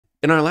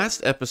In our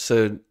last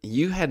episode,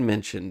 you had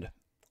mentioned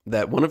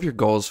that one of your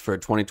goals for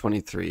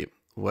 2023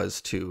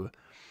 was to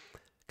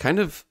kind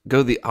of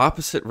go the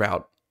opposite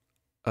route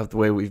of the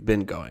way we've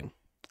been going.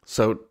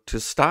 So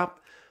to stop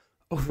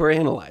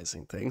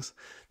overanalyzing things,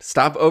 to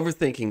stop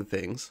overthinking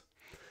things,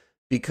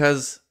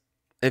 because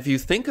if you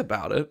think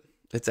about it,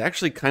 it's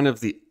actually kind of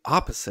the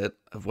opposite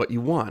of what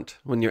you want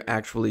when you're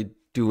actually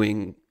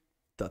doing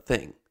the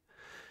thing.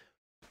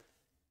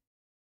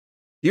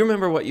 Do you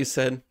remember what you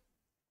said?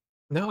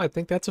 No, I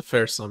think that's a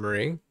fair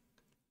summary.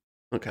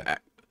 Okay. Uh,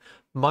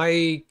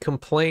 My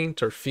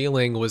complaint or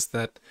feeling was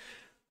that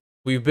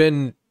we've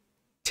been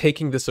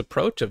taking this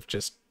approach of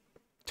just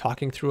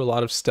talking through a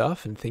lot of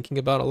stuff and thinking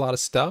about a lot of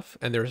stuff,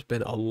 and there's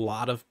been a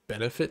lot of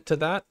benefit to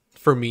that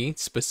for me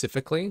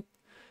specifically,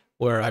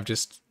 where I've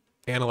just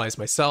analyzed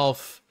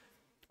myself,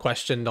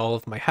 questioned all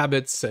of my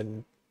habits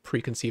and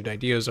preconceived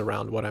ideas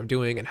around what I'm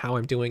doing and how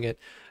I'm doing it.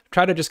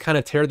 Try to just kind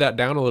of tear that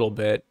down a little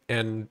bit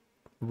and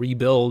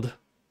rebuild,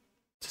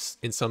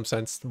 in some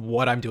sense,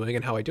 what I'm doing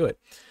and how I do it.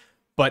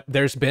 But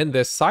there's been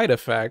this side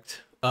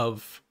effect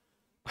of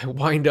I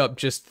wind up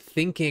just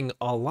thinking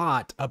a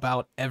lot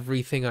about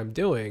everything I'm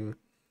doing.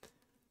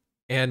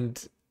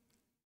 And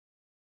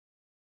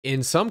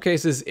in some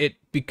cases, it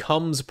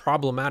becomes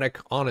problematic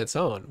on its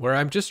own, where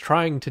I'm just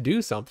trying to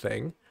do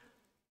something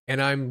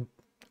and I'm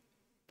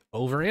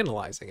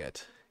overanalyzing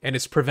it. And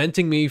it's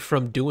preventing me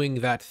from doing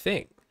that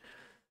thing.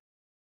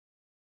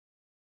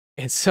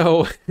 And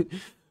so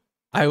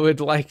I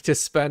would like to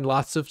spend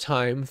lots of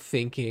time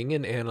thinking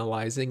and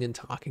analyzing and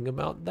talking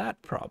about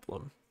that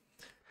problem.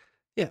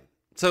 Yeah.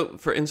 So,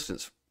 for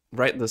instance,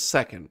 right this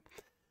second,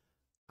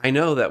 I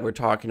know that we're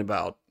talking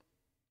about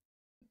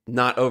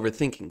not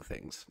overthinking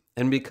things.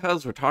 And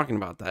because we're talking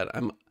about that,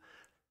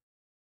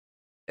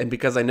 and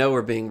because I know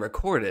we're being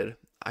recorded,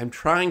 I'm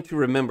trying to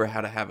remember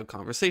how to have a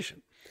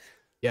conversation.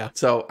 Yeah.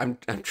 So I'm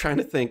trying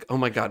to think, oh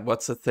my God,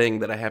 what's the thing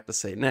that I have to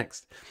say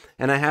next?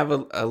 And I have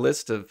a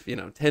list of,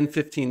 10,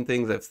 15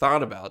 things I've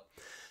thought about,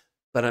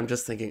 but I'm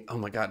just thinking, oh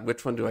my God,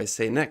 which one do I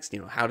say next?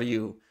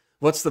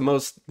 What's the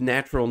most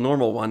natural,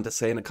 normal one to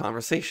say in a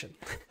conversation?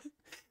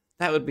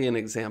 That would be an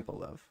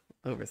example of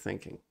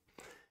overthinking.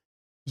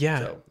 Yeah.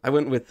 So I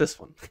went with this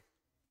one.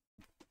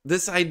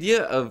 This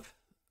idea of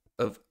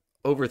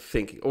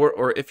overthinking,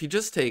 or if you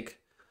just take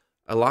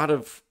a lot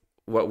of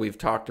what we've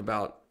talked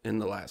about in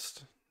the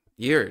last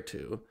year or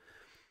two,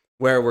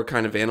 where we're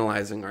kind of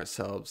analyzing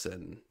ourselves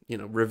and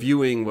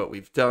reviewing what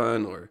we've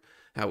done or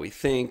how we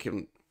think,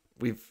 and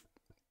we've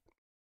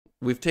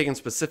taken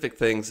specific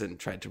things and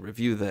tried to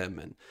review them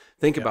and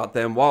think Yeah. about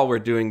them while we're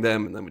doing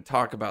them, and then we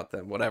talk about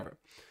them, whatever.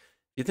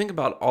 You think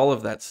about all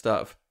of that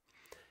stuff,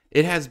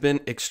 it has been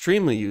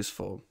extremely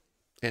useful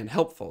and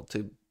helpful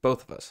to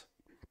both of us.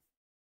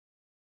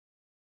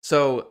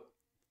 So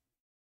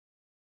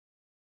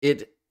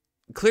it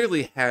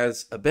clearly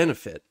has a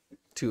benefit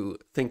to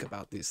think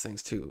about these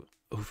things, to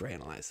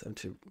overanalyze them,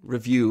 to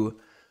review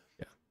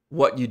Yeah.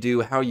 what you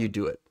do, how you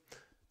do it.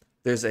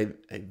 There's a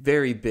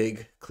very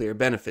big, clear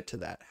benefit to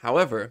that.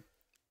 However,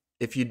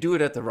 if you do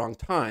it at the wrong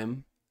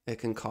time, it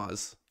can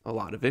cause a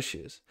lot of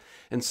issues.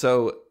 And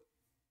so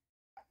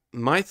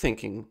my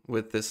thinking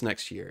with this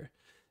next year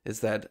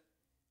is that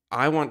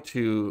I want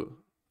to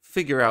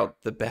figure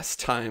out the best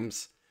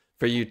times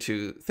for you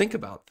to think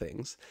about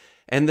things,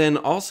 and then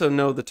also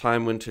know the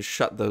time when to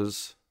shut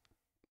those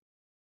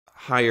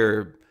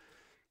higher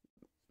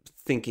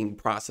thinking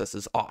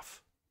processes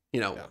off.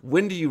 Yeah.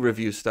 When do you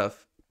review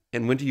stuff,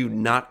 and when do you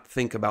not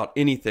think about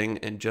anything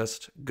and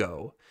just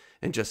go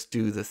and just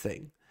do the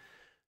thing?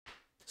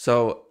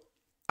 So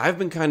I've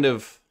been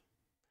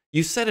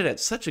you said it at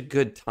such a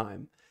good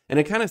time, and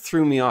it kind of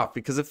threw me off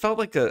because it felt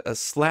like a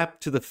slap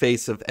to the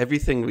face of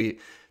everything we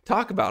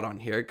talk about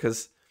on here,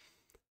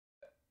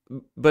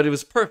 but it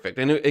was perfect.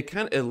 And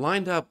it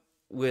lined up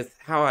with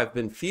how I've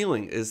been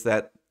feeling, is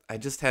that I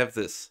just have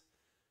this,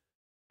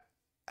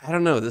 I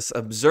don't know, this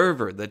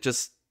observer that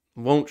just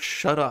won't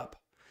shut up.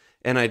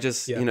 And I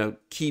just, Yeah.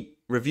 keep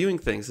reviewing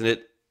things, and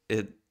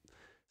it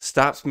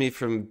stops me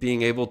from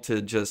being able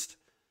to just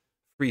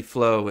free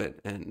flow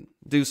and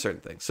do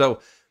certain things.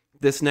 So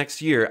this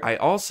next year, I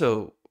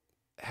also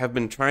have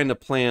been trying to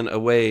plan a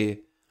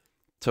way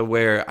to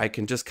where I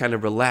can just kind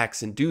of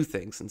relax and do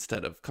things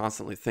instead of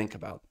constantly think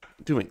about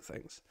doing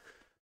things.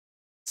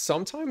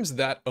 Sometimes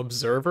that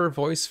observer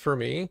voice for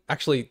me,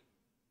 actually,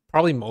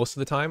 probably most of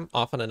the time,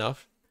 often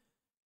enough,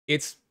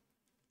 it's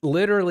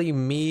literally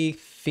me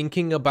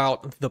thinking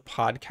about the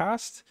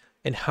podcast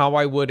and how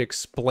I would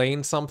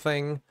explain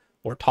something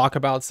or talk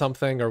about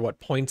something or what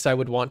points I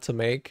would want to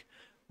make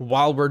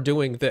while we're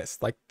doing this,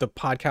 like the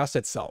podcast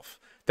itself.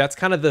 That's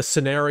kind of the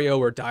scenario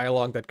or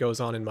dialogue that goes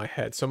on in my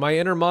head. So my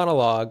inner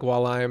monologue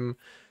while I'm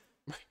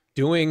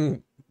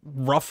doing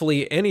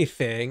roughly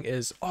anything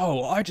is,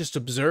 oh, I just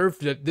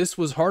observed that this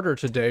was harder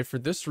today for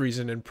this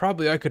reason, and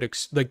probably I could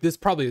like this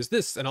probably is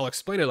this, and I'll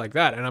explain it like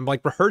that, and I'm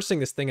like rehearsing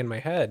this thing in my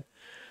head.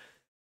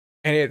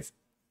 And it's,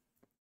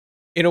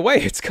 in a way,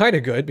 it's kind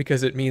of good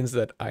because it means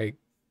that I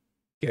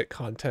get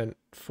content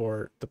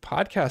for the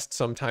podcast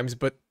sometimes,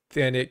 but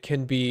then it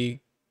can be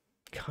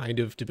kind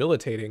of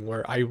debilitating,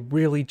 where I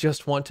really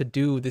just want to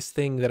do this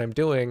thing that I'm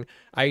doing.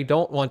 I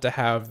don't want to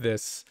have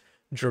this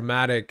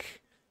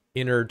dramatic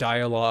inner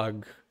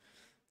dialogue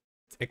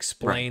Right.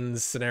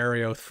 explains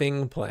scenario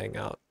thing playing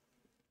out.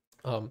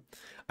 Um,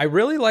 I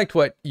really liked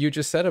what you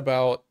just said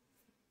about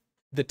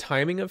the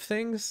timing of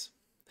things,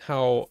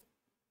 how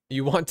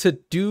you want to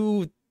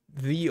do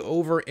the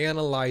over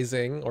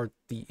analyzing or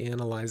the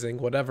analyzing,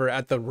 whatever,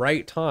 at the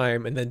right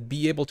time, and then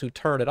be able to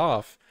turn it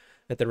off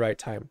at the right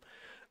time.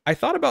 I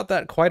thought about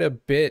that quite a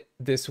bit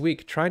this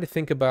week, trying to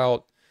think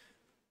about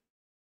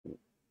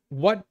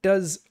what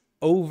does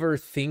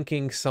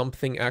overthinking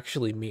something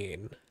actually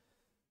mean.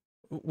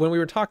 When we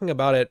were talking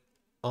about it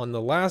on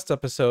the last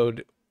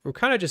episode, we're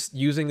kind of just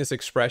using this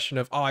expression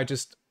of, oh,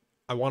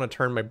 I want to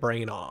turn my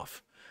brain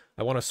off.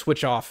 I want to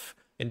switch off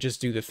and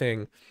just do the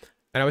thing.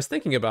 And I was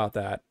thinking about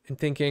that and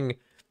thinking,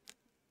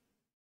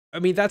 I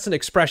mean, that's an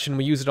expression,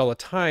 we use it all the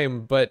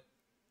time, but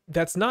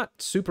that's not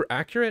super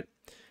accurate,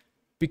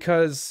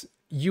 because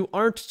you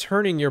aren't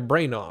turning your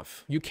brain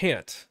off. You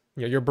can't.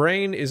 You know, your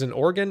brain is an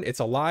organ, it's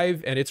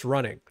alive, and it's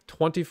running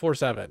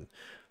 24/7.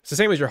 It's the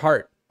same as your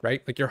heart,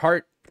 right? Like your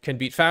heart can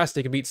beat fast,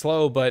 it can beat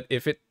slow, but you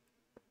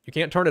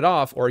can't turn it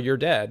off or you're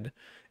dead.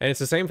 And it's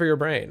the same for your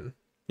brain.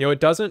 You know, it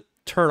doesn't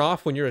turn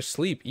off when you're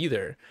asleep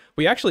either.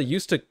 We actually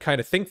used to kind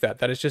of think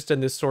that it's just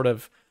in this sort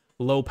of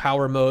low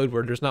power mode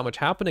where there's not much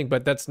happening,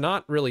 but that's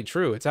not really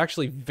true. It's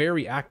actually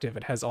very active.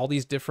 It has all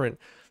these different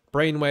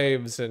brain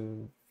waves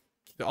and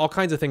all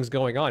kinds of things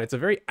going on. It's a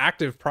very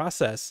active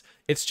process.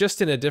 It's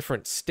just in a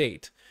different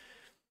state.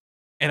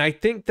 And I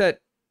think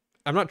that,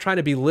 I'm not trying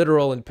to be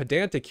literal and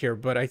pedantic here,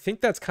 but I think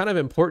that's kind of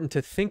important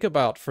to think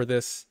about for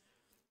this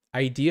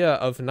idea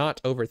of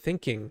not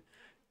overthinking.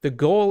 The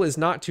goal is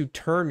not to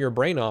turn your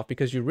brain off,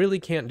 because you really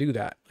can't do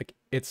that. Like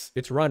it's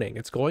running,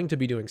 it's going to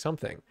be doing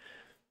something.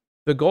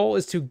 The goal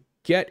is to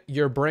get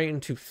your brain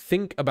to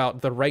think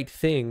about the right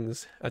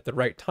things at the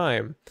right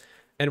time.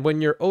 And when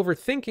you're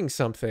overthinking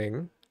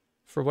something,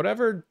 for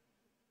whatever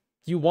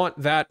you want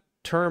that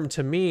term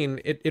to mean,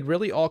 it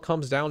really all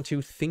comes down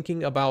to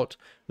thinking about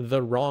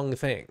the wrong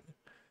thing.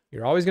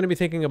 You're always going to be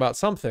thinking about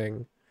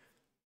something,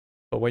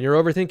 but when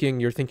you're overthinking,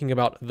 you're thinking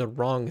about the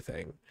wrong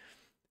thing.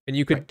 And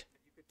Right.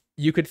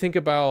 you could think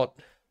about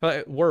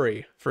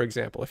worry, for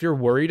example. If you're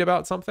worried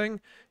about something,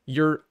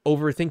 you're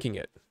overthinking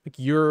it. Like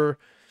you're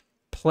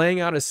playing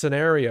out a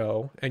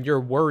scenario and you're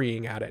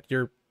worrying at it.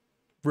 You're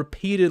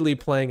repeatedly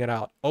playing it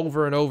out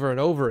over and over and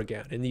over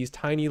again in these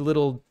tiny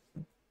little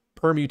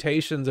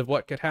permutations of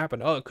what could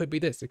happen. Oh, it could be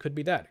this, it could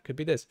be that, it could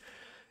be this.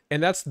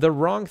 And that's the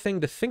wrong thing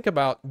to think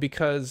about,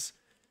 because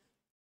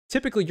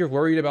typically you're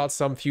worried about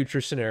some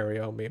future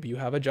scenario. Maybe you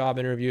have a job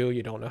interview,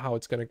 you don't know how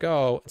it's going to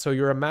go. So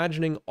you're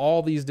imagining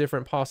all these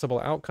different possible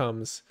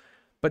outcomes,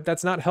 but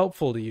that's not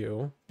helpful to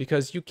you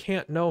because you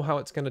can't know how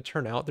it's going to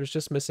turn out. There's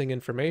just missing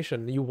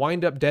information. You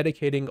wind up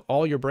dedicating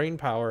all your brain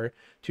power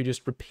to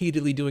just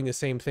repeatedly doing the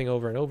same thing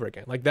over and over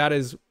again. Like that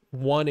is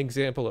one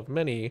example of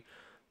many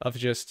of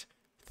just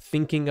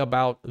thinking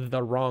about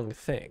the wrong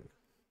thing.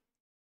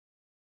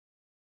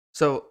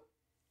 So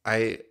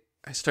I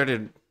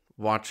started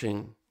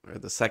watching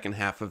the second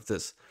half of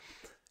this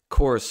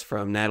course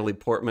from Natalie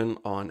Portman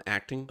on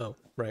acting, Oh,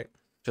 right.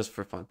 just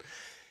for fun.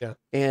 Yeah.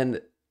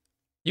 And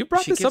You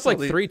brought she this up gives all like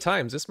the 3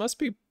 times. This must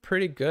be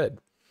pretty good.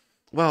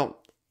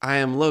 well, I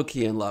am low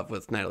key in love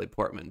with Natalie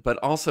Portman, but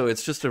also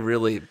it's just a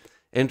really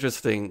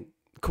interesting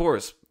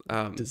course.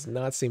 Does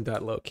not seem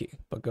that low key,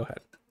 but go ahead.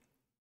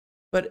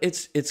 But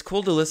it's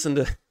cool to listen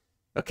to.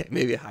 Okay,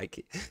 maybe a high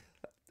key.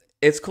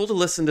 It's cool to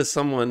listen to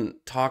someone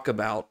talk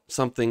about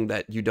something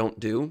that you don't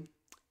do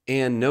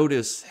and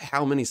notice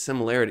how many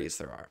similarities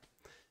there are.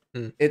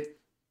 Mm.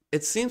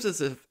 It seems as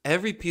if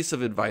every piece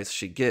of advice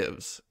she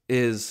gives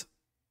is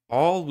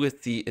all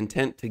with the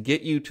intent to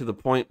get you to the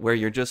point where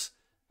you're just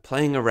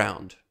playing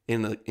around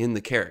in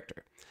the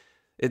character.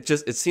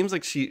 It seems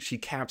like she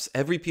caps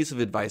every piece of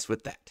advice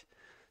with that.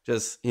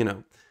 Just,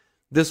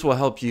 this will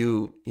help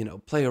you,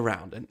 play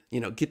around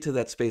and, get to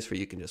that space where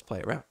you can just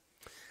play around.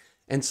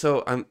 And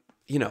so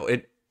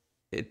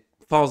it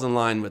falls in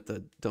line with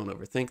the don't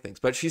overthink things.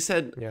 But she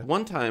said Yeah.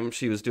 one time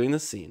she was doing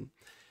this scene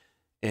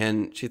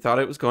and she thought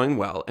it was going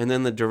well, and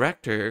then the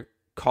director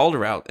called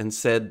her out and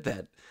said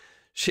that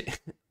she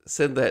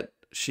said that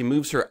she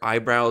moves her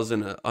eyebrows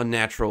in an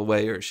unnatural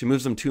way, or she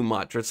moves them too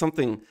much, or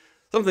something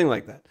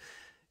like that.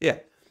 Yeah.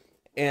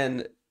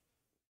 And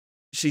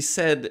she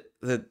said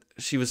that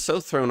she was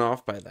so thrown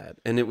off by that,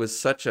 and it was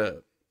such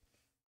an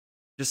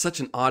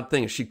odd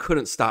thing. She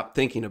couldn't stop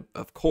thinking,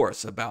 of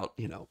course, about,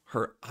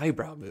 her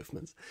eyebrow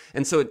movements.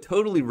 And so it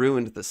totally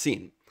ruined the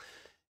scene.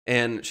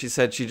 And she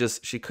said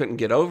she couldn't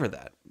get over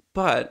that.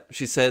 But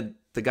she said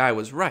the guy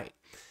was right,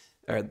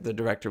 or the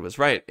director was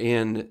right.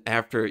 And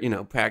after,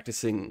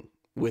 practicing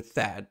with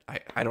that,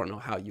 I don't know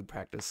how you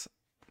practice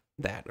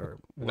that or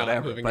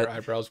whatever. Not moving but your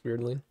eyebrows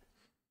weirdly.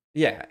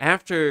 yeah,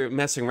 after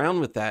messing around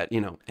with that,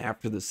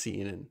 after the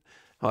scene and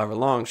however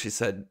long, she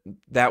said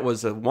that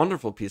was a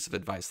wonderful piece of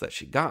advice that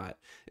she got.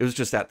 It was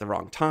just at the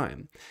wrong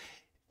time.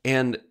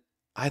 And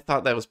I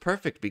thought that was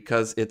perfect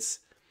because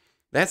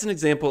that's an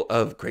example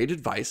of great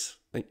advice,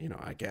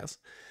 I guess,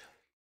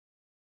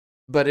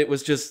 but it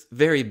was just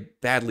very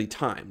badly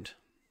timed.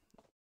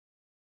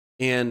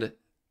 And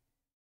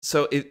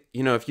so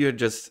if you had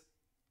just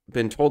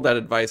been told that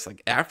advice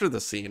like after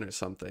the scene or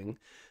something,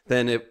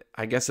 then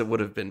I guess it would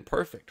have been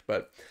perfect.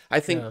 But I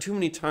think too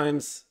many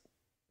times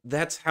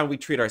that's how we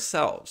treat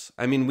ourselves.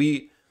 I mean,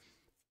 the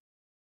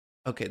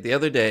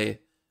other day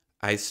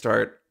I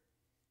start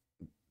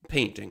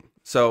painting.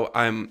 So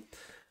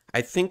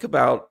I think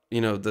about,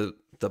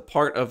 the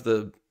part of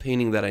the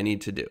painting that I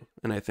need to do.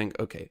 And I think,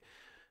 okay,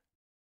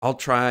 I'll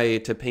try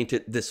to paint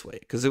it this way.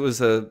 Because it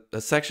was a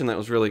section that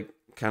was really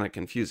kind of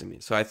confusing me.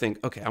 So I think,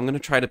 okay, I'm going to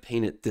try to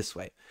paint it this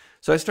way.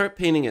 So I start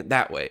painting it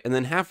that way. And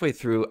then halfway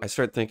through, I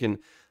start thinking,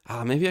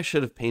 maybe I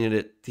should have painted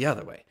it the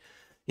other way.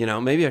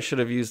 Maybe I should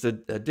have used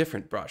a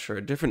different brush or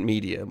a different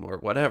medium or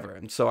whatever.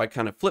 And so I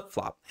kind of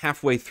flip-flop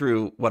halfway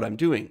through what I'm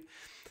doing.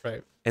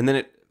 Right. And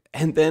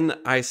then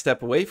I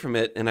step away from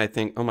it and I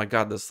think, oh my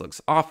God, this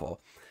looks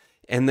awful.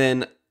 And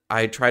then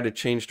I try to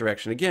change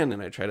direction again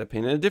and I try to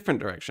paint in a different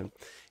direction.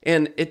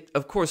 And it,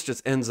 of course,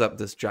 just ends up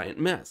this giant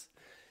mess.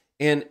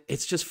 And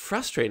it's just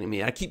frustrating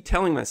me. I keep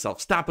telling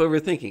myself, stop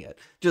overthinking it.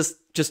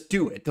 Just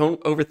do it.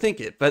 Don't overthink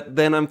it. But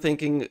then I'm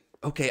thinking,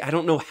 okay, I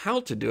don't know how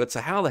to do it.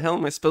 So how the hell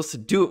am I supposed to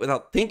do it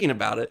without thinking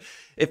about it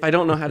if I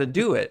don't know how to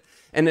do it?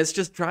 And it's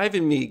just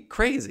driving me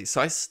crazy.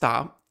 So I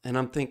stop and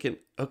I'm thinking,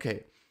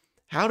 okay,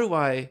 how do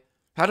I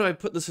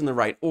put this in the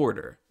right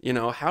order?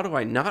 How do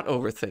I not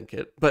overthink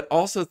it, but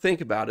also think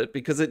about it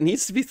because it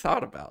needs to be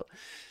thought about?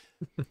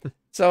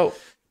 So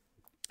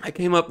I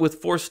came up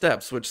with 4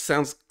 steps, which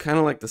sounds kind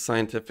of like the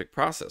scientific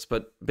process,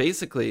 but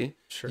basically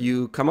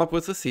you come up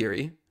with a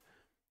theory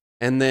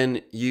and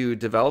then you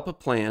develop a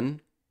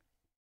plan,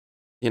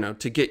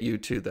 to get you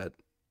to that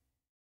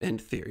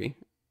end theory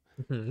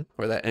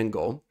or that end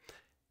goal.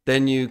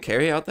 Then you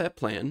carry out that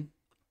plan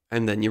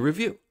and then you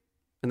review.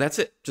 And that's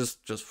it.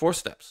 Just 4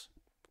 steps.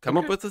 Come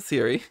up with a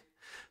theory.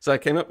 So I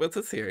came up with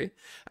a theory.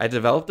 I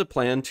developed a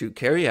plan to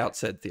carry out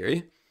said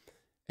theory.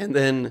 And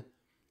then,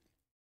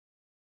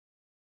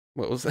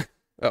 what was that?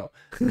 Oh,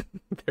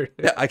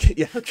 okay.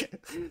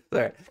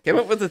 Sorry. Came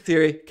up with a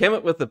theory, came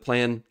up with a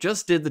plan,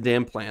 just did the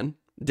damn plan.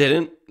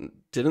 Didn't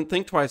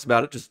think twice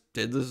about it, just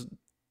did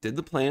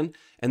the plan.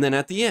 And then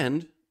at the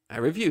end, I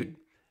reviewed.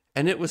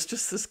 And it was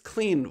just this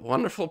clean,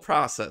 wonderful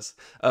process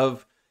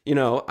of,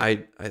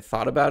 I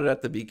thought about it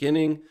at the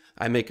beginning.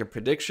 I make a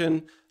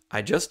prediction.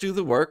 I just do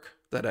the work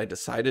that I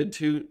decided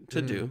to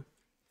do.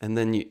 And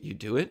then you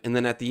do it. And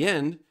then at the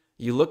end,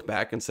 you look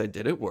back and say,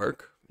 did it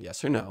work?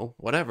 Yes or no,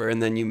 whatever.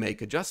 And then you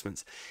make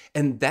adjustments.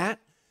 And that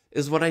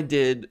is what I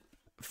did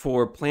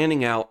for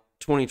planning out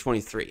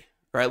 2023,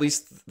 or at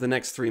least the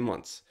next 3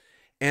 months.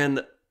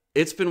 And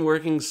it's been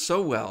working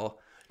so well.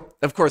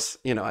 Of course,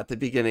 at the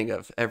beginning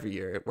of every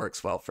year, it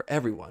works well for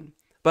everyone.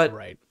 But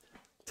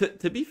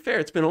to be fair,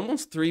 it's been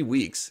almost 3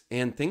 weeks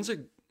and things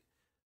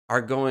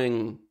are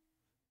going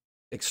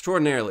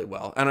extraordinarily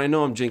well. And I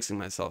know I'm jinxing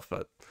myself,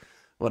 but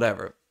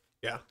whatever.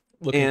 Yeah.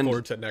 Looking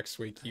forward to next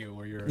week,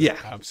 or your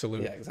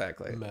absolute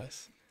exactly.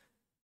 mess.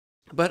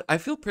 But I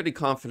feel pretty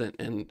confident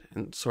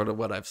in sort of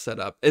what I've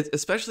set up,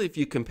 especially if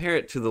you compare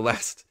it to the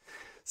last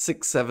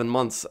 6-7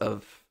 months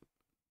of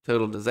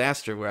total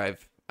disaster where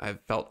I've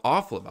felt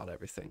awful about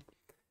everything.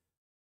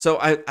 So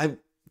I've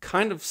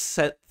kind of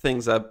set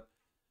things up.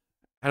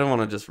 I don't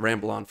want to just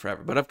ramble on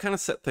forever, but I've kind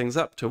of set things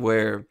up to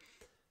where,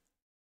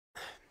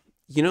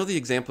 the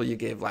example you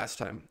gave last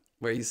time,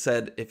 where you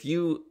said if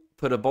you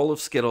put a bowl of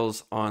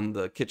Skittles on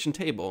the kitchen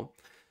table,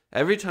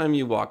 every time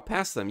you walk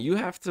past them, you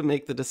have to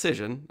make the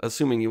decision,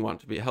 assuming you want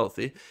to be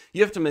healthy,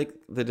 you have to make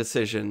the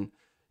decision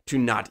to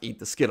not eat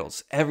the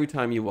Skittles every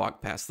time you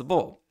walk past the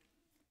bowl.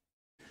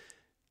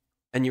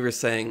 And you were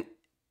saying,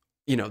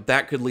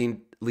 that could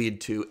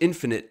lead to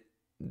infinite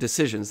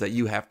decisions that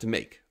you have to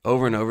make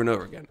over and over and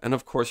over again. And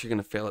of course, you're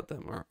going to fail at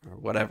them or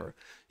whatever,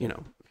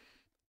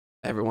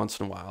 every once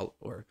in a while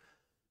or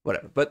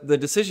whatever. But the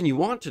decision you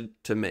want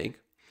to make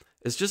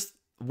is just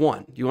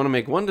one. You want to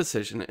make one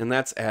decision, and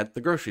that's at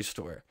the grocery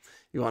store.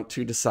 You want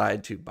to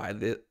decide to buy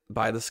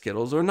the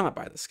Skittles or not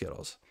buy the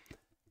Skittles.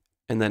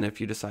 And then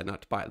if you decide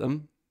not to buy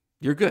them,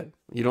 you're good.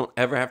 You don't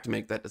ever have to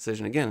make that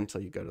decision again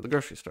until you go to the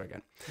grocery store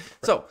again. Right.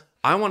 So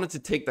I wanted to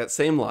take that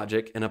same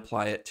logic and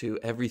apply it to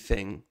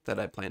everything that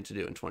I plan to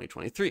do in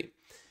 2023.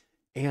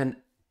 And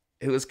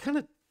it was kind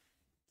of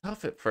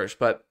tough at first,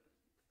 but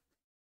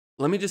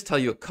let me just tell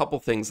you a couple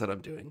things that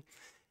I'm doing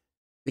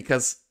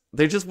because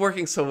they're just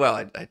working so well.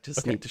 I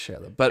just need to share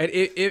them. But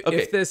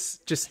if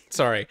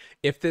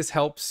this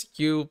helps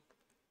you,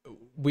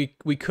 we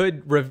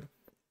could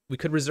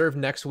reserve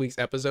next week's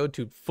episode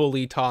to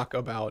fully talk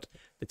about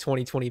the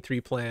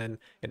 2023 plan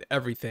and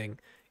everything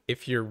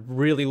if you're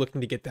really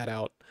looking to get that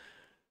out.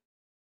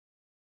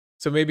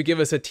 So maybe give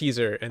us a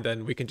teaser and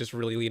then we can just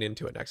really lean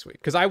into it next week.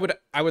 Because I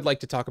would like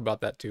to talk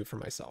about that too for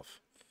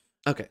myself.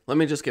 Okay, let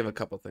me just give a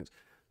couple things.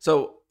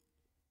 So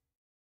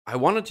I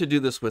wanted to do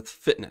this with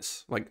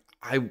fitness. Like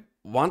I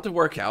want to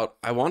work out.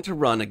 I want to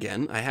run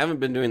again. I haven't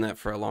been doing that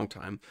for a long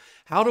time.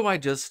 How do I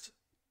just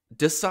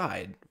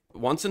decide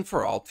once and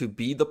for all to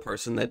be the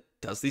person that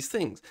does these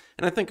things?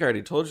 And I think I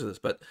already told you this,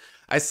 but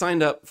I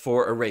signed up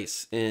for a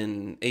race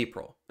in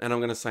April, and I'm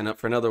going to sign up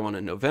for another one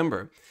in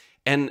November.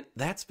 And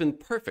that's been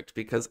perfect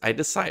because I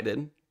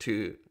decided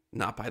to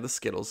not buy the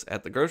Skittles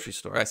at the grocery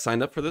store. I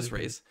signed up for this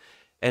race,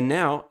 and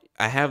now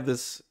I have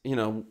this,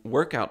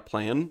 workout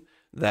plan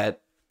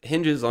that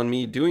hinges on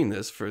me doing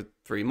this for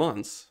 3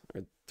 months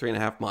or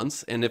 3.5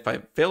 months. And if I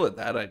fail at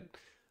that,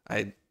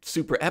 I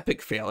super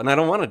epic fail, and I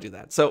don't want to do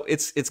that. So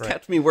it's Right.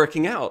 kept me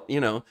working out,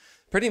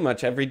 pretty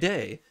much every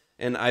day.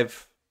 And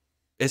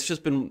it's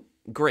just been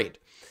great.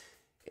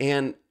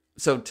 And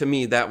so to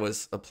me, that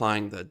was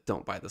applying the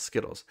don't buy the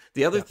Skittles.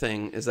 The other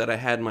thing is that I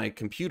had my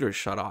computer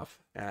shut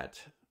off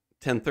at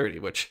 10:30,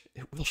 which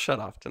it will shut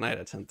off tonight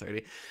at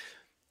 10:30.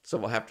 So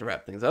we'll have to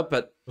wrap things up,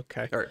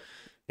 Okay. or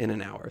in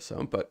an hour or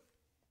so, but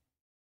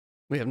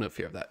we have no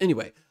fear of that.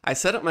 Anyway, I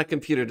set up my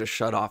computer to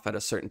shut off at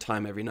a certain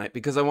time every night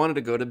because I wanted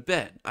to go to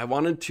bed. I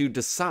wanted to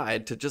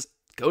decide to just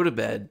go to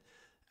bed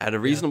at a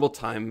reasonable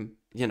time,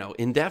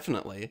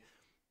 indefinitely,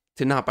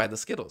 to not buy the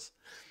Skittles.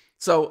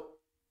 So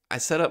I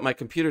set up my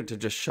computer to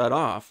just shut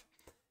off.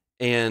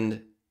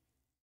 And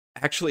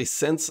actually,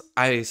 since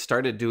I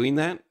started doing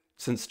that,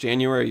 since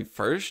January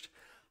 1st,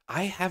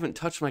 I haven't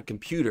touched my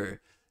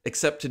computer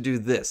except to do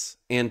this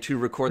and to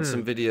record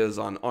some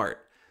videos on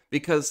art,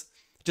 because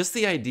just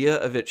the idea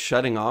of it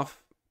shutting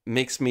off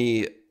makes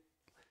me,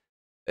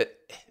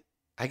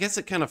 I guess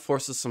it kind of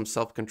forces some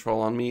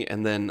self-control on me.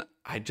 And then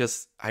I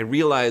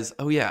realize,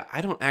 oh yeah,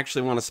 I don't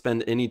actually want to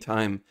spend any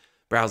time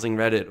browsing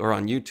Reddit or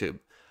on YouTube.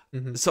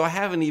 So I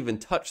haven't even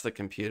touched the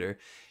computer.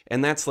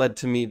 And that's led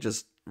to me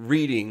just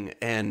reading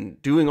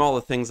and doing all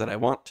the things that I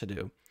want to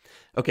do.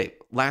 Okay,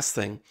 last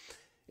thing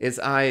is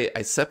I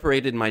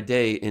separated my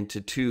day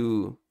into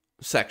 2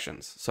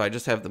 sections. So I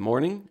just have the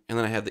morning and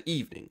then I have the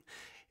evening.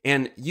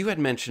 And you had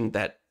mentioned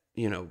that,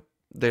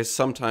 there's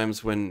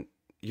sometimes when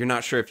you're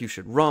not sure if you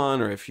should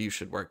run or if you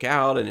should work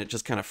out, and it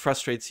just kind of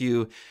frustrates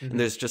you. And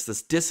there's just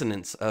this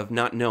dissonance of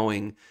not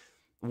knowing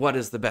what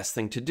is the best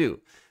thing to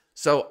do.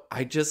 So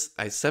I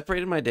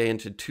separated my day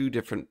into 2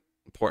 different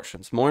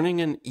portions,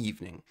 morning and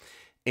evening.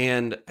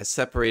 And I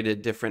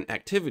separated different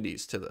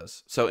activities to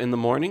those. So in the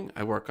morning,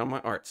 I work on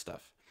my art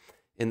stuff.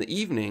 In the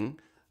evening,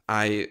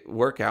 I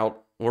work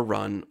out or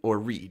run or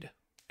read.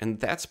 And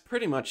that's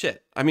pretty much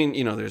it. I mean,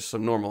 there's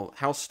some normal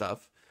house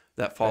stuff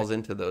that falls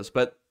into those,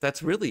 but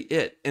that's really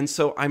it. And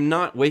so I'm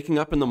not waking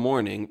up in the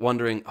morning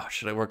wondering, oh,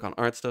 should I work on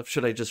art stuff?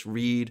 Should I just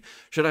read?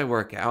 Should I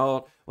work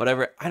out?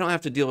 Whatever. I don't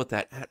have to deal with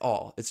that at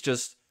all. It's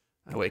just,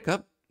 I wake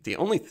up. The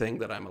only thing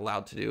that I'm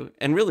allowed to do,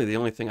 and really the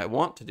only thing I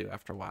want to do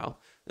after a while,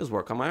 is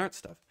work on my art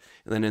stuff.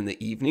 And then in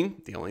the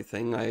evening, the only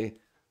thing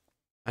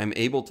I'm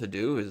able to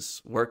do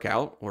is work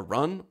out or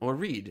run or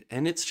read.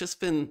 And it's just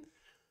been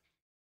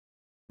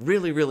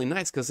really, really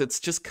nice because it's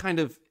just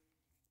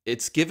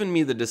it's given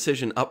me the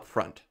decision up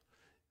front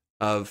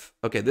of,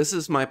 okay, this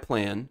is my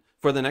plan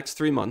for the next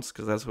 3 months,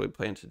 because that's what we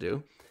plan to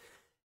do.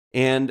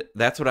 And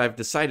that's what I've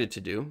decided to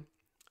do.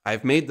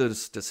 I've made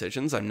those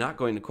decisions. I'm not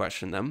going to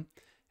question them.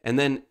 And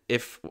then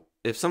if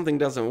something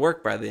doesn't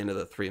work by the end of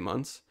the 3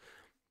 months,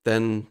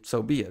 then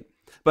so be it.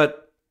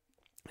 But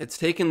it's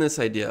taken this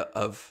idea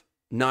of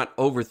not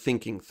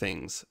overthinking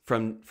things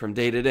from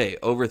day to day,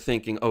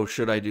 overthinking, oh,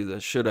 should I do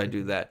this? Should I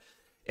do that?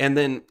 And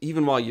then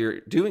even while you're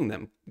doing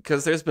them,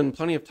 because there's been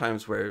plenty of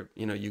times where,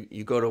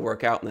 you go to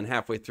work out and then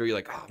halfway through, you're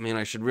like, oh man,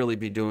 I should really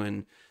be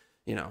doing,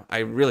 I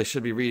really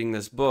should be reading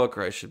this book,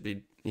 or I should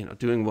be,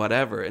 doing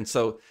whatever. And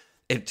so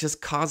it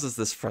just causes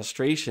this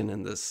frustration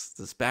and this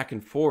back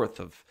and forth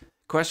of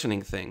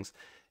questioning things.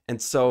 And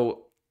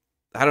so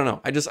I don't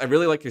know. I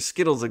really like your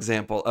Skittles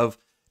example of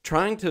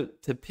trying to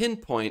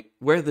pinpoint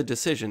where the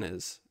decision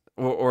is,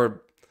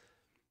 or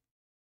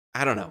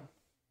I don't know.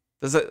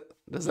 Does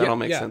that all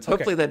make sense? Okay.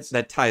 Hopefully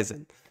that ties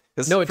in.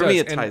 No, for me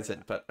it ties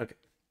in, but okay.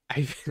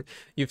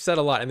 You've said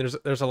a lot, and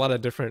there's a lot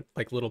of different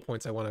little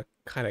points I want to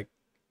kind of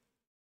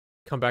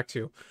come back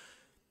to.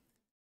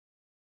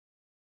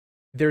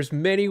 There's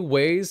many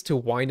ways to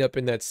wind up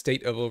in that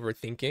state of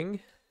overthinking.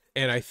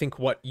 And I think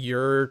what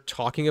you're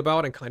talking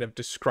about and kind of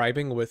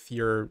describing with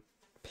your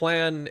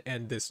plan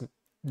and this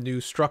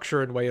new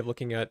structure and way of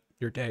looking at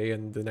your day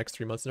and the next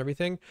 3 months and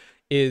everything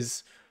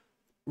is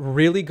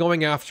really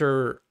going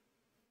after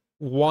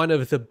one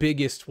of the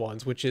biggest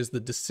ones, which is the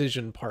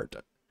decision part.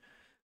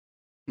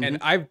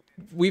 And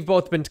we've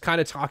both been kind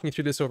of talking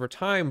through this over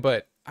time,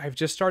 but I've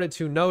just started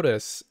to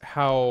notice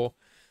how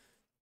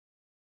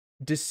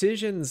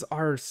decisions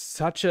are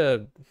such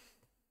a,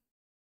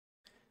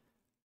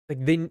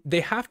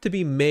 they have to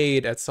be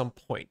made at some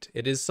point.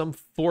 It is some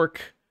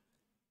fork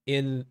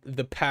in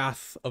the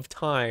path of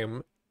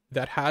time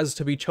that has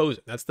to be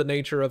chosen. That's the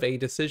nature of a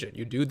decision.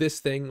 You do this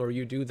thing or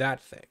you do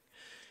that thing.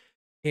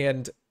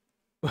 And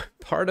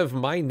part of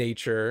my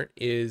nature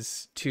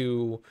is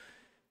to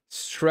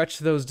stretch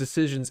those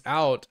decisions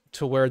out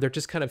to where they're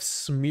just kind of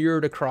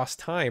smeared across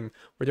time,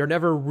 where they're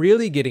never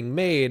really getting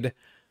made,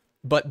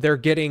 but they're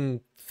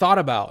getting thought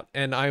about,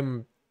 and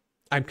I'm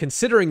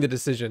considering the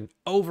decision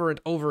over and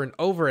over and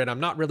over, and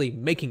I'm not really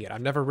making it.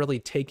 I'm never really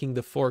taking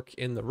the fork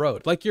in the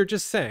road. Like you're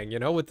just saying,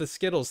 with the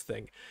Skittles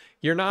thing.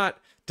 You're not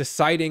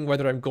deciding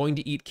whether I'm going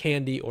to eat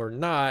candy or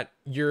not.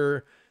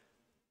 You're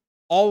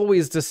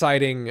always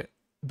deciding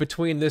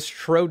between this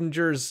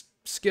Schrodinger's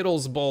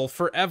Skittles bowl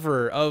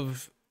forever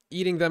of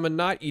eating them and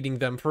not eating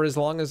them for as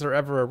long as they're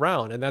ever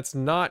around. And that's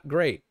not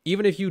great.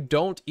 Even if you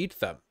don't eat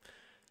them,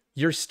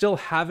 you're still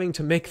having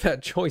to make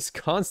that choice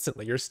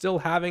constantly. You're still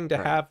having to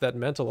have that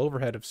mental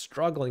overhead of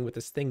struggling with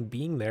this thing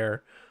being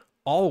there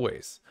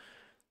always.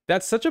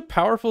 That's such a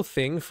powerful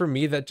thing for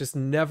me that just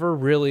never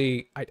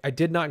really, I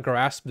did not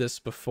grasp this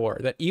before,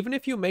 that even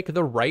if you make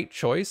the right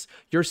choice,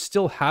 you're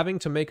still having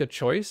to make a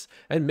choice,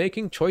 and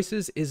making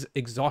choices is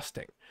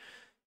exhausting.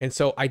 And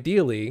so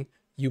ideally,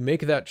 you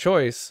make that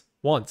choice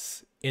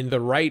once in the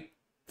right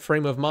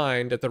frame of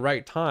mind at the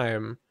right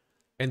time,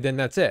 and then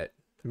that's it.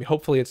 I mean,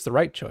 hopefully it's the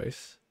right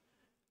choice.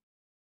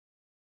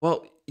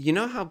 Well, you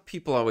know how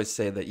people always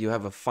say that you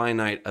have a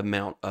finite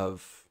amount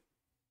of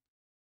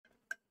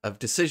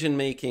decision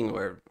making,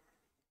 or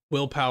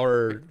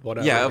willpower,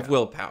 whatever. Yeah, of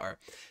willpower.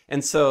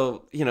 And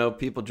so,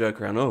 people joke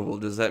around, oh, well,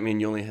 does that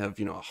mean you only have,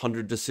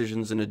 100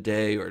 decisions in a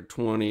day, or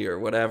 20 or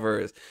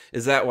whatever?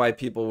 Is that why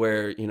people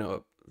wear,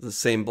 the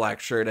same black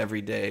shirt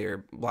every day,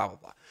 or blah, blah,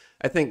 blah?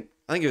 I think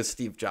it was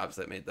Steve Jobs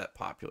that made that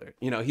popular.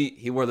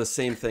 He wore the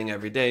same thing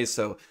every day,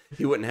 so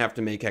he wouldn't have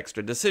to make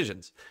extra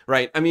decisions,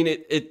 right? I mean,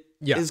 it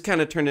is kind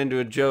of turned into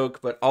a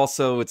joke, but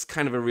also it's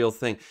kind of a real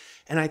thing.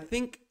 And I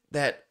think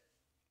that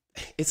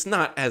it's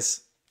not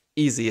as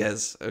easy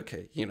as,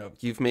 okay,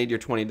 you've made your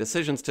 20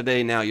 decisions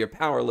today, now you're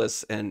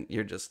powerless and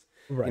you're just,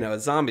 a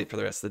zombie for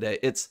the rest of the day.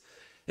 It's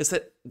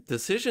that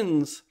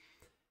decisions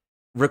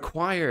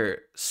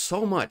require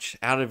so much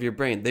out of your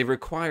brain. They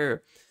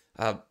require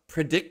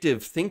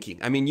predictive thinking.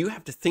 I mean, you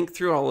have to think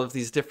through all of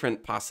these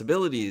different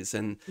possibilities,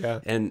 and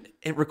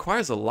it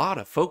requires a lot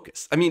of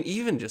focus. I mean,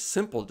 even just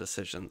simple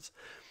decisions.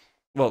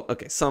 Well,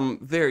 okay, some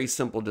very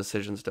simple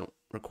decisions don't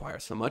require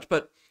so much,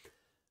 but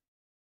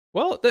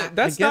well,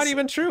 that's not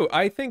even true.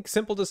 I think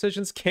simple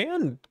decisions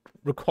can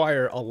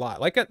require a lot.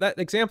 Like that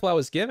example I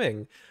was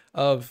giving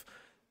of,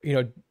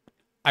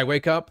 I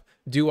wake up,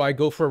 do I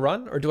go for a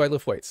run or do I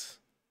lift weights?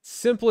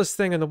 Simplest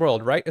thing in the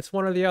world, right? It's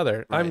one or the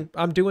other. Right.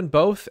 I'm doing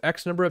both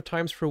X number of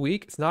times per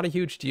week. It's not a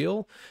huge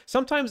deal.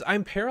 Sometimes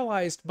I'm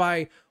paralyzed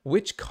by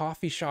which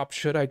coffee shop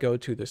should I go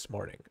to this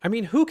morning. I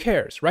mean, who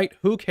cares, right?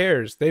 Who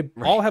cares? They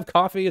all have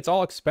coffee. It's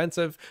all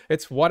expensive.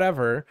 It's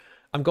whatever.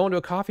 I'm going to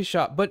a coffee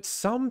shop, but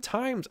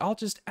sometimes I'll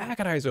just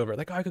agonize over it.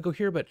 Like, oh, I could go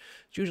here, but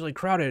it's usually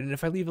crowded. And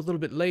if I leave a little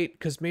bit late,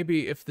 because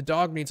maybe if the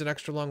dog needs an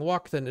extra long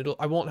walk, then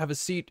I won't have a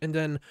seat, and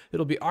then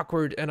it'll be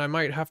awkward, and I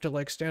might have to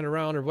like stand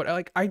around or what.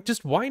 Like, I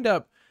just wind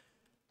up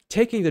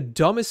taking the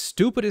dumbest,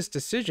 stupidest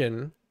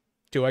decision.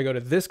 Do I go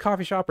to this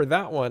coffee shop or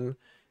that one?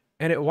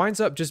 And it winds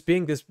up just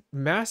being this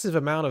massive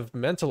amount of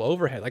mental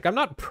overhead. Like, I'm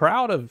not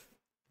proud of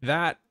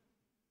that.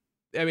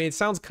 I mean, it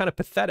sounds kind of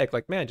pathetic,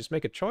 like, man, just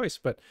make a choice,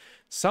 but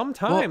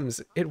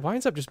sometimes it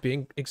winds up just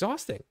being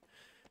exhausting.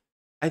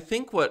 I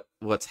think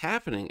what's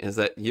happening is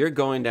that you're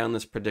going down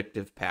this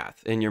predictive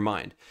path in your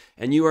mind,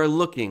 and you are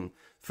looking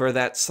for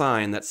that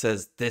sign that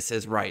says this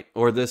is right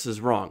or this is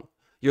wrong.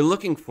 You're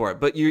looking for it,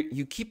 but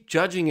you keep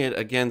judging it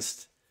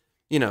against,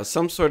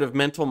 some sort of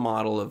mental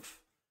model of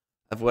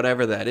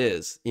whatever that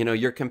is.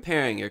 You're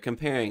comparing,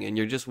 and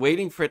you're just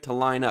waiting for it to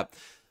line up,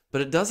 but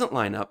it doesn't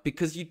line up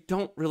because you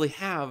don't really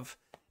have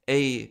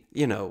a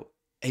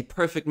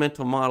perfect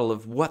mental model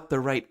of what the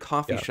right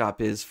coffee shop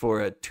is for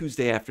a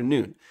Tuesday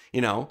afternoon,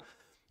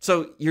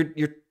 so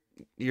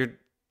you're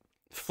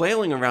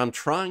flailing around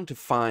trying to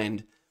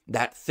find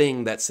that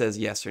thing that says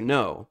yes or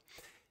no.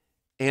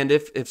 And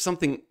if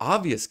something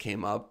obvious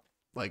came up,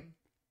 like,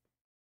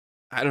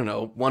 I don't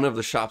know, one of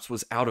the shops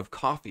was out of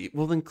coffee,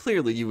 well, then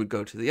clearly you would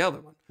go to the other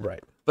one.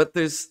 Right. But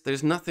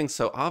there's nothing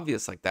so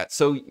obvious like that.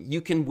 So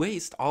you can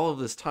waste all of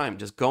this time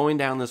just going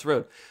down this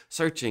road,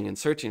 searching and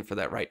searching for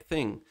that right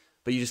thing,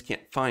 but you just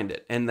can't find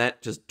it. And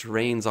that just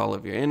drains all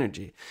of your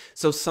energy.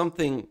 So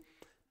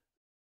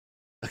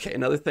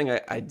another thing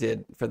I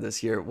did for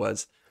this year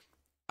was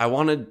I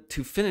wanted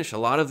to finish a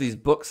lot of these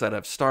books that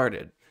I've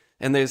started.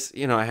 And there's,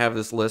 I have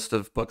this list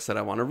of books that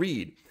I want to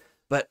read,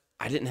 but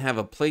I didn't have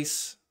a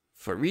place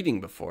for reading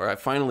before. I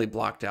finally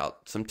blocked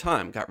out some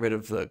time, got rid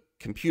of the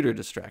computer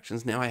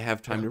distractions. Now I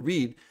have time to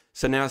read.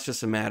 So now it's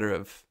just a matter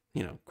of,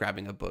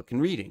 grabbing a book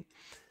and reading.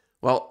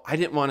 Well, I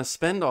didn't want to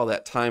spend all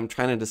that time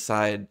trying to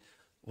decide,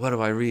 what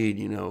do I read?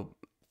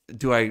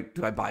 Do I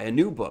buy a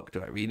new book?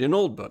 Do I read an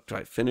old book? Do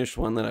I finish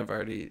one that I've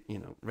already,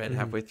 read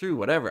halfway through?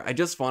 Whatever. I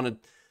just wanted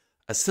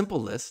a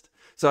simple list.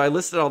 So I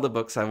listed all the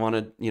books I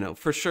wanted,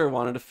 for sure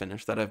wanted to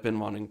finish, that I've been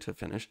wanting to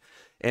finish,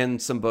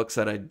 and some books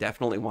that I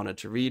definitely wanted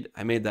to read.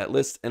 I made that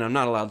list, and I'm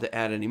not allowed to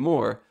add any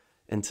more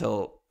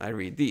until I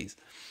read these.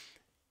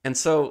 And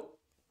so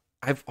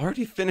I've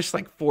already finished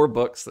like 4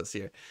 books this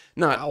year.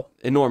 Not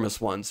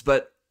enormous ones,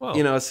 but,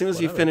 as soon as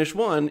you finish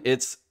one,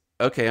 it's,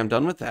 okay, I'm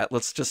done with that.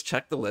 Let's just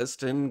check the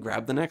list and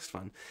grab the next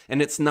one.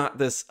 And it's not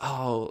this,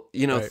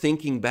 you know, Right.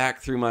 thinking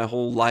back through my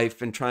whole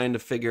life and trying to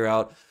figure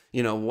out,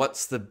 you know,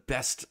 what's the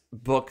best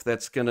book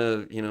that's going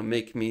to, you know,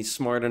 make me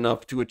smart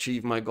enough to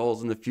achieve my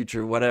goals in the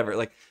future, whatever.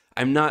 Like,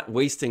 I'm not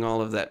wasting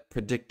all of that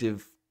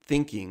predictive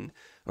thinking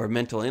or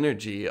mental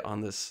energy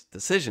on this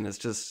decision. It's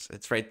just,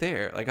 it's right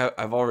there. Like,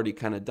 I've already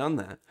kind of done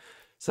that.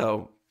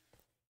 So,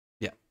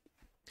 yeah.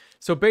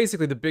 So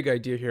basically, the big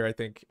idea here, I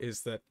think,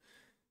 is that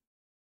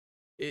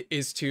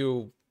is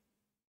to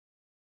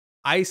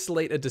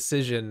isolate a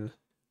decision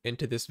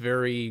into this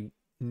very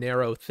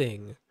narrow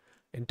thing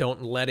and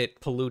don't let it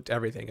pollute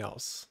everything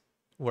else,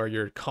 where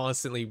you're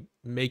constantly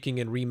making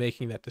and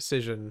remaking that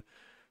decision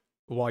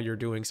while you're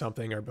doing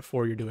something or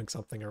before you're doing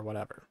something or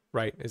whatever,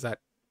 right? Is that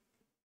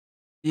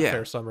a Yeah.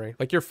 fair summary?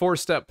 Like your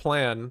 4-step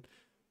plan,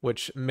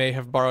 which may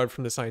have borrowed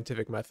from the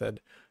scientific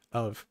method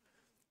of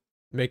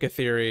make a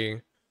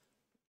theory,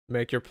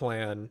 make your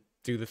plan,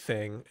 do the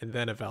thing, and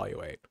then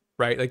evaluate,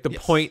 right? Like the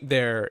Yes. point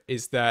there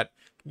is that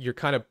you're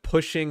kind of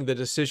pushing the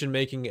decision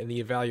making and the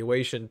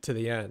evaluation to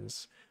the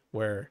ends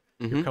where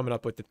you're Mm-hmm. coming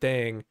up with the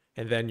thing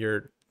and then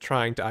you're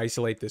trying to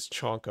isolate this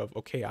chunk of,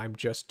 okay, I'm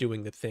just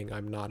doing the thing,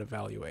 I'm not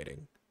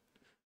evaluating.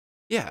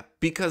 Yeah,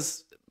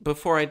 because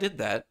before I did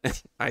that,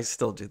 I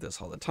still do this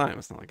all the time.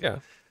 It's not like Yeah.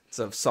 it's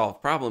a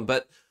solved problem,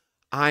 but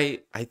I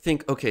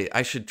think, okay,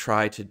 I should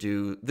try to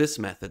do this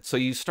method. So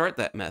you start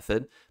that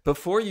method.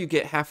 Before you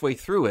get halfway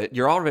through it,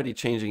 you're already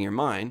changing your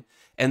mind,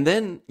 and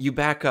then you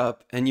back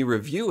up and you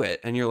review it,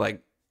 and you're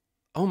like,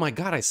 "Oh my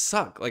God, I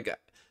suck! Like,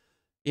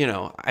 you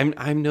know,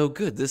 I'm no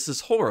good. This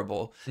is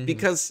horrible." Mm-hmm.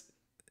 Because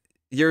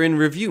you're in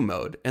review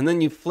mode, and then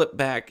you flip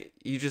back,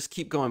 you just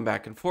keep going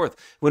back and forth,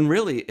 when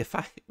really, if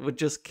I would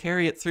just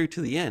carry it through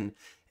to the end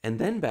and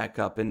then back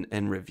up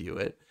and review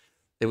it,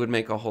 it would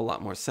make a whole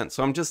lot more sense.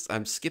 So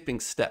I'm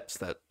skipping steps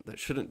that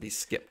shouldn't be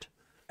skipped.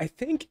 I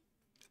think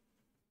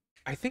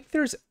I think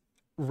there's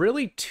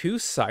really two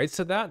sides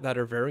to that that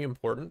are very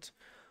important.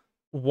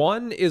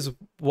 One is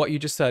what you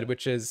just said,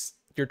 which is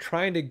you're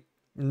trying to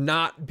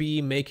not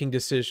be making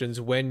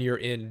decisions when you're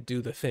in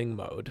do the thing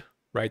mode,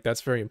 right?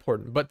 That's very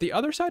important. But the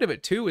other side of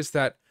it too is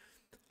that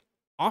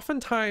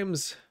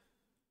oftentimes,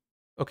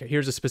 okay,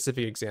 here's a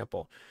specific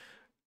example.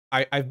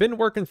 I've been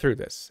working through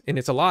this and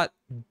it's a lot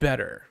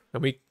better.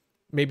 And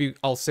maybe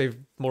I'll save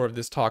more of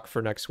this talk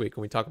for next week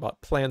when we talk about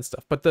plan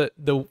stuff. But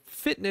the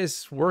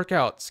fitness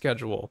workout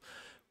schedule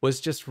was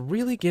just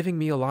really giving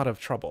me a lot of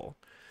trouble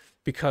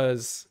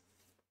because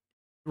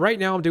right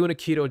now I'm doing a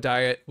keto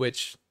diet,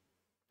 which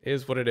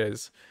is what it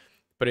is.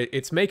 But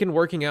it's making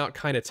working out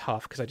kind of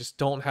tough because I just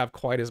don't have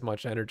quite as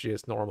much energy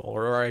as normal,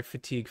 or I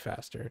fatigue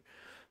faster.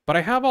 But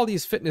I have all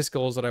these fitness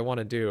goals that I want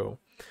to do.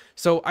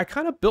 So I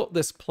kind of built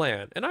this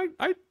plan and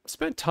I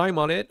spent time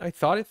on it. I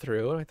thought it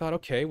through and I thought,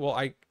 okay, well,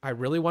 I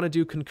really want to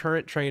do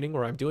concurrent training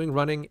where I'm doing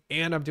running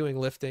and I'm doing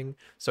lifting.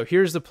 So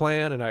here's the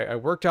plan. And I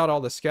worked out all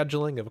the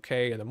scheduling of,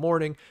 okay, in the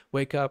morning,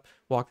 wake up,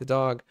 walk the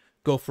dog,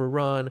 go for a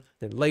run.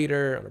 Then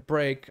later on a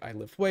break, I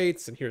lift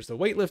weights and here's the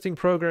weightlifting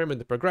program and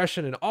the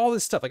progression and all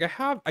this stuff. Like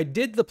I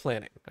did the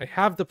planning. I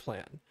have the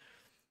plan.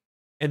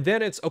 And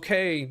then it's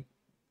okay,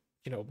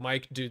 you know,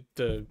 Mike, do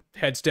the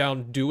heads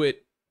down, do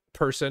it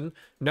person.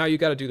 Now you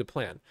got to do the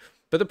plan.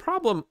 But the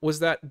problem was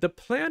that the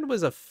plan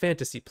was a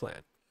fantasy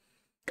plan.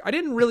 I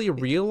didn't really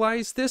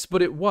realize this,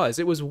 but it was.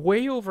 It was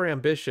way over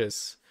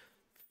ambitious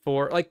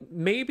for like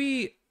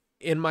maybe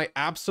in my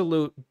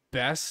absolute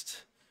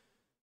best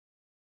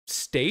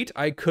state,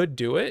 I could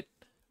do it,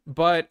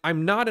 but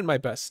I'm not in my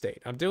best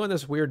state. I'm doing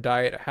this weird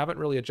diet. I haven't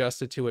really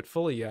adjusted to it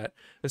fully yet.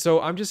 And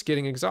so I'm just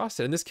getting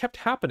exhausted. And this kept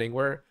happening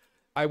where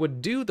I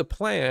would do the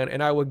plan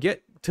and I would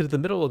get to the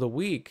middle of the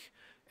week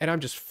and I'm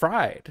just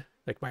fried.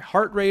 Like my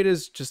heart rate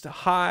is just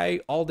high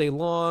all day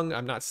long.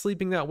 I'm not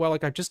sleeping that well.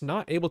 Like I'm just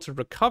not able to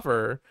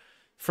recover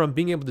from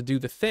being able to do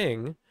the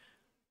thing.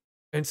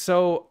 And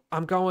so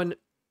I'm going,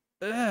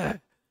 ugh.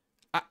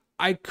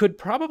 I could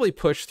probably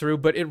push through,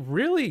 but it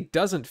really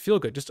doesn't feel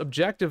good. Just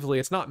objectively,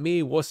 it's not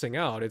me wussing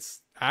out.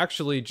 It's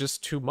actually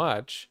just too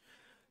much.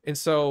 And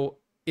so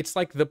it's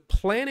like the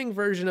planning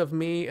version of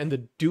me and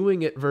the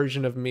doing it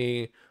version of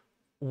me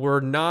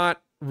were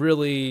not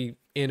really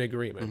in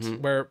agreement.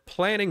 Mm-hmm. Where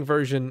planning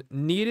version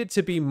needed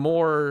to be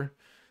more,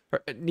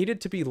 or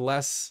needed to be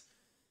less,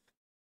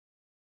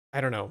 I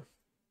don't know,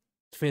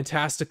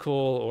 fantastical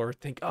or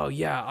think, oh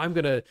yeah, I'm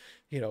gonna,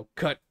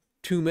 cut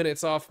 2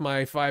 minutes off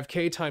my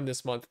 5K time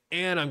this month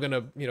and I'm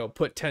gonna,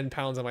 put 10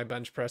 pounds on my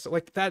bench press.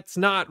 Like that's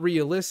not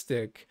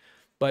realistic.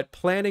 But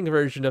planning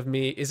version of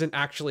me isn't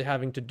actually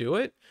having to do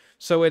it.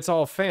 So it's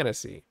all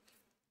fantasy.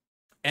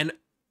 And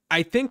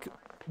I think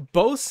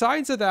both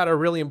sides of that are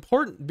really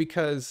important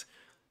because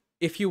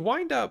if you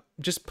wind up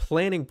just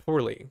planning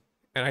poorly,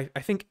 and I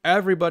think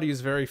everybody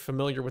is very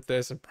familiar with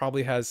this and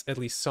probably has at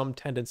least some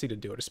tendency to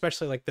do it,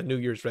 especially like the New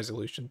Year's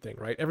resolution thing,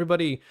 right?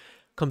 Everybody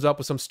comes up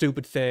with some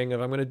stupid thing of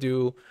I'm going to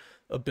do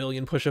 1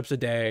 billion push-ups a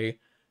day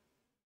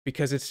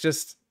because it's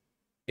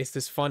it's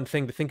this fun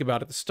thing to think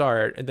about at the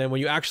start. And then when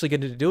you actually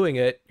get into doing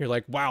it, you're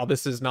like, wow,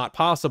 this is not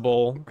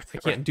possible. I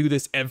can't do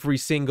this every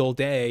single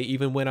day,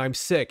 even when I'm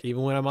sick,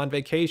 even when I'm on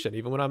vacation,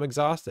 even when I'm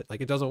exhausted.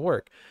 Like, it doesn't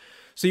work.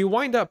 So you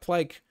wind up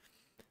like,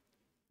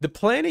 the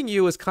planning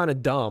you is kind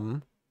of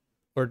dumb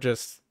or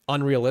just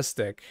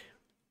unrealistic.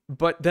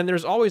 But then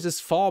there's always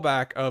this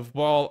fallback of,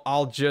 well,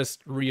 I'll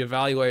just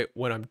reevaluate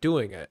when I'm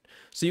doing it.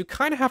 So you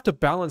kind of have to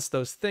balance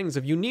those things.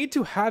 If you need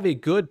to have a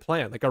good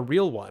plan, like a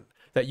real one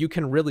that you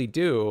can really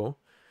do,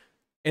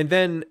 and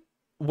then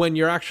when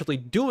you're actually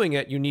doing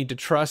it, you need to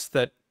trust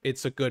that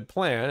it's a good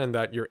plan and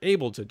that you're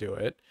able to do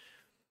it.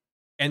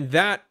 And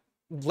that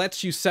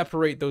lets you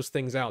separate those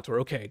things out where,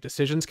 okay,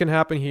 decisions can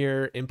happen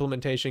here,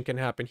 implementation can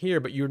happen here,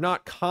 but you're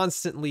not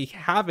constantly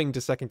having to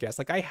second guess.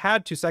 Like, I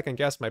had to second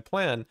guess my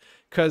plan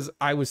because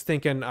I was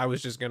thinking I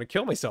was just going to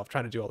kill myself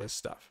trying to do all this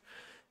stuff.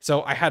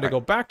 So I had to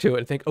go back to it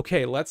and think,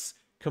 okay, let's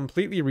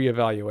completely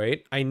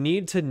reevaluate. I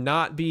need to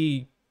not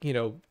be, you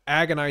know,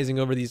 agonizing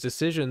over these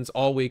decisions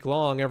all week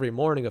long, every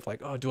morning of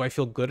like, oh, do I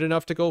feel good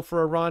enough to go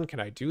for a run? Can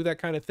I do that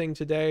kind of thing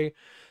today?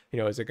 You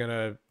know, is it going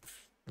to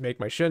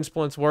make my shin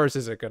splints worse?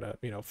 Is it gonna,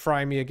 you know,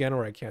 fry me again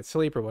where I can't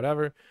sleep or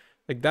whatever?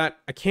 Like that,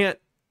 I can't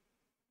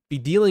be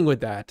dealing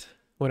with that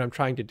when I'm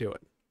trying to do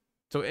it.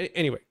 So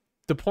anyway,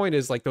 the point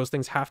is, like, those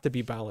things have to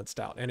be balanced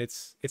out, and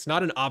it's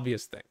not an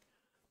obvious thing.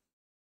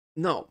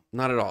 No,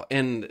 not at all.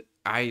 And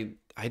I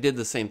did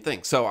the same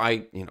thing. So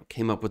I, you know,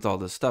 came up with all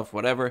this stuff,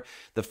 whatever.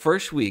 The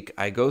first week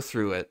I go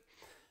through it,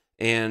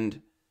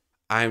 and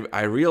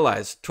I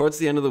realized towards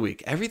the end of the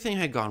week, everything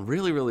had gone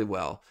really, really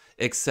well,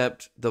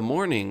 except the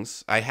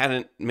mornings. I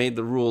hadn't made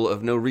the rule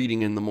of no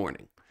reading in the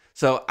morning.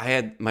 So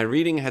my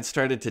reading had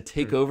started to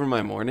take over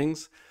my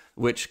mornings,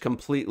 which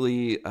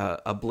completely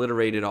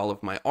obliterated all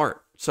of my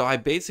art. So I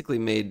basically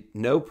made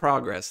no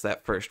progress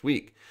that first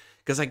week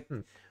because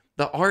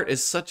the art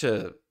is such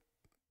a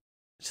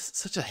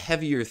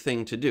heavier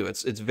thing to do.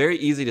 It's very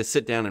easy to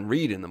sit down and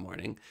read in the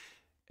morning.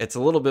 It's a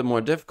little bit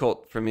more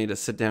difficult for me to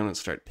sit down and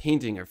start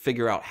painting or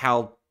figure out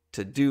how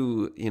to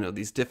do, you know,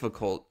 these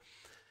difficult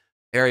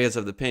areas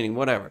of the painting,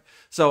 whatever.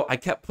 So I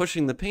kept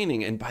pushing the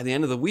painting, and by the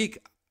end of the week,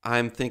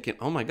 I'm thinking,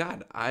 oh my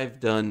God,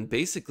 I've done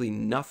basically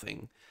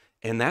nothing.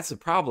 And that's a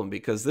problem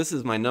because this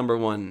is my number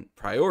one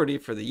priority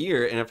for the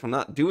year. And if I'm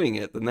not doing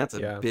it, then that's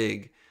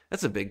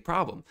a big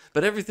problem.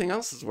 But everything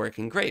else is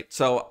working great.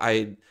 So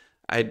I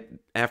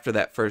after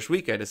that first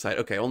week, I decided,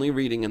 okay, only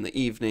reading in the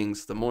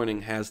evenings. The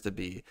morning has to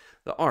be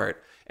the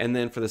art. And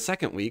then for the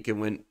second week, it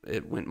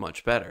went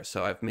much better.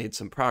 So I've made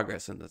some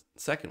progress in the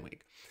second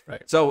week.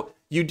 Right. So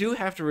you do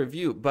have to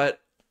review, but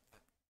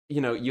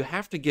you know, you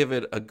have to give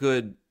it a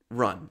good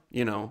run.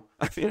 You know,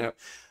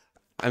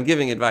 I'm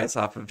giving advice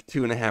off of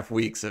 2.5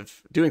 weeks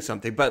of doing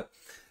something, but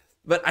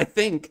I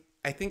think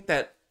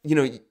that, you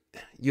know,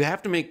 you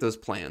have to make those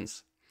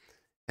plans.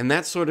 And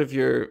that's sort of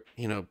your,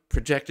 you know,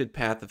 projected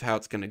path of how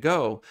it's going to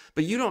go.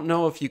 But you don't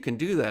know if you can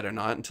do that or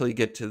not until you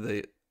get to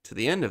the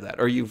end of that,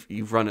 or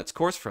you've run its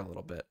course for a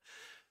little bit.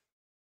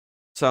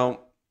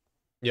 So,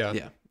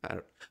 yeah.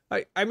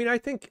 I mean, I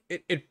think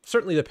it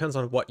certainly depends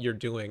on what you're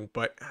doing,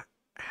 but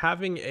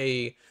having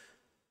a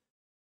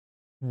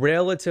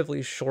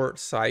relatively short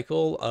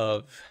cycle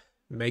of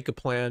make a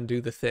plan,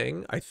 do the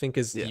thing, I think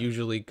is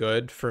usually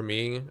good for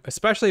me,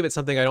 especially if it's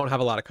something I don't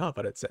have a lot of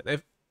confidence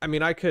in.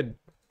 I could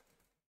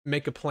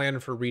make a plan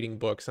for reading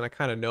books and I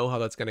kind of know how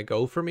that's going to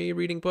go for me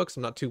reading books.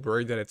 I'm not too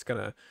worried that it's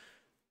going to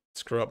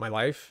screw up my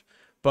life.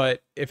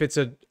 But if it's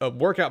a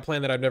workout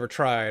plan that I've never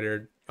tried,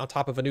 or on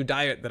top of a new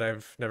diet that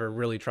I've never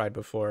really tried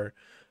before,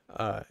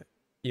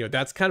 you know,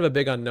 that's kind of a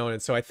big unknown.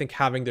 And so I think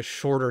having the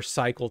shorter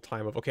cycle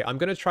time of, okay, I'm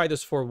going to try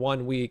this for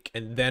 1 week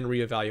and then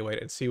reevaluate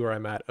and see where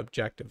I'm at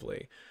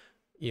objectively,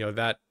 you know,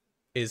 that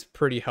is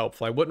pretty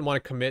helpful. I wouldn't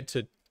want to commit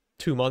to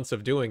 2 months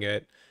of doing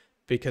it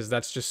because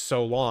that's just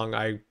so long.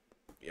 I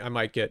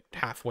might get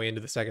halfway into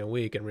the second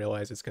week and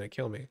realize it's going to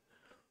kill me.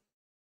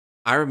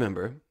 I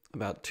remember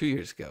about 2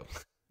 years ago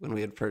when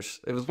it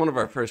was one of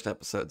our first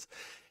episodes.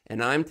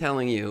 And I'm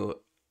telling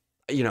you,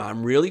 you know,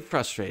 I'm really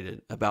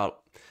frustrated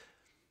about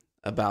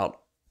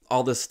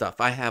all this stuff.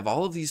 I have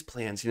all of these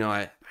plans. You know,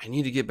 I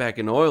need to get back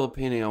into oil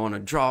painting. I want to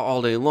draw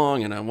all day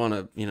long, and I want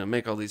to, you know,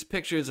 make all these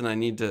pictures, and I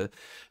need to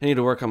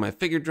work on my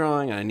figure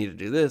drawing, and I need to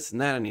do this and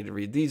that. I need to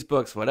read these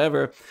books,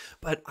 whatever.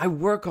 But I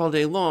work all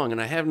day long,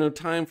 and I have no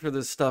time for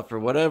this stuff or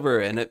whatever.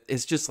 And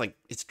it's just like,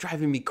 it's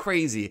driving me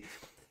crazy.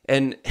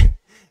 And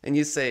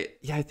you say,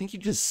 yeah, I think you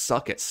just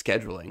suck at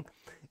scheduling.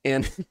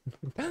 And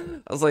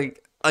I was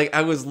like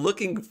I was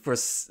looking for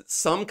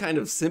some kind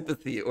of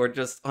sympathy or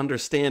just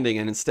understanding,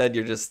 and instead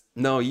you're just,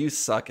 no, you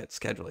suck at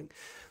scheduling.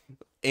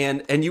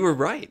 And you were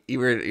right.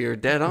 You're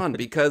dead on,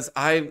 because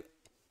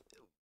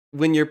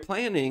when you're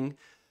planning,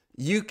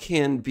 you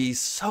can be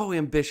so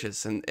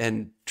ambitious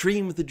and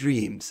dream the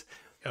dreams.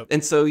 Yep.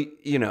 And so,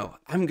 you know,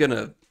 I'm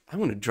gonna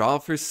draw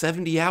for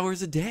 70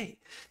 hours a day,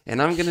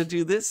 and I'm gonna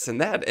do this and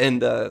that,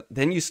 and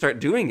then you start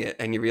doing it,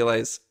 and you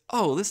realize,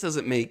 oh, this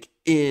doesn't make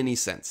any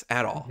sense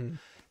at all. Mm-hmm.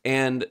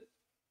 And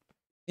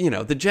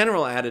the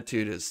general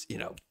attitude is,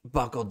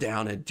 buckle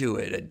down and do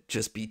it and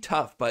just be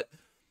tough. But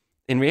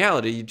in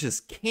reality, you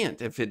just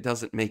can't if it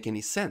doesn't make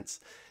any sense.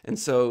 And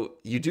so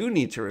you do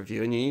need to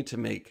review, and you need to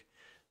make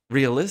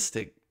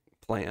realistic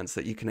plans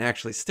that you can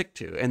actually stick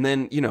to. And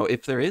then,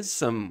 if there is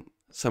some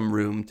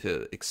room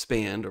to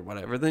expand or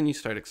whatever, then you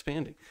start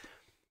expanding.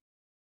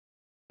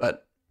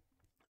 But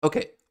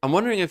okay, I'm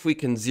wondering if we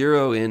can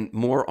zero in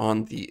more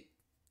on the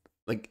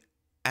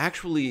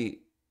actually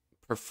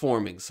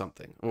performing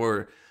something,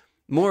 or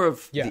more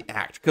of the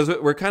act, because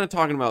we're kind of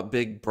talking about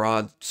big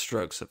broad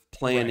strokes of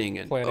planning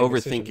and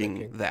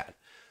overthinking that.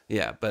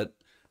 Yeah, but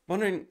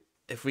wondering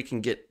if we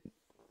can get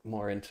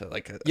more into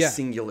like a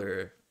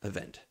singular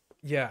event.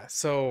 Yeah,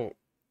 so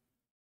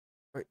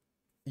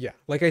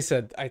like I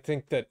said, I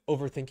think that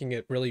overthinking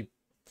it really,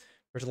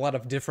 there's a lot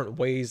of different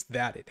ways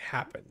that it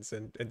happens,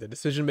 and the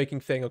decision making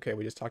thing, okay,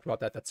 we just talked about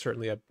that. That's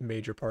certainly a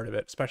major part of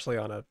it, especially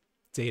on a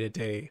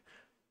day-to-day,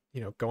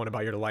 going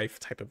about your life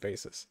type of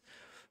basis.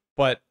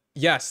 But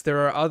yes, there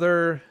are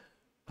other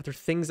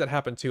things that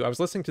happen too. I was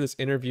listening to this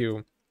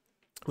interview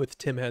with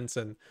Tim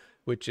Henson,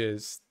 which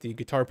is the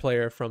guitar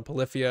player from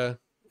Polyphia.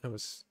 I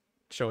was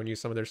showing you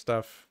some of their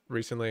stuff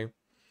recently.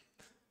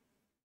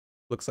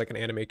 Looks like an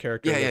anime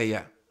character.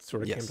 Yeah.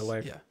 Sort of came to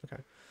life. Yeah.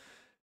 Okay.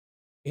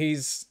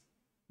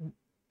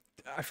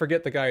 I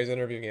forget the guy who's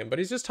interviewing him, but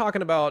he's just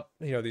talking about,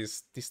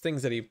 these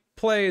things that he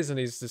plays, and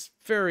he's this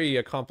very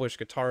accomplished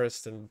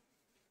guitarist and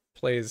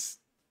plays,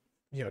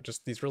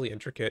 just these really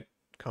intricate,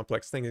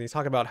 complex things. And he's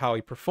talking about how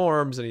he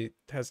performs, and he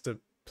has to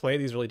play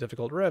these really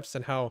difficult riffs,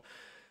 and how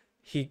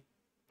he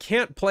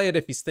can't play it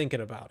if he's thinking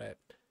about it.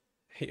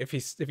 If he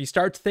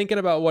starts thinking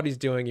about what he's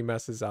doing, he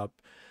messes up.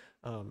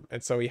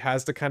 And so he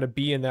has to kind of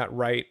be in that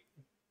right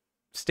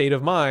state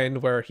of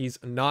mind where he's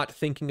not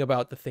thinking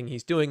about the thing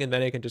he's doing, and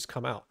then it can just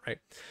come out, right?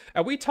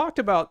 And we talked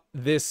about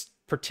this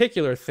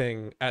particular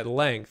thing at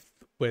length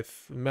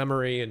with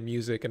memory and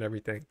music and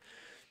everything.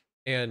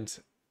 And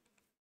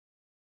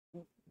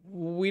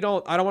I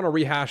don't want to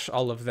rehash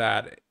all of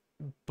that,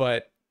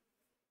 but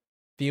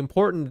the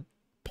important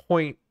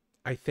point,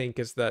 I think,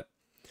 is that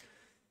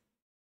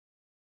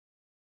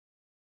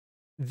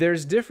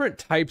there's different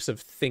types of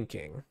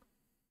thinking,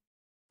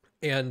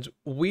 and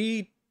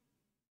we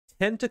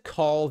tend to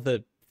call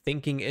the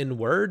thinking in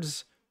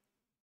words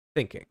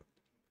thinking.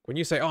 When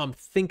you say, oh, I'm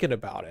thinking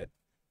about it,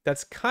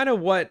 that's kind of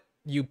what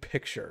you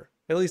picture.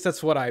 At least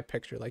that's what I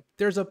picture. Like,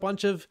 there's a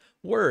bunch of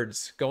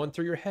words going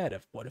through your head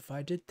of, what if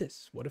I did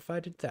this? What if I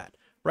did that?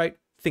 Right?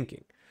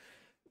 Thinking.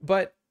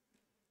 But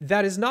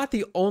that is not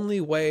the only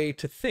way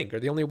to think,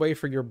 or the only way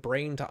for your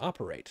brain to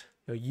operate.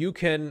 You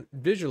can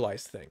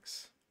visualize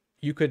things.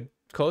 You could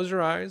close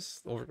your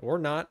eyes, or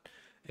not,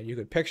 and you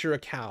could picture a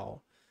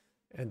cow,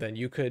 and then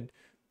you could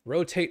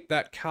rotate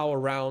that cow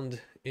around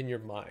in your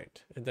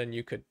mind, and then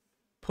you could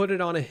put it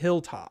on a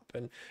hilltop,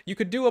 and you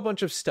could do a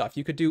bunch of stuff.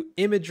 You could do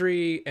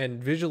imagery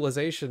and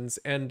visualizations,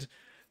 and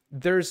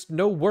there's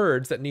no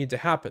words that need to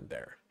happen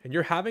there. And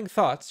you're having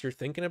thoughts, you're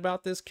thinking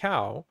about this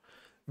cow,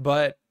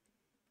 but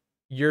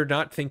you're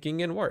not thinking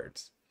in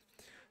words.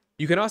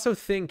 You can also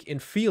think in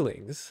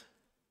feelings.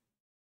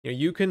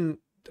 You can,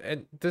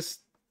 and this,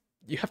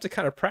 you have to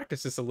kind of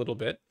practice this a little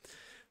bit,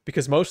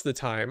 because most of the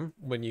time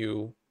when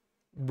you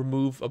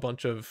remove a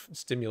bunch of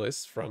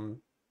stimulus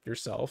from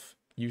yourself,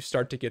 you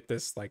start to get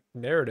this like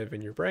narrative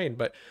in your brain.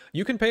 But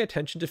you can pay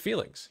attention to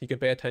feelings. You can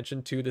pay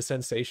attention to the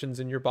sensations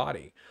in your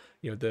body,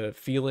 the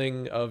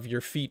feeling of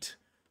your feet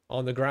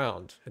on the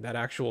ground, and that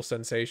actual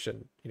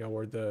sensation,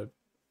 or the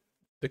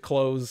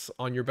clothes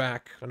on your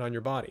back and on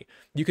your body.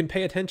 You can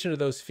pay attention to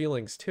those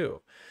feelings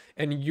too.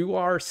 And you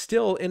are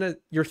still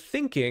you're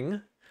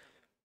thinking,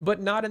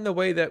 but not in the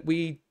way that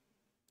we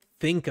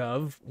think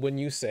of when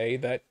you say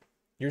that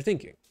you're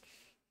thinking.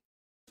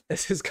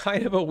 This is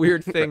kind of a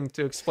weird thing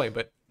to explain,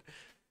 but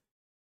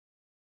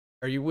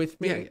are you with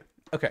me? Yeah.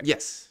 Okay.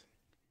 Yes.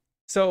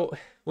 So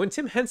when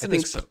Tim Henson I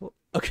think so.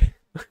 Okay.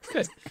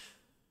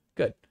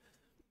 Good.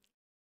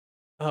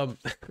 I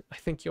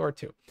think you are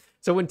too.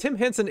 So when Tim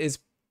Henson is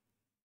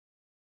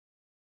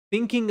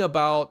thinking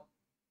about,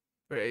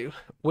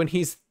 when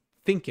he's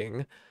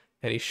thinking,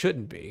 and he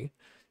shouldn't be,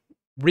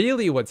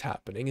 really what's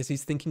happening is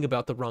he's thinking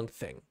about the wrong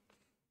thing.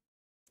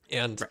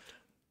 And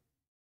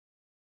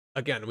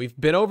again, we've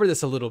been over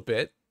this a little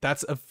bit.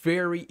 That's a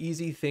very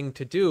easy thing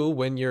to do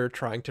when you're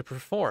trying to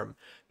perform,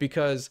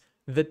 because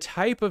the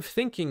type of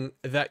thinking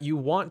that you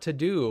want to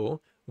do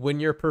when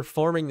you're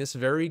performing this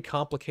very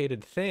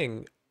complicated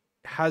thing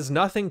has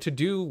nothing to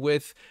do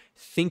with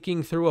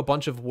thinking through a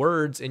bunch of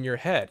words in your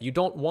head. You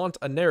don't want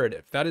a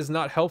narrative. That is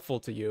not helpful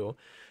to you.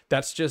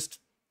 That's just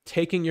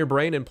taking your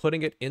brain and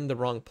putting it in the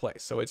wrong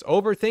place. So it's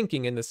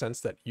overthinking in the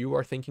sense that you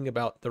are thinking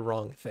about the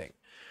wrong thing.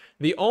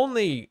 The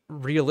only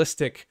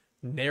realistic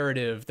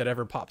narrative that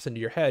ever pops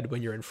into your head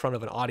when you're in front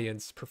of an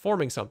audience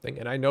performing something,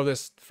 and I know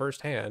this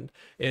firsthand,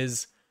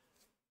 is,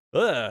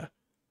 here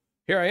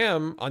I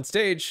am on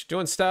stage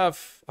doing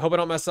stuff. I hope I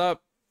don't mess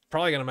up.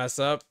 probably gonna mess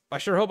up. I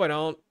sure hope I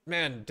don't.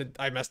 Man, did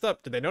I messed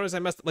up? Did they notice I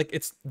messed up?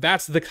 Like,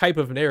 that's the type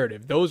of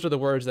narrative. Those are the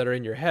words that are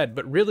in your head.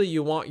 But really,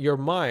 you want your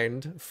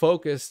mind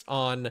focused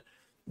on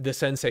the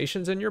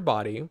sensations in your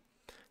body.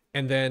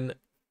 And then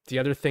the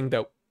other thing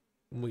that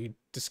we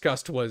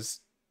discussed was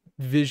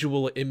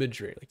visual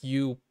imagery, like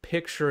you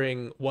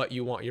picturing what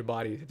you want your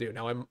body to do.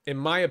 Now, in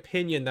my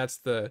opinion, that's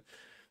the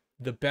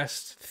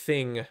best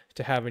thing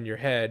to have in your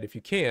head if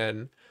you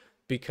can,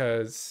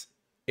 because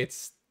it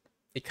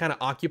kind of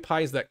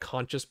occupies that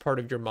conscious part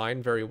of your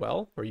mind very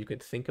well, where you can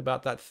think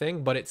about that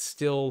thing, but it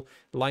still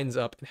lines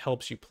up and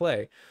helps you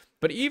play.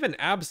 But even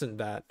absent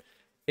that,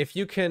 if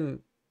you can,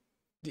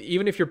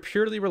 even if you're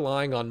purely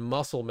relying on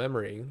muscle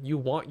memory, you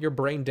want your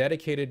brain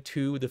dedicated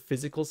to the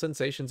physical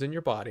sensations in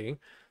your body,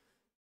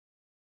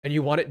 and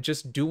you want it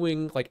just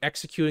doing, like,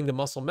 executing the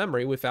muscle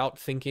memory without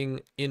thinking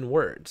in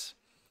words.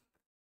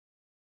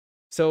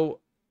 So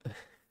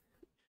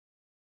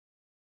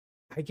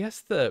I guess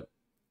the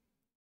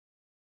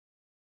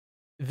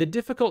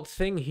difficult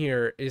thing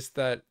here is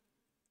that,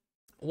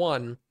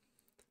 one,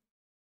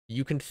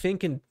 you can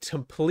think in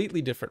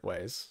completely different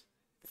ways.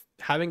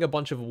 Having a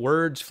bunch of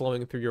words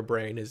flowing through your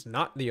brain is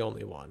not the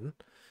only one,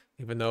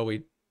 even though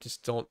we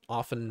just don't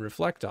often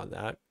reflect on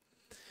that.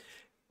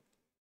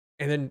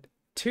 And then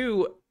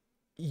two,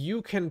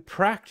 you can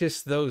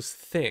practice those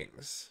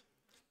things.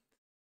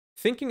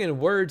 Thinking in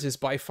words is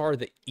by far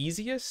the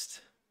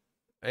easiest.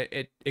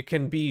 It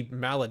can be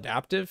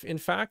maladaptive, in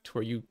fact,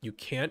 where you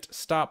can't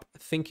stop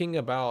thinking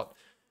about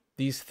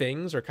these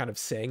things or kind of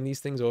saying these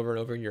things over and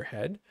over in your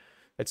head.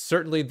 It's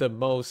certainly the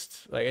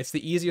most, like, it's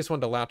the easiest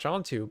one to latch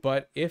onto,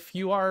 but if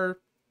you are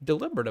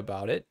deliberate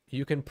about it,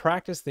 you can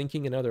practice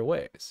thinking in other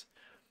ways.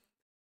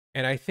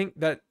 And I think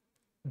that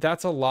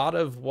that's a lot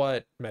of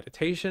what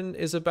meditation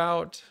is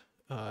about.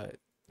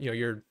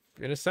 You're,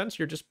 in a sense,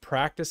 you're just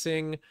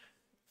practicing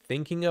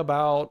thinking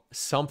about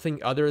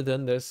something other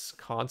than this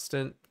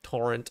constant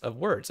torrent of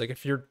words. Like,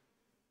 if you're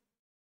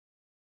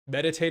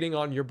meditating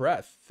on your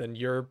breath, then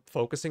you're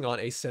focusing on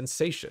a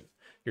sensation.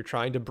 You're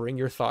trying to bring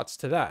your thoughts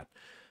to that.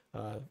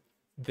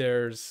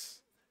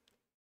 There's,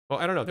 well,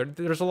 I don't know.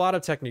 There's a lot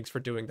of techniques for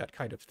doing that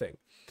kind of thing.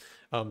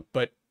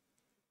 But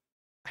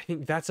I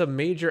think that's a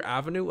major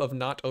avenue of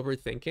not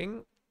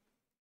overthinking,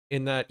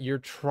 in that you're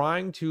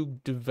trying to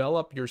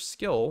develop your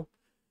skill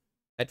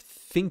at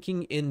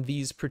thinking in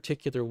these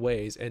particular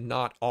ways and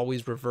not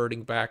always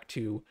reverting back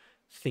to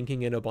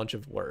thinking in a bunch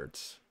of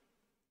words.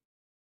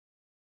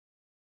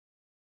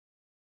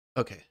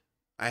 Okay.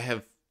 I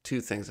have two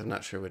things. I'm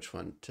not sure which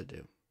one to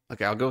do.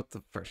 Okay, I'll go with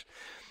the first.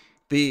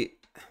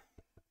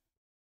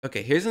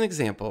 Okay, here's an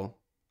example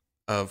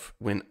of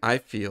when I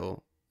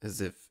feel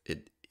as if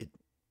it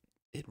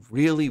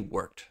really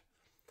worked.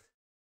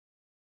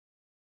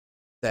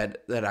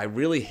 That I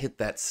really hit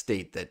that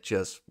state that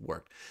just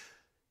worked.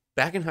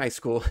 Back in high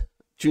school,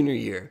 junior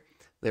year,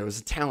 there was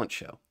a talent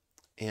show.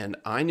 And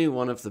I knew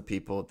one of the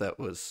people that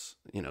was,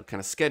 kind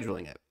of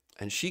scheduling it.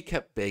 And she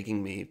kept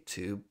begging me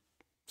to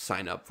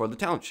sign up for the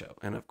talent show.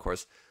 And of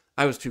course,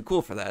 I was too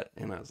cool for that.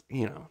 And I was,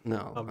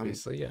 no.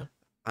 Obviously, yeah.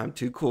 I'm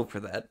too cool for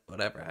that.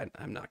 Whatever.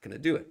 I'm not going to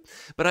do it.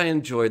 But I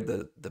enjoyed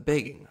the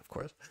begging, of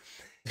course.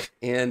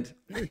 And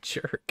you're a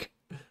jerk.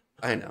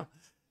 I know.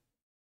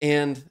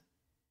 And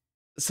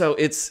so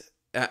it's,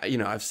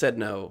 I've said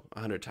no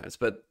 100 times,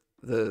 but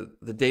the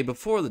day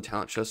before the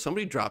talent show,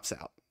 somebody drops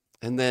out.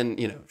 And then,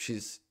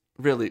 she's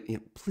really,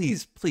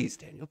 please,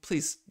 Daniel,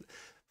 please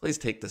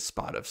take this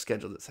spot. I've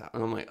scheduled this out.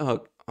 And I'm like,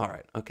 oh, all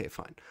right. Okay,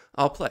 fine.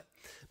 I'll play.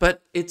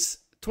 But it's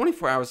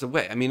 24 hours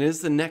away. I mean, it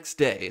is the next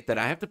day that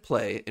I have to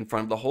play in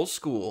front of the whole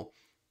school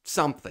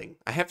something.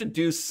 I have to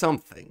do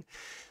something.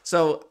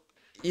 So,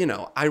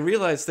 I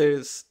realize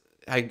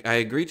I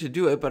agree to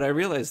do it, but I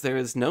realize there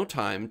is no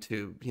time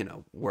to,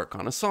 work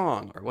on a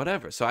song or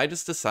whatever. So I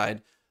just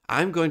decide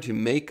I'm going to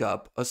make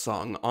up a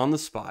song on the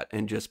spot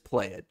and just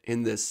play it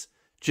in this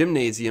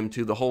gymnasium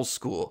to the whole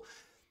school.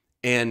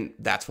 And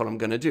that's what I'm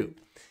going to do.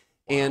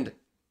 Wow. And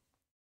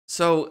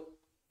so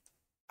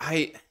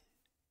I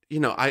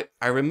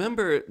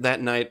remember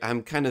that night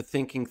I'm kind of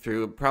thinking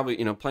through,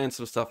 probably, playing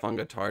some stuff on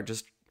guitar,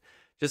 just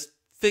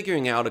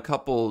figuring out a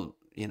couple,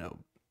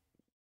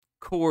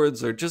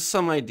 chords or just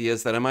some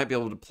ideas that I might be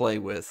able to play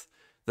with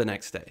the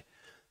next day.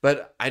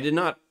 But I did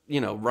not,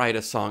 write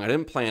a song. I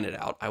didn't plan it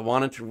out. I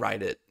wanted to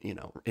write it,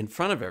 in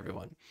front of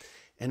everyone.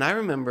 And I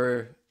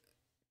remember,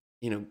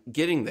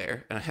 getting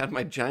there, and I had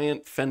my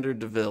giant Fender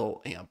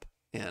DeVille amp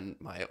and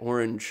my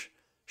orange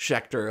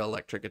Schecter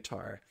electric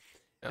guitar.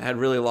 I had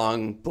really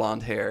long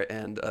blonde hair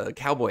and a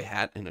cowboy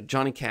hat and a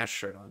Johnny Cash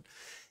shirt on.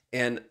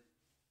 And,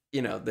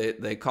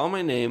 they call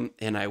my name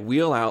and I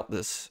wheel out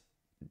this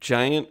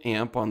giant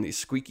amp on these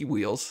squeaky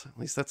wheels. At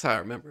least that's how I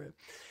remember it.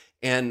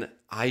 And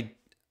I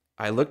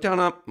look down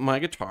at my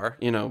guitar,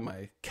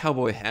 my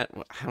cowboy hat.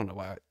 I don't know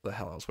why the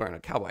hell I was wearing a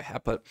cowboy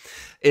hat, but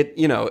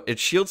it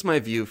shields my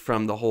view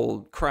from the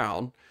whole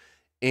crowd.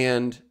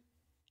 And,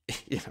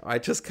 I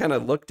just kind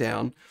of look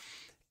down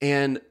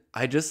and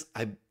I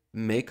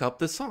make up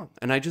the song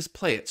and I just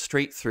play it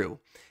straight through.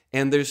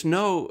 And there's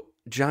no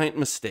giant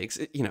mistakes.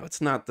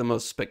 It's not the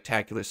most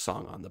spectacular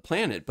song on the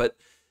planet, but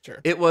Sure.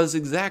 it was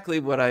exactly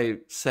what I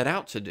set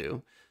out to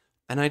do.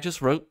 And I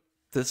just wrote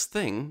this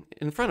thing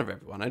in front of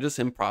everyone. I just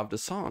improvised a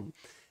song,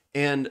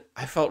 and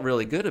I felt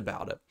really good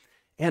about it.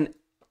 And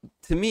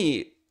to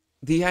me,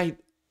 the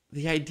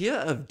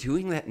idea of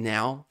doing that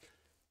now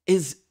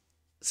is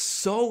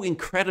so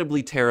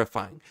incredibly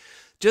terrifying.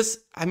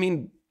 I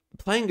mean,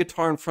 playing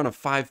guitar in front of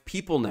 5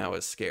 people now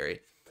is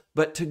scary.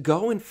 But to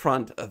go in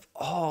front of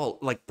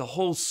like the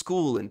whole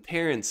school and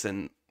parents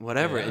and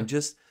whatever, Yeah. and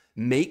just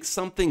make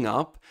something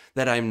up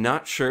that I'm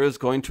not sure is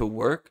going to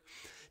work,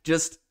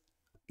 just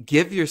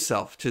give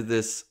yourself to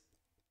this,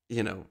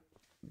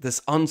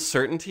 this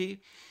uncertainty,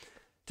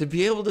 to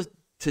be able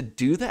to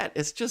do that.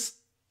 It's just,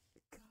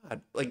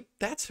 God, like,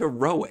 that's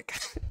heroic.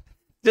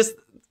 Just,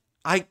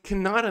 I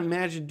cannot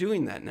imagine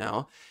doing that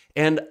now.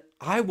 And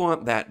I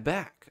want that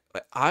back.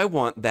 I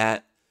want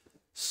that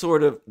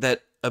sort of,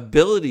 that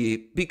ability,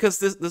 because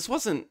this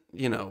wasn't,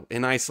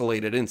 an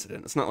isolated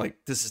incident. It's not like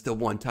this is the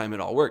one time it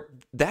all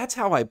worked. That's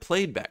how I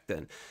played back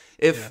then.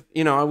 If,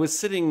 I was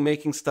sitting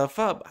making stuff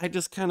up, I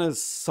just kind of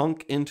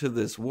sunk into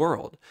this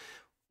world,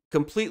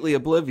 completely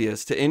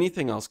oblivious to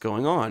anything else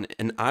going on.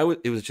 And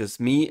it was just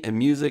me and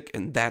music,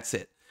 and that's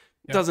it.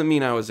 It doesn't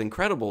mean I was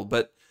incredible,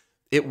 but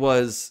it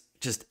was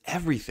just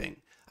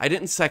everything. I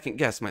didn't second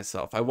guess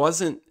myself. I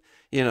wasn't,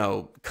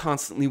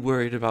 constantly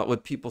worried about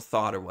what people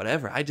thought or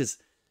whatever.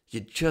 You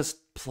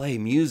just play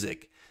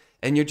music,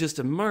 and you're just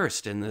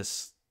immersed in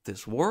this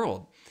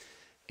world.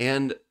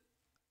 And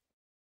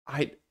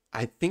I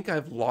think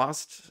I've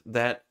lost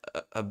that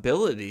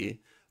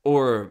ability,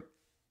 or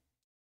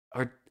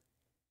I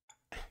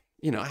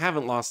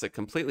haven't lost it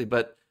completely,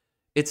 but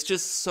it's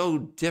just so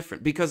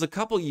different, because a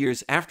couple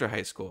years after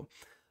high school,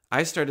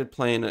 I started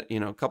playing,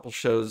 a couple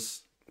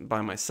shows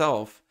by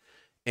myself.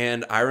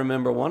 And I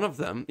remember one of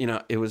them,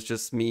 it was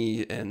just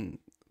me and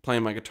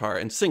playing my guitar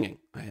and singing.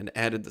 I had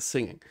added the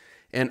singing.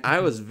 And I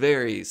was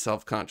very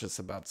self-conscious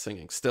about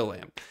singing, still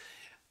am.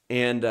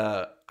 And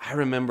I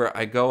remember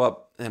I go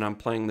up and I'm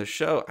playing the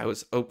show. I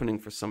was opening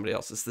for somebody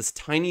else. It's this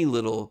tiny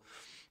little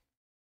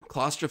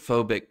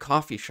claustrophobic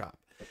coffee shop.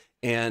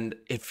 And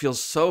it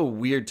feels so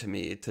weird to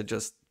me to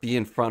just be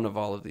in front of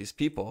all of these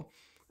people.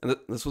 And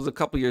this was a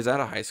couple years out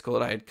of high school,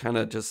 and I had kind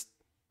of just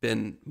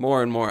been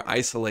more and more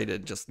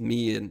isolated, just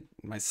me and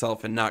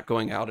myself, and not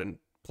going out and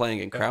playing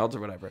in crowds or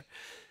whatever.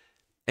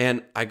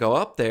 And I go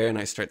up there and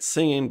I start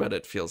singing, but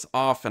it feels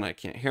off and I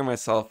can't hear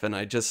myself. And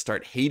I just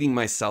start hating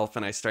myself,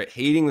 and I start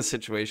hating the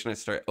situation. I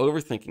start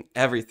overthinking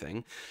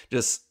everything.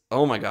 Just,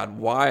 oh my God,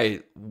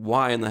 why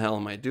in the hell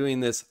am I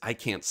doing this? I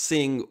can't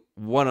sing.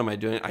 What am I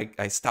doing?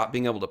 I stopped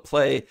being able to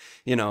play.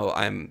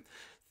 I'm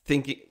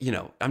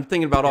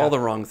thinking about all the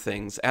wrong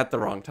things at the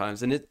wrong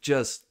times, and it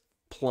just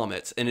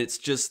plummets. And it's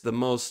just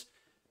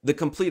the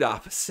complete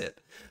opposite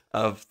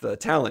of the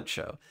talent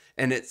show.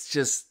 And it's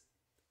just,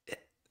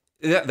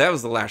 that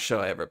was the last show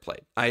I ever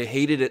played. I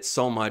hated it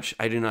so much.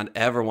 I do not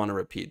ever want to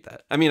repeat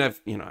that. I mean, I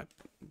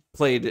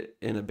played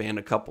in a band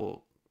a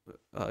couple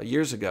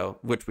years ago,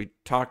 which we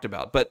talked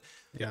about, but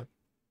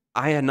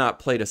I had not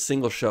played a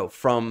single show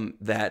from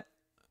that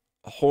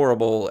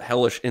horrible,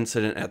 hellish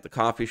incident at the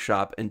coffee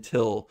shop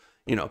until,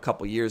 a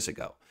couple years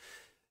ago,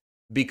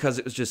 because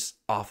it was just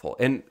awful.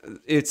 And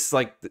it's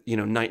like,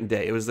 night and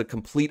day. It was the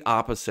complete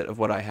opposite of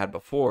what I had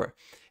before.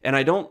 And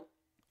I don't,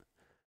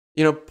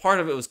 part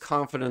of it was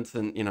confidence,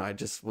 and, I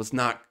just was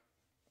not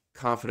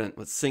confident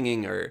with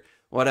singing or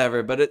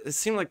whatever, but it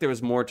seemed like there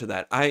was more to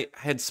that. I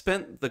had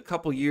spent the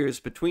couple years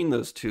between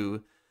those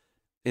two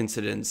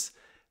incidents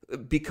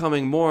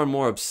becoming more and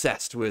more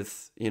obsessed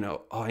with,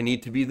 oh, I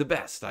need to be the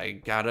best. I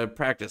gotta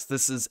practice.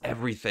 This is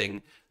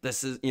everything.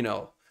 This is,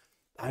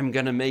 I'm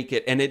gonna make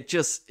it. And it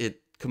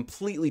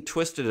completely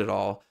twisted it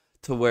all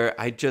to where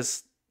I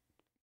don't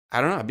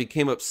know, I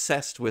became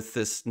obsessed with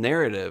this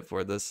narrative,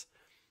 or this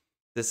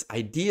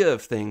idea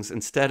of things,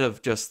 instead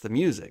of just the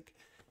music.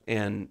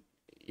 And,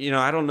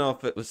 I don't know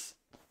if it was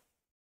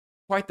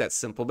quite that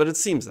simple, but it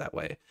seems that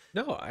way.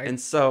 No, and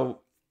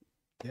so,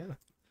 yeah.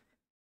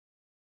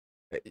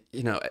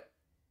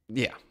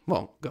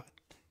 Well, go ahead.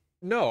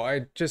 No,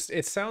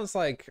 it sounds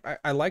like,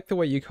 I like the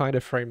way you kind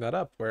of frame that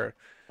up, where,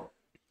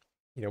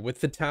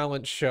 with the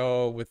talent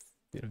show, with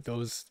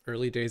those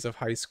early days of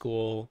high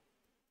school,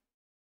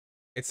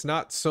 it's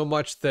not so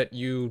much that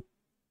you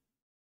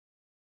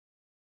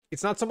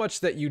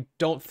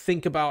don't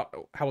think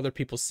about how other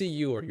people see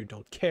you, or you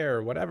don't care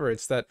or whatever.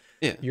 It's that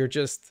you're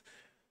just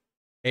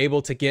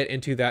able to get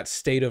into that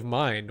state of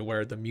mind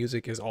where the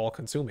music is all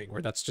consuming,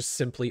 where that's just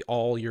simply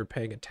all you're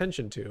paying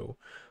attention to.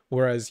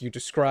 Whereas you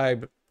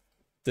describe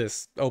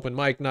this open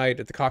mic night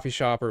at the coffee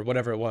shop or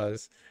whatever it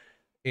was,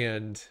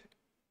 and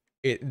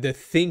the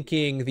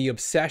thinking, the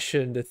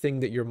obsession, the thing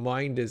that your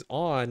mind is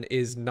on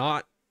is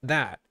not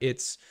that.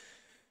 It's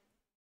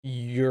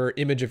your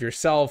image of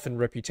yourself and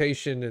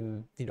reputation,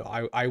 and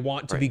I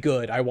want to be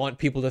good. I want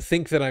people to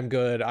think that I'm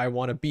good. I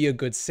want to be a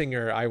good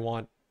singer. I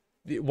want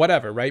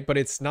whatever, right? But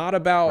it's not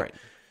about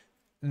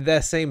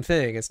the same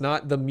thing. It's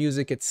not the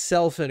music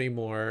itself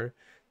anymore.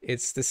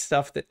 It's the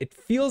stuff that it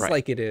feels Right.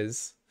 like it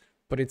is,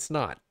 but it's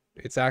not.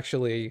 It's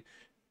actually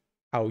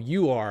how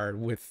you are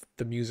with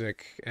the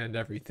music and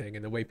everything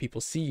and the way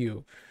people see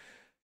you.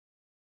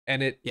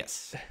 And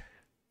Yes.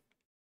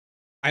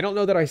 I don't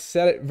know that I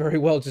said it very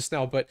well just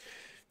now, but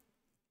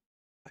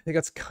I think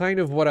that's kind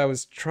of what I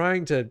was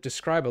trying to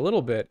describe a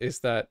little bit, is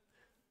that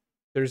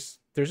there's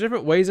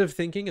different ways of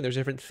thinking and there's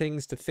different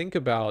things to think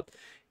about.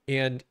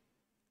 And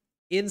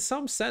in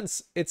some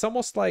sense, it's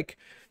almost like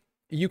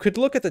you could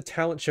look at the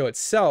talent show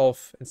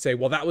itself and say,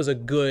 well, that was a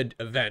good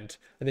event.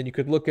 And then you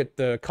could look at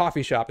the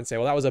coffee shop and say,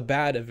 well, that was a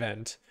bad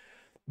event.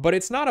 But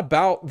it's not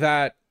about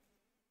that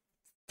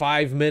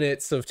 5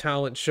 minutes of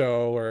talent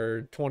show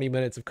or 20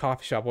 minutes of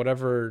coffee shop,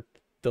 whatever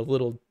the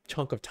little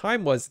chunk of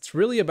time was. It's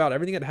really about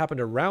everything that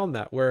happened around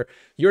that, where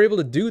you're able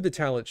to do the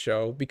talent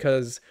show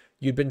because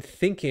you'd been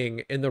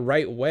thinking in the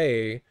right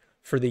way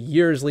for the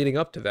years leading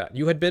up to that.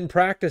 You had been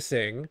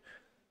practicing,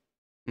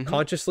 Hmm.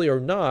 consciously or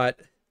not,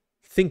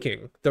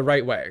 thinking the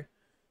right way.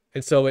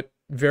 And so it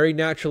very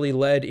naturally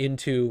led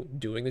into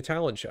doing the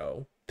talent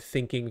show,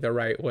 thinking the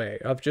right way,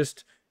 of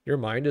just your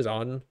mind is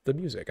on the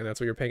music and that's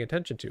what you're paying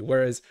attention to.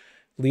 Whereas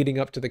leading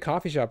up to the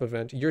coffee shop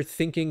event, you're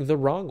thinking the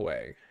wrong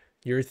way.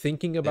 You're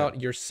thinking Yeah. about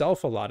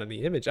yourself a lot in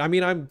the image. I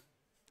mean, I'm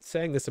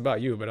saying this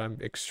about you, but I'm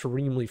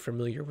extremely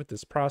familiar with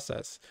this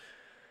process.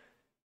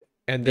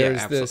 And Yeah,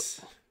 there's this,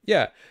 absolutely.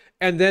 yeah.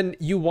 And then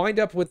you wind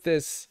up with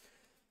this,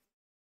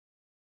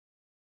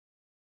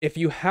 if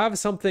you have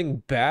something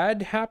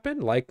bad happen,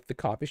 like the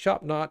coffee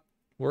shop not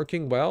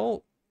working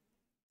well,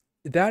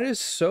 that is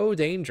so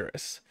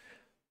dangerous.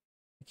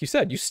 Like you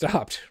said, you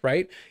stopped,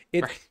 right?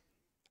 It Right.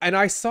 and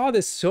I saw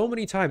this so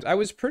many times. I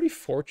was pretty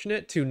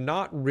fortunate to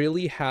not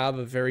really have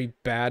a very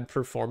bad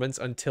performance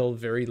until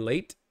very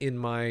late in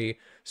my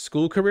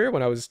school career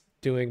when I was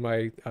doing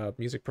my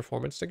music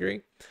performance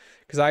degree,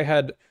 because I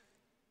had,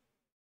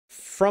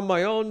 from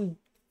my own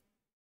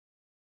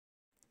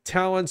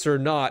talents or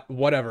not,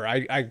 whatever,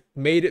 I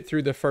made it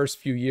through the first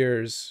few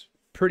years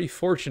pretty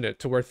fortunate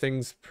to where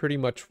things pretty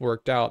much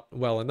worked out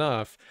well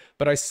enough.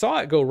 But I saw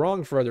it go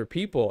wrong for other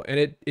people, and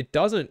it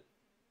doesn't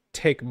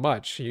take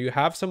much. You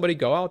have somebody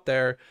go out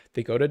there,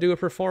 they go to do a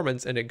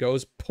performance, and it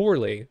goes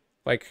poorly,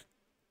 like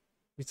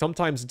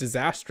sometimes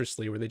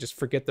disastrously, where they just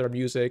forget their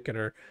music and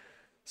are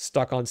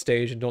stuck on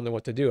stage and don't know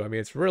what to do. I mean,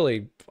 it's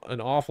really an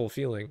awful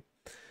feeling.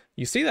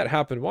 You see that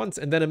happen once,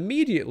 and then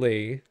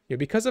immediately,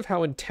 because of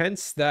how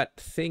intense that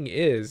thing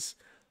is,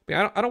 I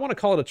mean, I don't want to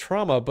call it a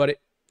trauma,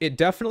 but it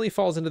definitely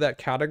falls into that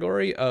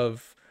category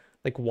of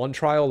like one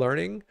trial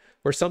learning,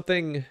 where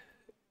something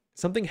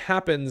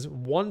happens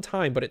one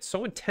time, but it's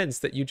so intense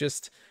that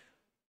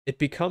it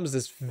becomes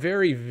this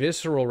very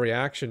visceral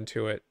reaction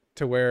to it,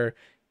 to where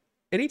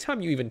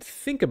anytime you even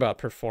think about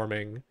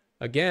performing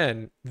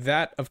again,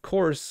 that of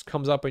course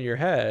comes up in your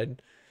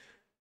head,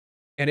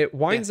 and it Yeah.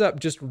 winds up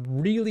just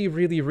really,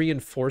 really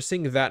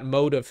reinforcing that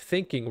mode of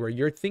thinking where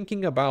you're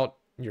thinking about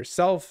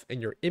yourself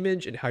and your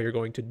image and how you're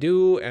going to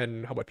do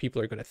and how what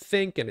people are going to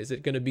think, and is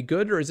it going to be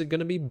good or is it going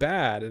to be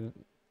bad.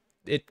 And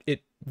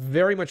it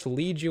very much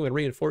leads you and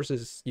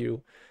reinforces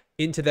you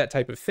into that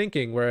type of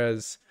thinking,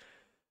 whereas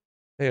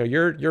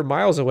you're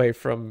miles away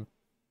from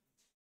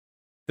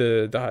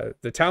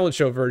the talent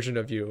show version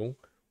of you,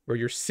 where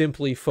you're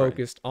simply Right.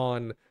 focused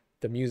on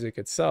the music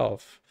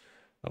itself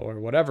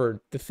or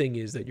whatever the thing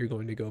is that you're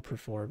going to go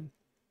perform.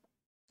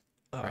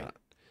 Uh, Right.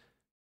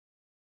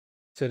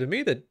 so to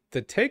me, the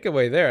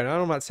takeaway there, and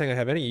I'm not saying I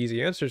have any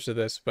easy answers to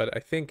this, but I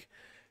think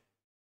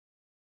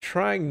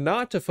trying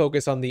not to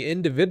focus on the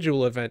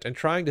individual event and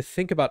trying to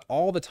think about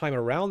all the time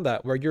around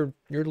that, where you're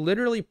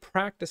literally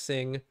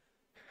practicing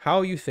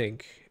how you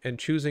think and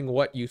choosing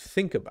what you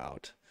think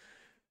about.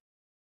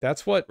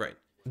 That's what Right.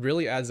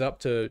 really adds up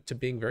to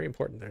being very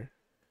important there.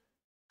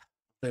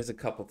 There's a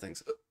couple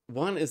things.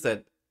 One is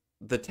that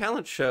the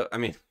talent show, I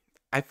mean,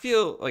 I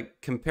feel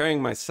like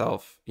comparing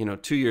myself,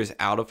 2 years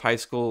out of high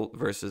school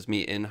versus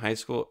me in high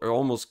school are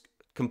almost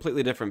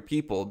completely different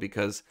people,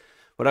 because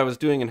what I was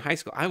doing in high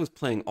school, I was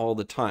playing all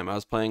the time. I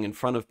was playing in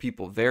front of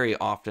people very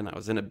often. I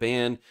was in a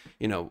band,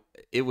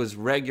 it was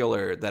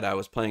regular that I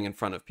was playing in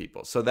front of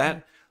people. So Yeah.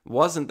 that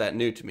wasn't that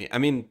new to me. I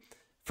mean,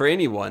 for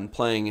anyone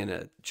playing in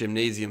a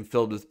gymnasium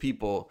filled with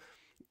people,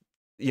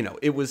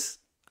 it was,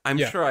 I'm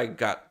Yeah. sure I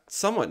got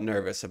somewhat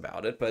nervous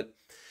about it, but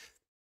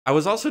I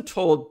was also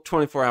told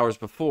 24 hours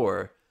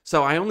before,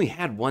 so I only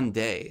had one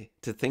day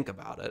to think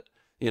about it.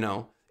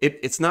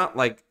 It's not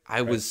like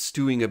I Right. was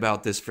stewing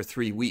about this for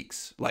 3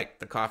 weeks, like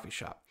the coffee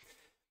shop.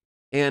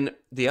 And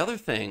the other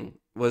thing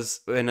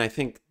was, and I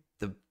think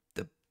the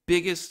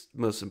biggest,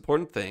 most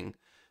important thing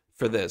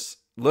for this,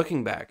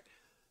 looking back,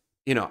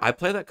 I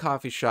play that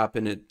coffee shop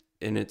and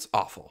it's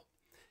awful.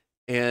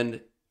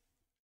 And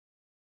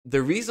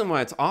the reason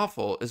why it's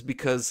awful is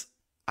because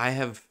I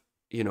have,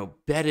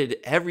 betted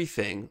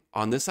everything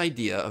on this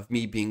idea of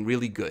me being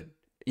really good.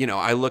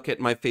 I look at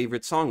my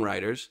favorite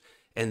songwriters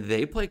and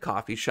they play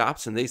coffee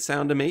shops and they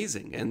sound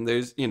amazing. And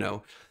there's,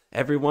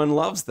 everyone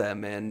loves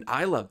them and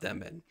I love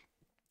them. And,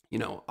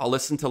 I'll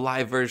listen to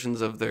live versions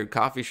of their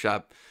coffee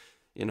shop,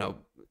 you know,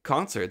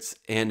 concerts,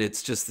 and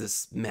it's just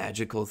this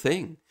magical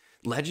thing,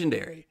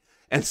 legendary.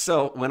 And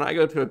so when I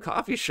go to a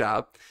coffee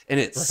shop and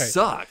it Right.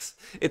 sucks,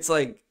 it's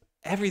like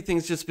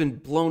everything's just been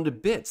blown to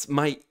bits.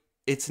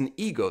 It's an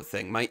ego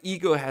thing. My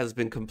ego has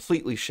been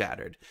completely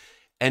shattered.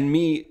 And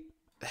me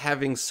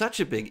having such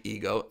a big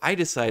ego, I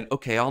decide,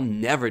 okay, I'll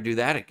never do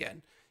that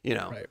again.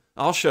 Right.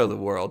 I'll show the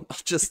world. I'll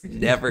just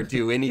never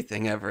do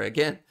anything ever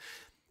again.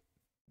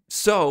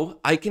 So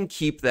I can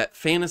keep that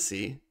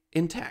fantasy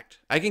intact.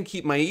 I can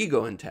keep my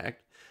ego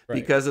intact Right.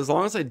 because as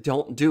long as I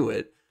don't do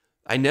it,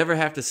 I never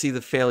have to see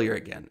the failure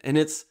again. And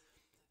it's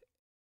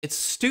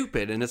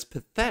stupid and it's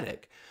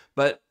pathetic,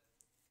 but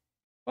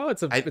Well,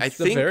 it's I a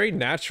think, very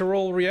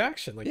natural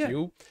reaction. Like yeah.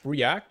 you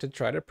react to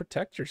try to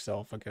protect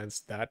yourself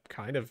against that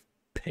kind of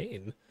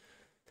pain.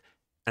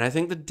 And I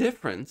think the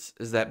difference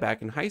is that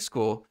back in high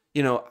school,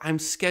 I'm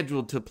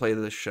scheduled to play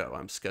this show.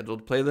 I'm scheduled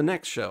to play the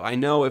next show. I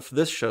know if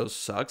this show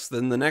sucks,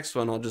 then the next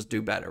one I'll just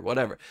do better,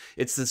 whatever.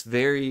 It's this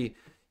very,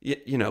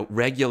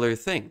 regular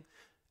thing.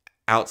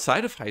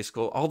 Outside of high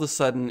school, all of a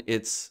sudden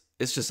it's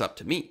just up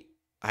to me.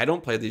 I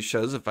don't play these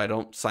shows if I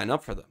don't sign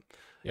up for them.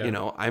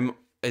 Yeah.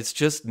 It's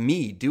just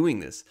me doing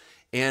this.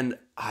 And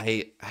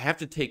I have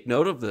to take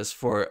note of this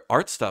for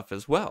art stuff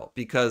as well,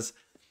 because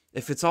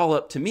if it's all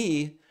up to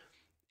me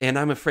and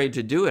I'm afraid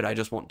to do it, I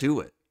just won't do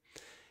it.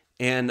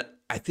 And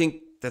I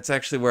think that's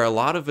actually where a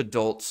lot of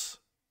adults,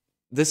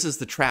 this is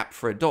the trap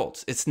for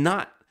adults. It's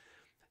not,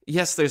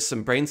 yes, there's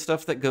some brain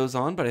stuff that goes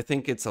on, but I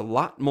think it's a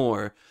lot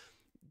more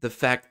the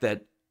fact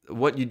that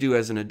what you do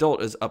as an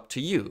adult is up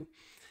to you.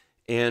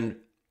 And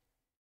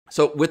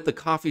so with the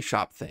coffee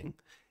shop thing,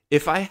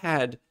 if I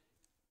had,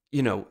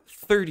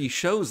 30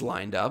 shows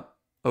lined up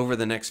over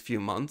the next few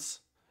months,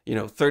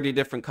 30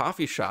 different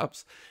coffee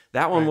shops,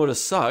 that one Right. would have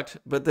sucked,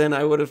 but then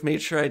I would have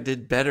made sure I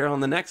did better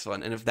on the next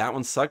one. And if that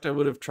one sucked, I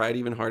would have tried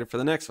even harder for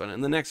the next one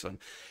and the next one.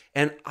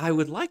 And I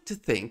would like to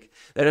think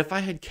that if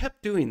I had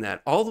kept doing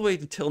that all the way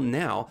until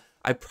now,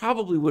 I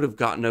probably would have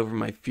gotten over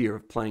my fear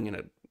of playing in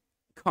a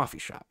coffee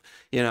shop.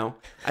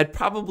 I'd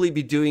probably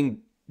be doing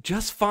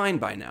just fine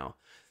by now.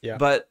 Yeah.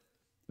 But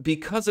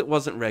because it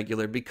wasn't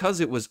regular, because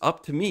it was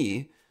up to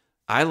me,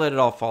 I let it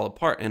all fall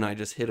apart and I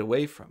just hid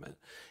away from it.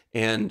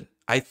 And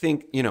I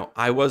think,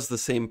 I was the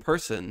same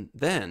person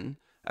then,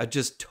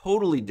 just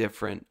totally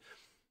different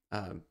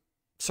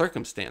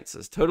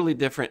circumstances, totally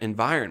different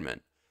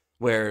environment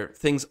where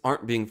things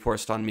aren't being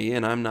forced on me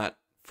and I'm not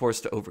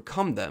forced to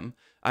overcome them.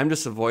 I'm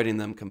just avoiding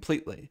them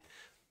completely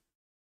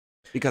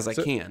because I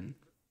can.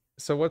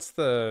 So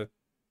so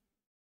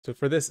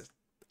for this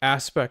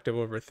aspect of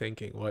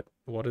overthinking,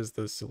 what is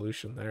the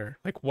solution there?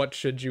 Like what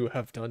should you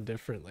have done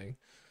differently?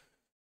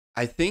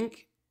 I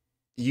think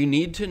you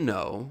need to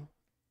know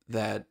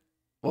that,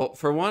 well,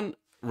 for one,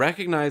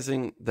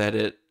 recognizing that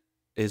it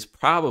is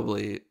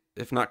probably,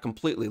 if not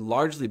completely,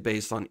 largely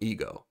based on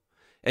ego.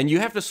 And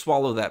you have to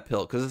swallow that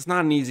pill because it's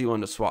not an easy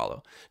one to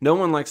swallow. No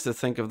one likes to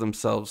think of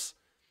themselves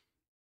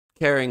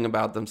caring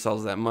about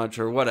themselves that much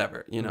or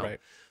whatever, Right.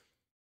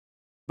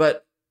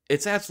 But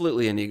it's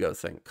absolutely an ego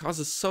thing. It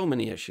causes so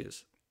many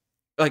issues.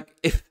 Like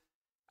if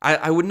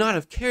I would not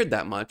have cared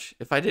that much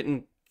if I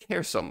didn't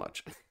care so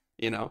much,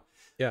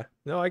 Yeah.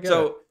 No, I get it.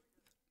 So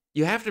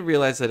you have to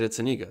realize that it's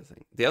an ego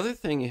thing. The other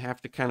thing you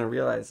have to kind of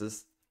realize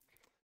is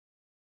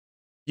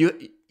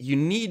you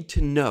need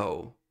to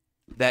know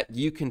that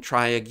you can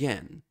try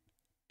again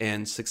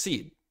and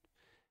succeed.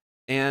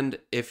 And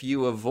if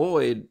you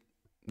avoid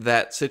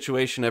that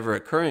situation ever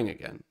occurring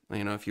again,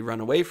 if you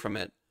run away from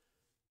it,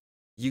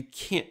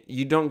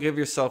 you don't give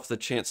yourself the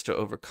chance to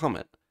overcome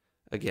it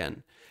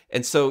again.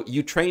 And so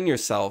you train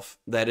yourself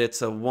that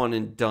it's a one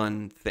and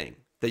done thing,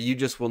 that you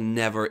just will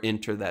never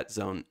enter that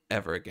zone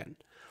ever again.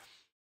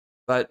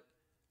 But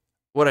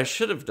what I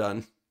should have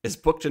done is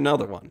booked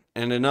another one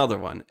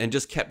and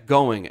just kept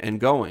going and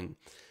going.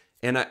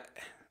 And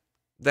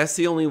that's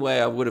the only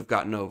way I would have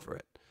gotten over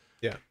it.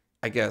 Yeah.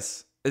 I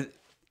guess.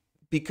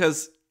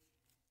 Because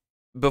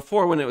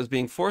before, when it was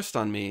being forced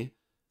on me,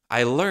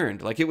 I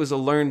learned, like it was a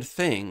learned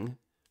thing,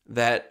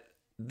 that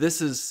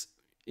this is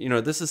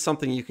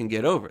something you can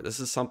get over. This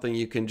is something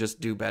you can just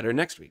do better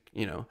next week.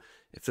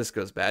 If this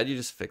goes bad, you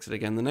just fix it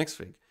again the next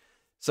week.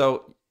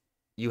 So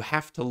you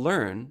have to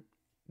learn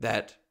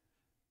that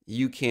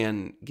you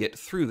can get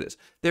through this.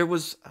 There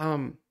was,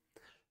 I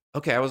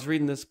was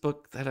reading this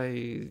book that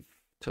I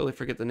totally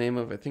forget the name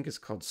of. I think it's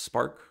called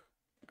Spark.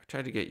 I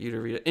tried to get you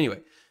to read it.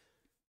 Anyway,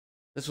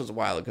 this was a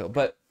while ago,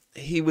 but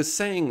he was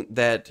saying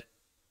that,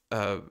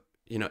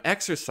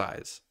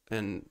 exercise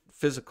and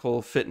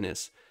physical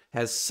fitness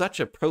has such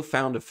a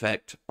profound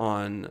effect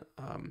on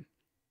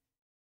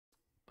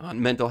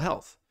mental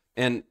health.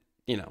 And,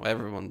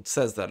 everyone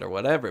says that or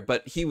whatever,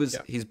 but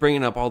he's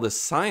bringing up all this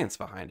science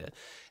behind it.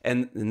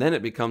 And then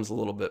it becomes a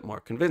little bit more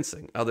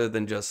convincing, other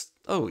than just,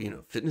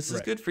 fitness is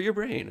Right. good for your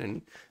brain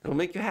and it'll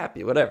make you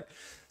happy, whatever.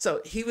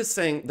 So he was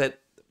saying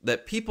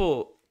that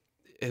people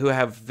who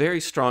have very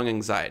strong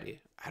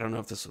anxiety, I don't know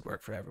if this would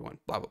work for everyone,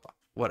 blah, blah, blah,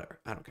 whatever.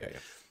 I don't care. Yeah.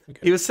 Okay.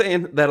 He was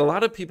saying that a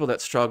lot of people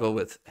that struggle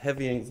with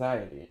heavy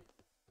anxiety,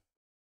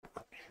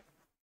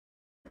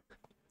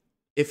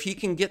 if he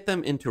can get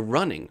them into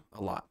running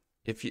a lot,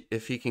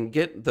 if he can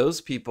get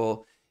those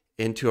people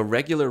into a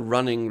regular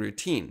running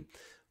routine,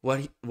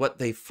 what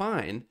they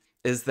find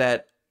is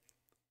that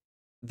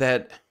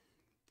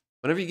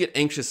whenever you get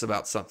anxious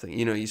about something,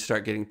 you know, you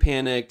start getting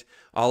panicked,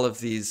 all of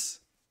these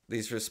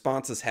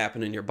responses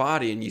happen in your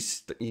body, and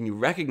you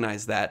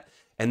recognize that,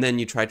 and then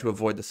you try to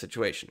avoid the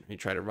situation. You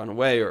try to run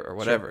away or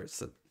whatever. Sure.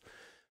 So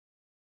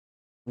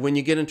when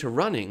you get into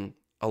running,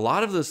 a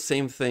lot of those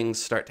same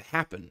things start to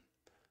happen,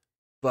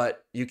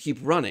 but you keep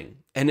running,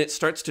 and it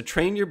starts to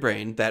train your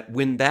brain that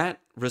when that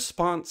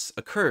response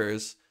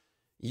occurs,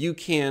 you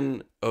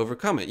can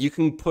overcome it. You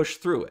can push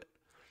through it.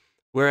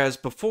 Whereas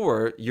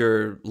before,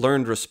 your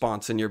learned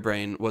response in your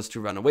brain was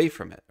to run away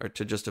from it, or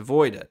to just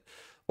avoid it,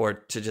 or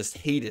to just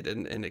hate it,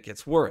 and it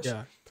gets worse.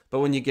 Yeah. But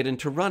when you get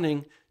into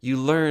running, you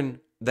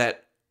learn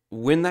that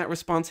when that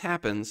response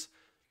happens,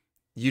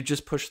 you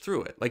just push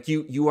through it. Like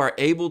you are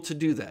able to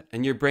do that,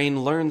 and your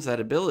brain learns that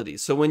ability.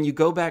 So when you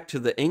go back to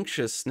the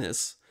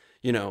anxiousness,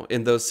 you know,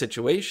 in those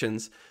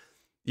situations,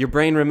 your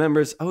brain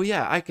remembers, oh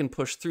yeah, I can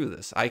push through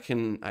this. I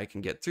can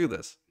get through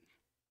this.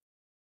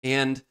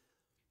 And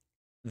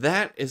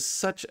that is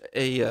such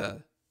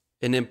an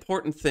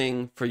important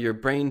thing for your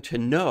brain to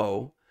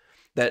know,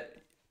 that,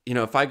 you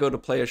know, if I go to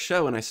play a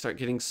show and I start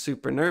getting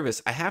super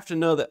nervous, I have to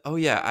know that, oh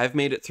yeah, I've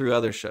made it through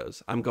other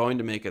shows. I'm going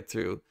to make it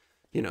through,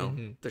 you know,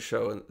 the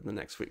show in the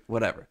next week,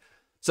 whatever.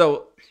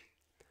 So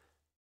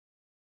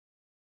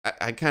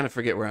I kind of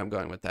forget where I'm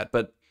going with that,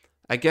 but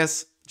I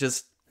guess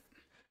just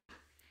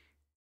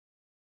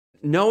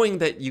knowing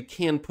that you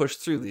can push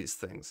through these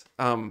things.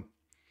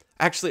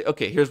 Actually,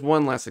 okay, here's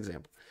one last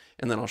example,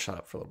 and then I'll shut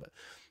up for a little bit.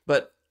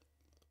 But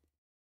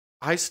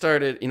I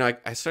started, you know,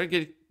 I started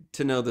getting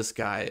to know this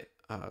guy,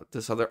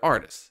 this other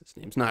artist. His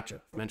name's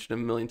Nacho. I've mentioned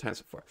him a million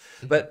times before.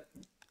 But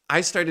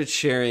I started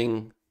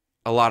sharing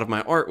a lot of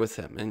my art with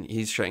him, and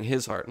he's sharing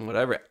his art and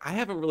whatever. I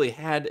haven't really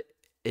had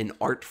an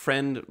art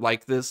friend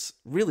like this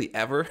really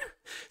ever.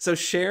 So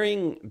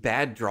sharing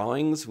bad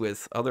drawings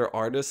with other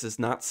artists is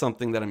not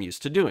something that I'm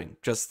used to doing.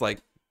 Just like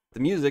the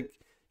music,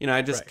 you know,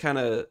 I just kind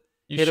of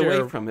hid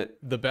away from it.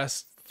 The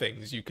best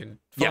things you can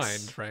find,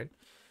 Yes. right?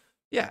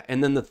 Yeah,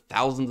 and then the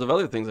thousands of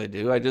other things I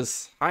do, I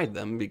just hide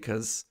them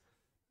because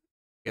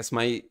I guess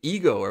my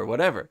ego or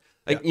whatever.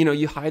 Like, you know,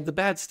 you hide the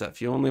bad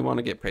stuff. You only want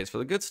to get praised for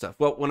the good stuff.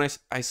 Well, when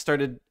I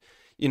started,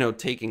 you know,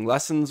 taking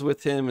lessons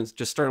with him and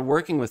just started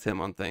working with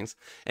him on things,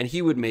 and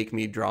he would make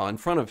me draw in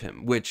front of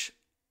him, which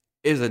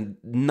is a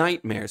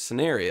nightmare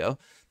scenario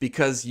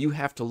because you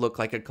have to look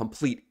like a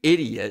complete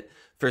idiot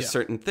for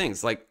certain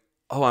things. Like,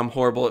 oh, I'm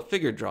horrible at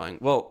figure drawing.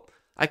 Well,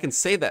 I can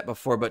say that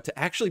before, but to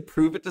actually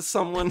prove it to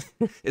someone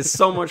is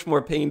so much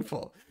more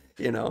painful,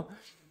 you know?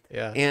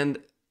 Yeah.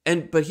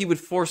 But he would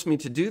force me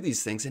to do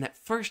these things. And at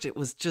first it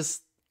was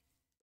just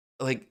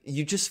like,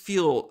 you just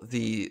feel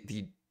the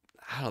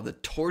I don't know, the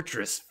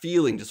torturous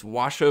feeling just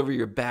wash over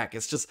your back.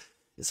 It's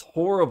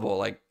horrible.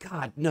 Like,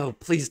 God, no,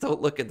 please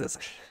don't look at this.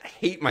 I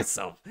hate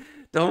myself.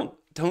 Don't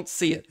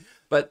see it.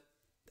 But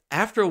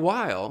after a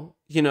while,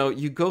 you know,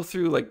 you go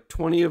through like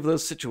 20 of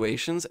those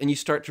situations and you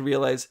start to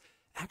realize,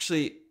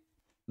 actually,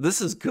 this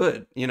is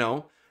good. You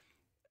know,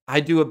 I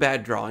do a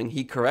bad drawing.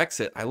 He corrects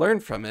it. I learn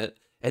from it.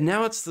 And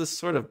now it's this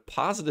sort of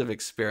positive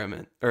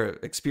experiment or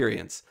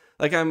experience.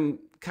 Like, I'm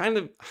kind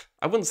of,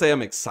 I wouldn't say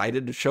I'm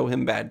excited to show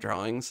him bad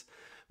drawings,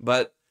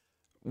 but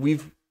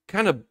we've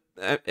kind of,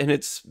 and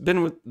it's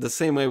been the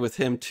same way with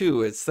him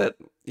too. It's that,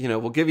 you know,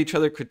 we'll give each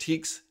other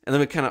critiques and then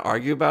we kind of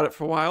argue about it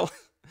for a while.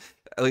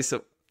 At least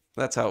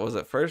that's how it was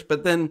at first.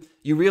 But then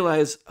you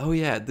realize, oh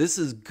yeah, this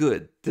is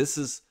good. This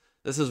is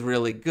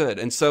really good.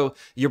 And so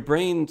your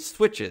brain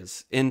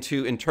switches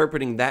into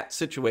interpreting that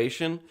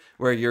situation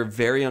where you're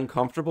very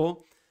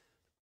uncomfortable.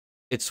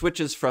 It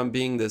switches from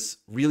being this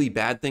really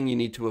bad thing you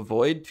need to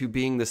avoid to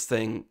being this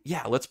thing,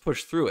 yeah, let's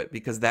push through it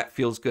because that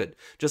feels good.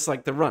 Just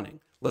like the running.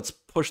 Let's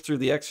push through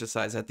the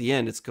exercise. At the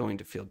end, it's going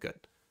to feel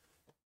good.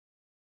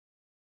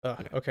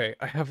 Okay,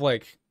 I have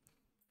like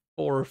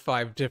 4 or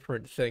 5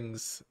 different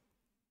things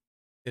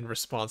in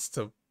response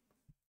to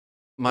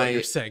what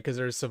you're saying, because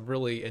there's some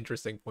really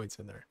interesting points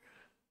in there.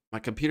 My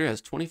computer has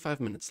 25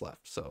 minutes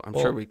left, so I'm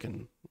sure we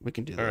can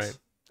do this. All right.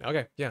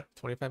 Okay, yeah,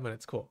 25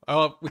 minutes, cool.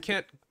 Oh, we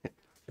can't...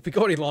 If we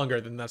go any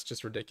longer, then that's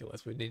just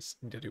ridiculous. We need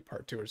to do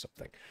part 2 or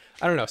something.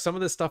 I don't know. Some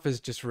of this stuff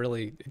is just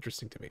really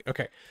interesting to me.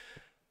 Okay.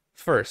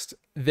 First,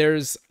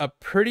 there's a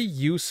pretty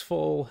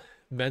useful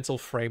mental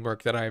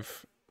framework that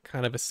I've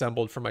kind of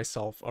assembled for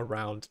myself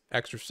around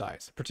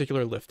exercise,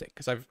 particularly lifting,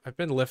 because I've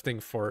been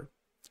lifting for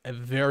a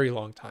very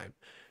long time.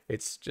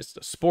 It's just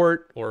a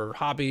sport or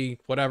hobby,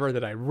 whatever,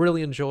 that I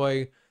really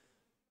enjoy.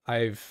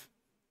 I've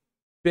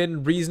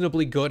been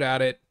reasonably good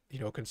at it, you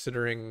know,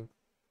 considering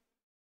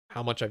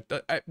how much I've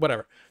done,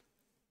 whatever.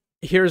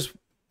 Here's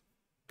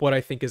what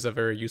I think is a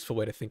very useful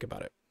way to think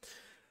about it.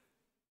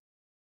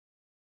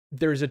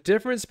 There's a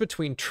difference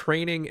between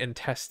training and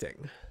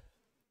testing.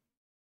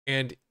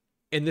 And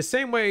in the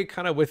same way,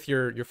 kind of with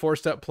your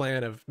 4-step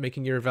plan of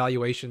making your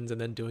evaluations and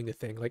then doing the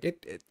thing, like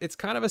it's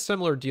kind of a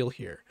similar deal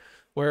here,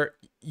 where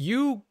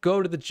you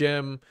go to the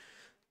gym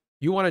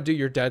You want to do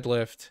your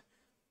deadlift.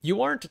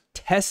 You aren't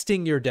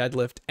testing your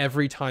deadlift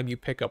every time you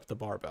pick up the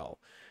barbell.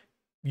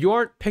 You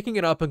aren't picking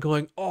it up and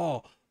going,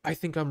 oh, I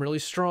think I'm really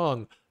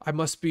strong. I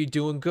must be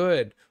doing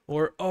good.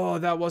 Or, oh,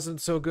 that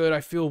wasn't so good.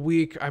 I feel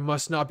weak. I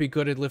must not be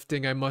good at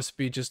lifting. I must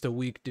be just a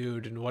weak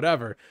dude and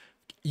whatever.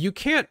 You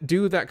can't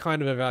do that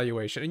kind of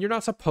evaluation, and you're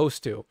not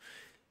supposed to.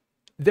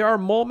 There are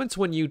moments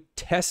when you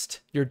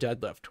test your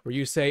deadlift where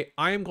you say,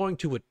 I am going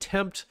to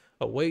attempt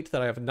a weight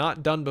that I have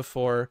not done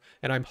before,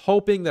 and I'm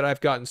hoping that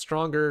I've gotten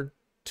stronger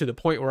to the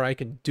point where I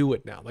can do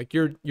it now. Like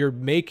you're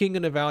making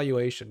an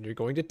evaluation. You're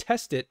going to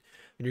test it,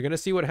 and you're going to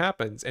see what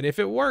happens. And if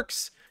it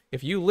works,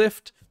 if you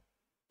lift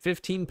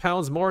 15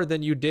 pounds more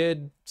than you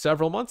did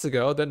several months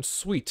ago, then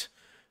sweet.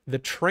 The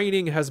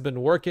training has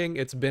been working,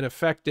 it's been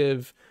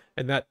effective,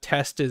 and that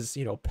test is,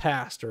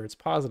 passed or it's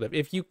positive.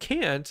 If you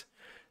can't,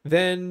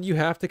 then you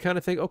have to kind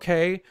of think,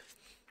 okay,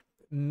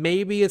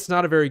 maybe it's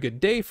not a very good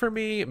day for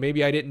me.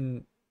 Maybe I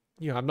didn't,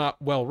 I'm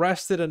not well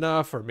rested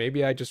enough, or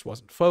maybe I just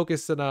wasn't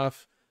focused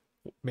enough.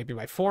 Maybe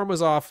my form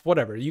was off,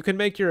 whatever. You can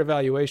make your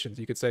evaluations.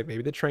 You could say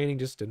maybe the training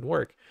just didn't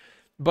work.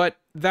 But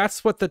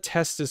that's what the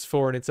test is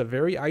for, and it's a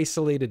very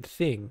isolated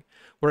thing.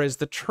 Whereas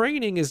the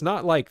training is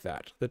not like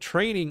that. The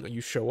training,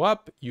 you show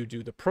up, you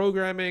do the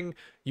programming,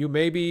 you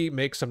maybe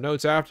make some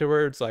notes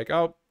afterwards, like,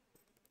 oh,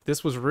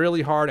 this was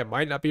really hard, I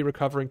might not be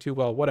recovering too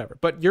well, whatever.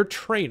 But you're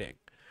training.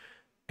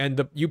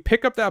 And you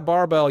pick up that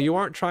barbell, you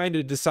aren't trying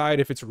to decide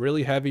if it's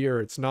really heavy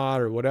or it's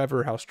not, or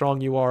whatever, how strong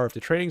you are. If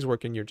the training's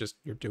working, you're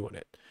doing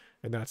it.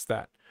 And that's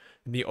that.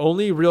 And the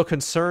only real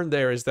concern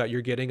there is that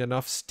you're getting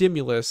enough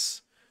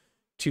stimulus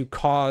to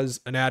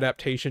cause an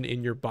adaptation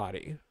in your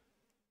body.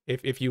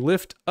 If you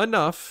lift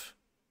enough,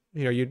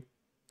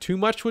 too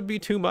much would be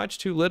too much,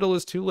 too little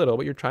is too little,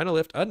 but you're trying to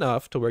lift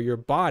enough to where your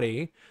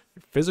body,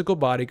 your physical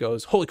body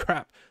goes, holy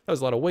crap, that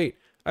was a lot of weight.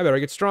 I better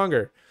get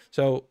stronger.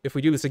 So if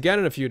we do this again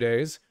in a few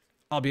days,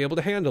 I'll be able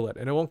to handle it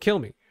and it won't kill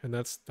me. And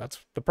that's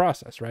the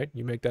process, right?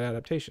 You make that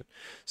adaptation.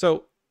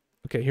 So,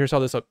 okay, here's how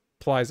this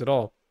applies at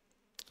all.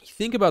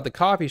 Think about the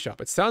coffee shop.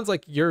 It sounds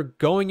like you're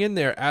going in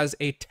there as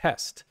a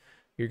test.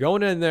 You're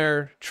going in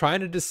there trying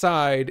to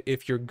decide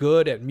if you're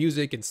good at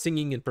music and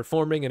singing and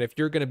performing, and if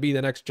you're going to be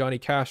the next Johnny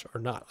Cash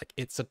or not. Like,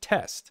 it's a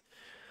test.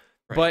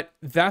 Right. But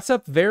that's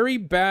a very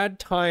bad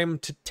time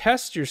to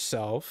test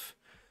yourself,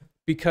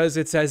 because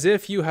it's as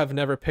if you have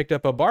never picked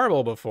up a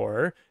barbell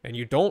before and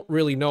you don't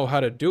really know how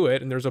to do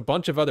it. And there's a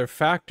bunch of other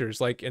factors.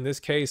 Like in this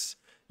case,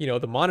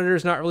 the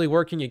monitor's not really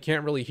working. You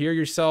can't really hear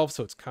yourself.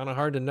 So it's kind of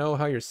hard to know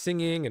how you're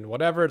singing and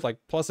whatever. Like,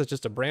 plus it's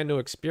just a brand new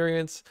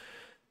experience.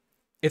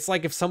 It's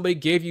like if somebody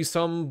gave you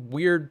some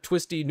weird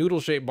twisty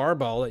noodle shaped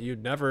barbell that you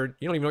don't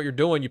even know what you're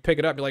doing. You pick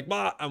it up, you're like,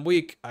 bah, I'm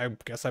weak. I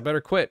guess I better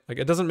quit. Like,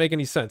 it doesn't make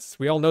any sense.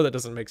 We all know that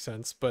doesn't make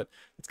sense, but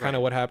it's kind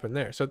of what happened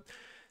there. So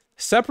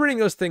separating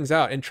those things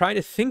out and trying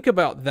to think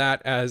about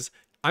that as,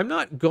 I'm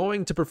not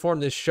going to perform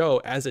this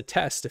show as a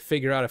test to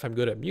figure out if I'm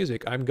good at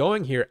music. I'm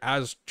going here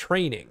as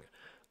training.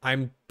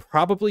 I'm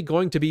probably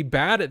going to be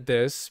bad at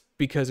this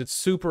because it's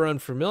super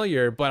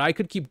unfamiliar, but I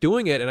could keep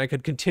doing it and I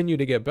could continue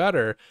to get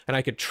better, and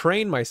I could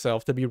train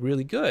myself to be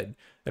really good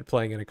at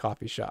playing in a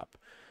coffee shop.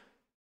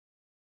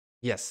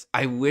 Yes,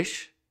 I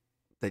wish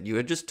that you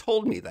had just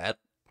told me that.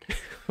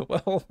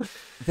 Well,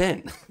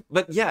 then.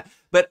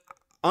 But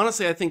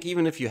honestly, I think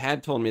even if you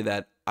had told me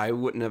that, I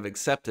wouldn't have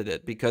accepted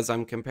it, because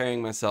I'm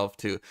comparing myself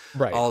to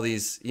all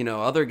these,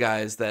 other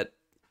guys that,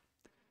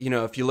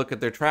 if you look at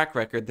their track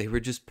record, they were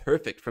just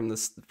perfect from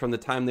the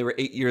time they were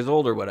 8 years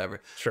old or whatever.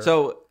 Sure.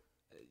 So,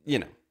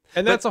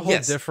 and that's a whole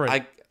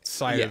different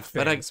side of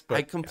things. But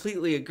I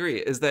completely agree,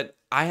 is that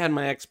I had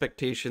my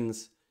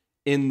expectations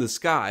in the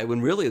sky when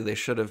really they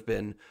should have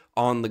been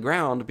on the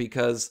ground,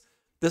 because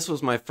this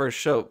was my first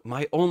show.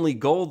 My only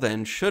goal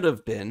then should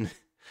have been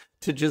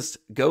to just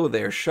go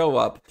there, show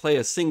up, play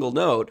a single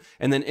note,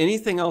 and then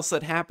anything else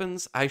that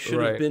happens, I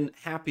should have been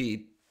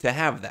happy to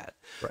have that.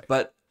 Right.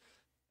 But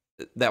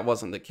that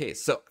wasn't the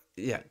case. So,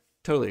 yeah,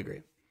 totally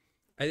agree.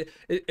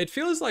 It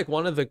feels like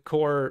one of the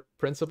core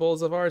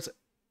principles of ours.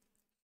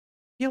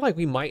 I feel like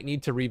we might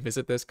need to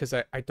revisit this, because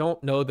I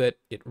don't know that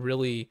it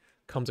really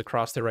comes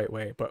across the right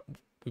way. But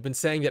we've been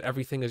saying that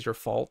everything is your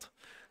fault,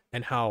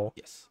 and how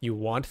you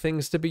want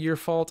things to be your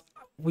fault.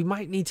 We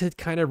might need to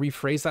kind of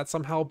rephrase that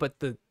somehow. But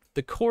the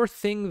core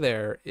thing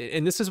there,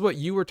 and this is what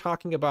you were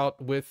talking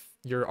about with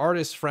your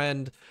artist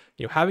friend,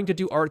 having to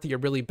do art that you're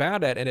really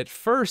bad at. And at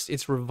first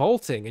it's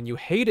revolting and you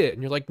hate it.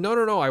 And you're like,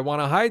 no, I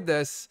want to hide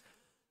this.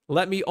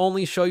 Let me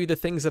only show you the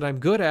things that I'm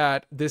good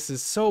at. This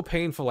is so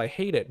painful. I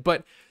hate it.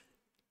 But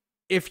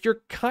if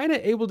you're kind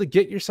of able to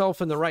get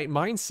yourself in the right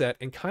mindset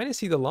and kind of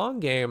see the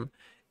long game,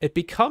 it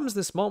becomes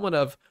this moment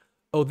of,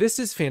 oh, this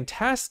is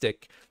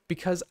fantastic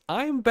because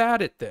I'm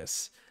bad at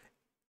this.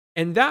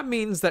 And that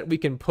means that we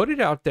can put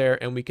it out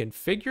there and we can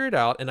figure it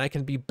out, and I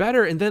can be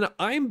better. And then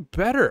I'm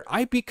better.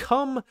 I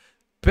become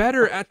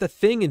better at the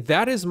thing. And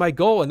that is my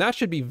goal. And that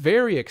should be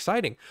very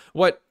exciting.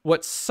 What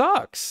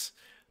sucks,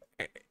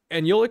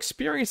 and you'll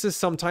experience this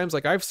sometimes,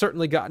 like I've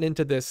certainly gotten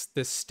into this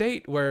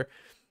state where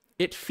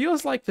it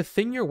feels like the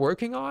thing you're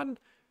working on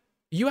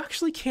you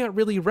actually can't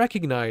really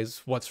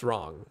recognize what's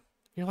wrong.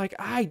 You're like,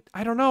 I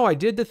don't know, I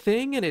did the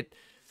thing and it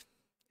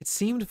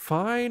seemed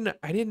fine.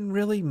 I didn't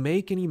really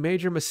make any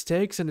major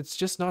mistakes and it's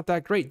just not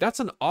that great. That's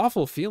an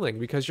awful feeling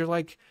because you're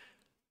like,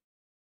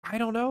 I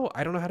don't know.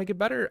 I don't know how to get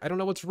better. I don't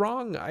know what's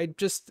wrong.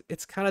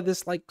 It's kind of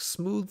this like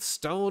smooth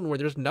stone where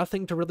there's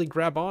nothing to really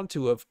grab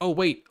onto of, oh,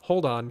 wait,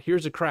 hold on.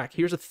 Here's a crack.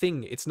 Here's a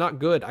thing. It's not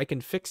good. I can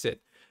fix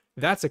it.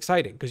 That's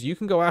exciting because you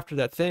can go after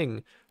that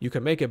thing. You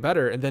can make it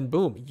better. And then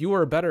boom, you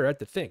are better at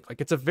the thing. Like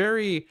it's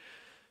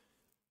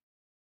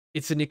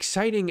an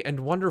exciting and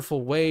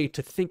wonderful way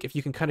to think if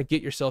you can kind of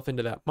get yourself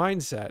into that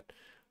mindset.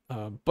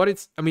 But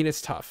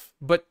it's tough.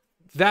 But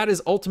that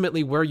is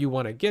ultimately where you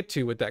want to get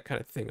to with that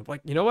kind of thing of like,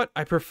 you know what?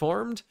 I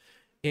performed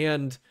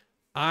and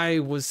I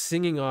was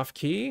singing off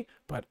key,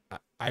 but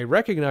I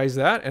recognize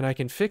that and I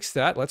can fix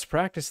that. Let's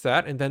practice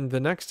that. And then the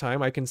next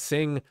time I can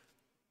sing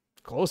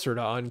closer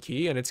to on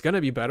key and it's going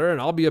to be better and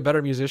I'll be a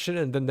better musician.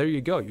 And then there you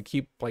go. You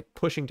keep like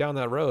pushing down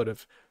that road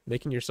of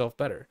making yourself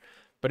better.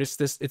 But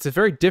it's a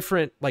very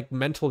different like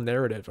mental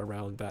narrative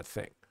around that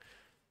thing.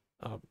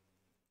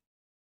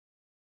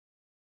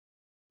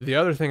 The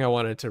other thing I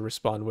wanted to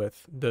respond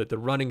with, the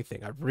running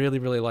thing, I really,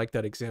 really like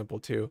that example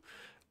too.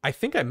 I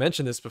think I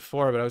mentioned this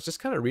before, but I was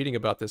just kind of reading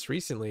about this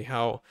recently,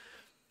 how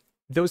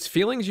those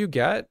feelings you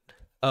get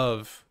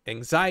of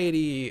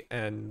anxiety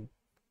and,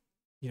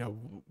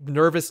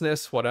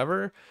 nervousness,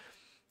 whatever,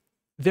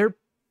 they're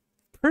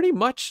pretty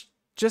much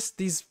just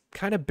these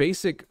kind of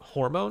basic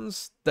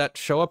hormones that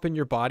show up in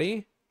your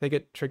body. They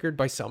get triggered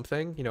by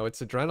something,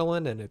 it's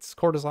adrenaline and it's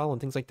cortisol and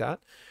things like that.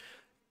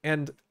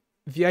 And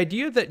the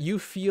idea that you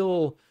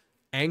feel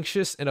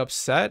anxious and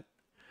upset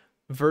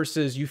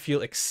versus you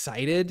feel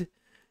excited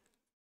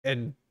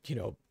and,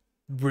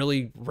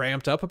 really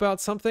ramped up about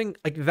something,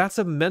 like that's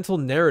a mental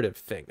narrative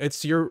thing.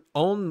 It's your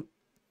own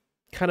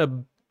kind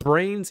of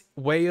brain's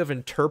way of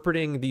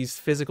interpreting these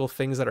physical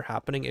things that are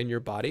happening in your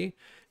body.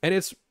 And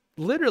it's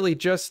literally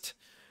just,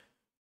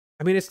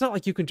 it's not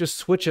like you can just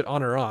switch it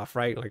on or off,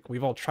 right? Like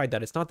we've all tried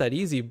that. It's not that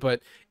easy,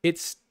 but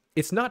it's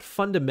not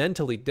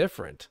fundamentally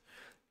different.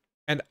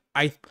 And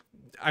I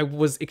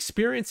was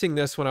experiencing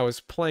this when I was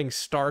playing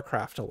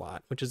StarCraft a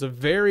lot, which is a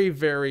very,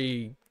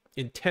 very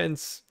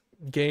intense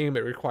game.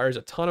 It requires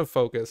a ton of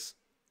focus,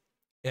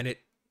 and it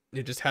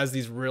just has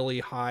these really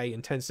high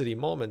intensity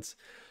moments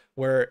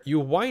where you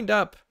wind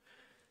up,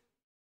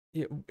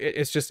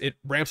 it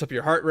ramps up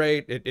your heart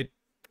rate. It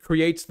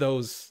creates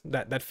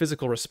that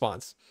physical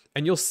response.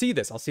 And you'll see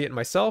this. I'll see it in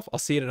myself. I'll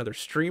see it in other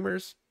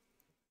streamers.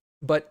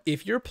 But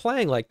if you're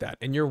playing like that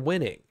and you're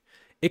winning,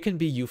 it can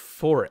be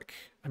euphoric.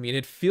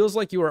 It feels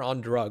like you are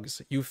on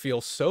drugs. You feel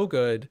so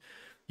good.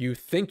 You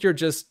think you're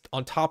just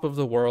on top of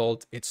the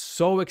world. It's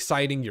so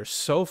exciting. You're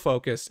so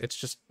focused.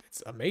 It's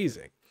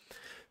amazing.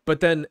 But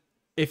then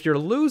if you're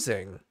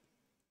losing,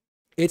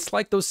 it's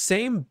like those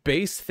same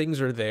base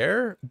things are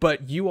there,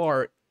 but you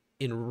are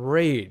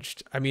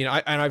enraged.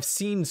 I've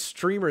seen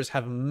streamers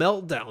have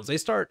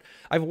meltdowns.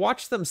 I've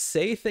watched them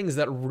say things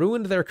that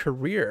ruined their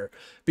career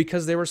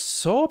because they were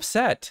so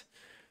upset.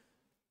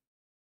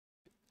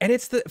 And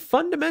it's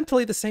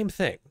fundamentally the same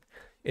thing.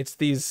 It's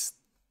these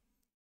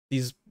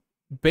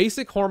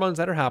basic hormones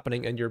that are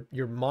happening and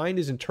your mind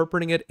is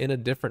interpreting it in a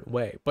different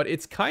way. But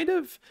it's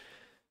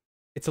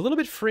a little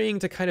bit freeing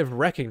to kind of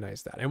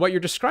recognize that. And what you're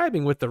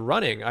describing with the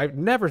running, I've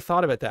never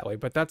thought of it that way,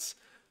 but that's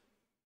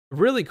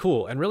really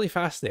cool and really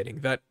fascinating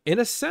that in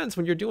a sense,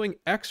 when you're doing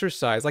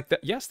exercise like that,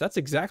 yes, that's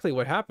exactly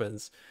what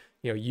happens.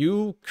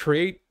 You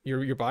create,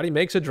 your body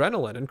makes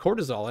adrenaline and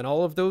cortisol and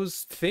all of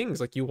those things.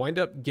 Like you wind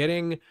up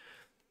getting,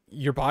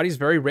 your body's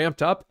very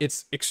ramped up.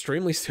 It's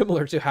extremely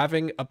similar to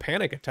having a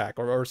panic attack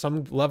or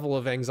some level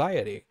of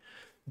anxiety.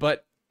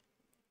 But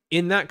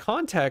in that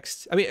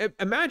context,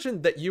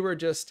 imagine that you were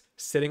just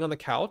sitting on the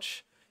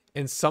couch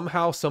and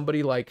somehow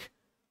somebody like,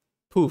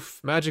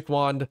 poof, magic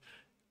wand,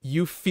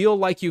 you feel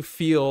like you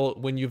feel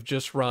when you've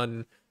just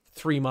run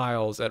 3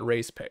 miles at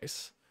race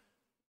pace.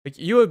 Like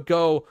you would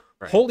go,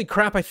 right, holy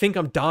crap, I think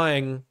I'm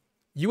dying.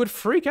 You would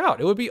freak out.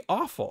 It would be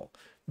awful.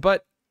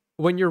 But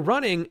when you're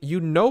running,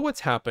 you know what's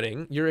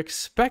happening. You're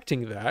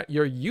expecting that.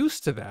 You're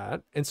used to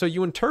that. And so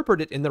you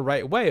interpret it in the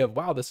right way of,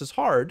 wow, this is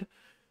hard,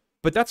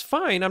 but that's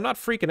fine. I'm not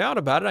freaking out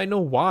about it. I know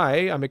why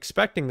I'm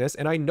expecting this.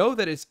 And I know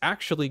that it's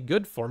actually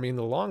good for me in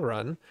the long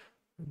run.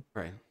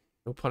 Right.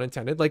 No pun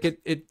intended. Like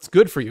it's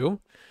good for you.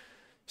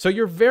 So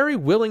you're very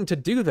willing to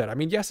do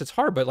that. Yes, it's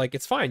hard, but like,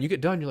 it's fine. You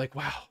get done. You're like,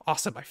 wow,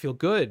 awesome. I feel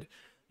good.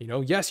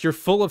 Yes, you're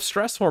full of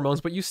stress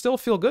hormones, but you still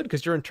feel good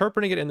because you're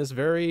interpreting it in this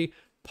very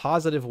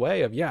positive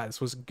way of, yeah,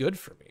 this was good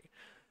for me.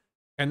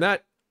 And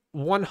that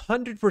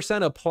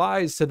 100%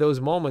 applies to those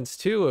moments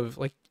too of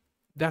like,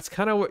 that's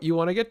kind of what you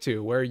want to get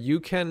to, where you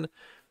can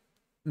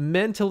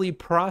mentally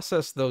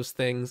process those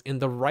things in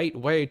the right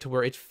way to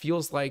where it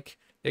feels like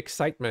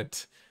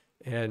excitement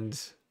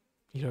and,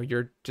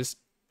 you're just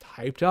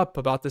hyped up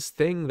about this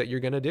thing that you're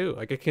going to do.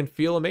 Like it can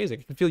feel amazing.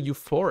 It can feel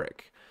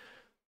euphoric.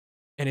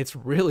 And it's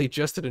really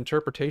just an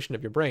interpretation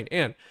of your brain.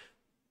 And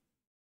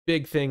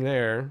big thing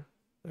there,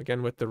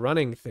 again, with the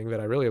running thing that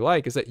I really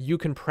like is that you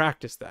can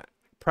practice that.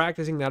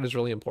 practicing that is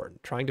really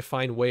important. Trying to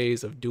find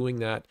ways of doing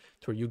that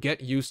to where you get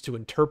used to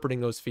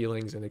interpreting those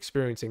feelings and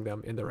experiencing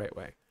them in the right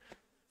way.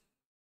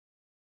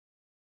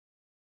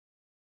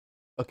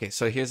 Okay,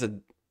 so here's a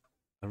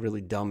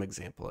really dumb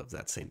example of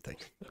that same thing.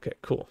 Okay,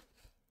 cool.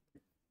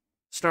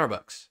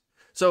 Starbucks.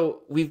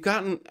 So we've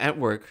gotten at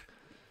work,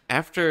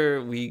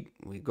 after we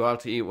go out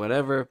to eat,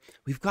 whatever,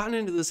 we've gotten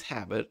into this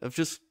habit of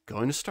just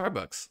going to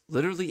Starbucks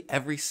literally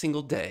every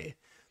single day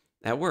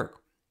at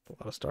work.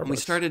 A lot of Starbucks. And we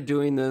started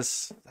doing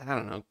this, I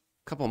don't know, a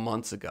couple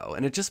months ago,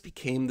 and it just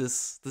became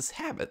this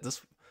habit,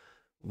 this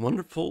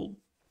wonderful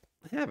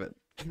habit.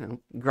 You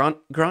know,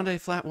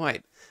 grande flat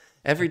white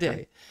every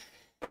day.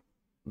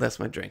 That's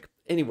my drink.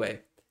 Anyway,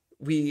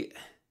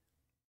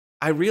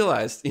 I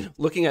realized, you know,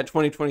 looking at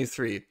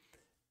 2023,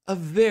 a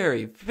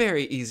very,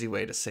 very easy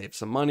way to save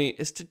some money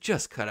is to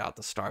just cut out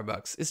the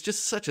Starbucks. It's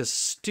just such a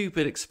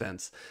stupid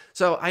expense.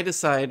 So I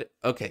decide,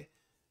 okay,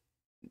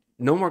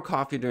 no more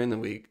coffee during the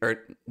week, or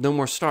no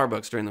more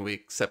Starbucks during the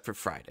week, except for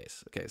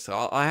Fridays. Okay, so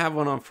I'll have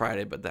one on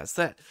Friday, but that's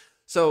that.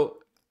 So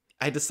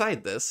I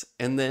decide this,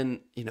 and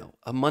then, you know,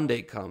 a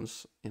Monday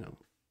comes, you know,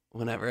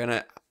 whenever,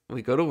 and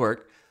we go to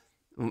work,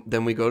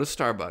 then we go to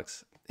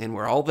Starbucks, and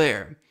we're all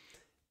there,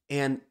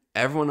 and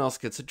everyone else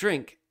gets a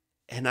drink,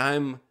 and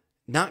I'm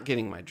not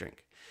getting my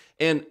drink.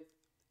 And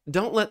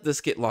don't let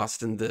this get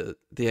lost in the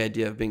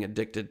idea of being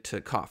addicted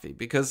to coffee,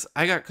 because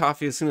I got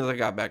coffee as soon as I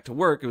got back to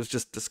work. It was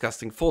just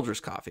disgusting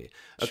Folgers coffee.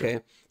 Okay.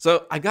 Sure.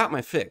 So I got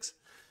my fix,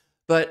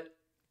 but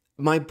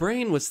my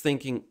brain was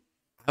thinking,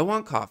 I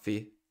want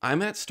coffee.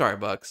 I'm at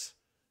Starbucks.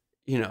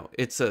 You know,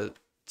 it's a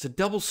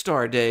double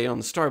star day on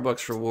the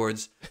Starbucks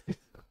rewards.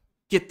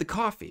 Get the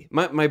coffee.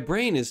 My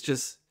brain is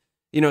just,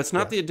 you know, it's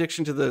not the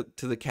addiction to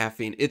the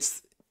caffeine.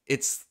 It's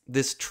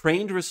this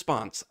trained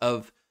response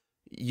of,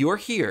 you're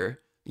here,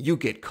 you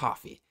get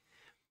coffee.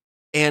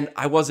 And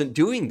I wasn't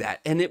doing that.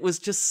 And it was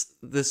just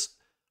this,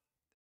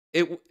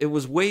 it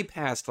was way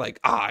past like,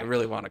 I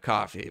really want a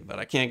coffee, but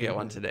I can't get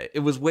one today. It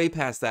was way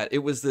past that. It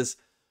was this,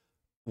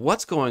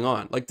 what's going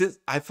on? Like this,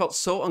 I felt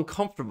so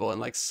uncomfortable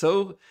and like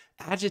so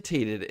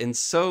agitated and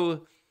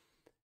so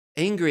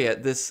angry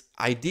at this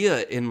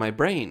idea in my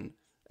brain.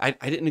 I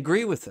didn't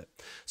agree with it.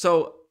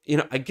 So, you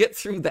know, I get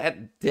through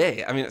that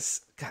day. I mean, it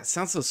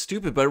sounds so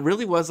stupid, but it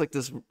really was like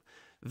this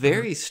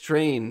very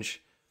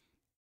strange,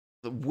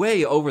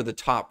 way over the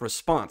top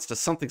response to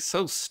something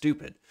so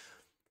stupid.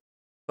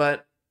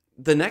 But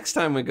the next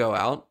time we go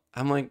out,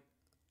 I'm like,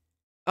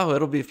 oh,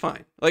 it'll be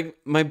fine. Like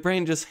my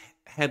brain just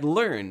had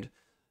learned,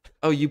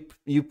 oh,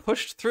 you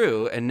pushed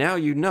through, and now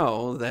you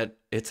know that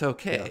it's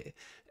okay.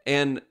 Yeah.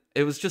 And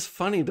it was just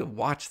funny to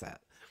watch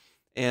that,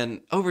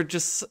 and over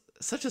just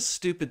such a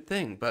stupid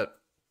thing. But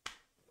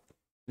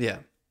yeah,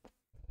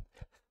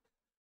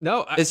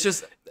 no, it's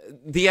just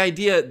the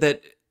idea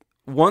that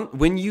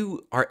when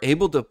you are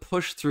able to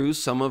push through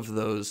some of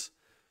those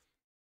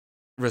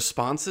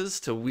responses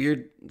to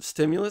weird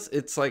stimulus,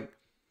 it's like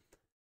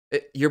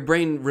your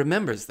brain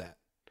remembers that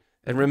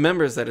and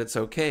remembers that it's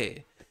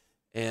okay.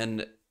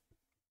 And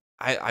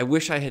I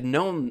wish I had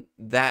known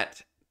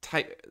that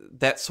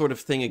sort of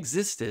thing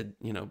existed,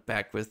 you know,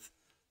 back with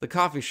the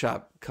coffee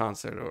shop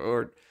concert,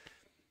 or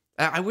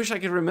I wish I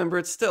could remember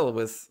it still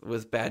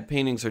with bad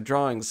paintings or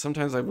drawings.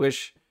 Sometimes I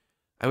wish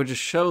I would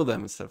just show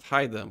them instead of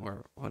hide them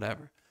or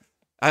whatever.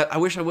 I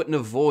wish I wouldn't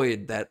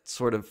avoid that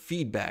sort of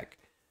feedback.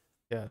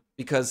 Yeah.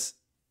 Because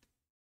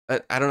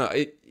I don't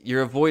know,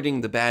 you're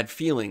avoiding the bad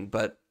feeling,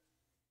 but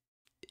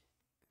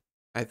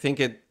I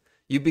think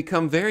you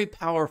become very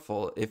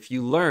powerful if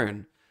you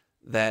learn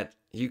that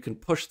you can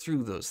push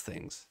through those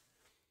things.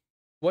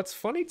 What's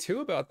funny too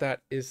about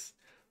that is,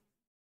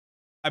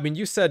 I mean,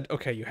 you said,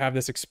 okay, you have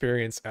this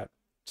experience at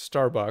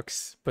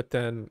Starbucks, but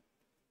then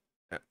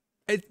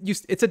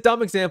it's a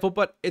dumb example,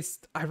 but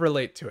I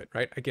relate to it,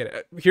 right? I get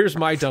it. Here's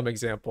my dumb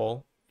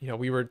example. You know,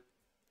 we were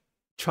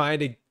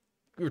talking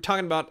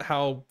about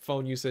how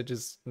phone usage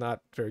is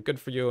not very good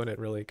for you, and it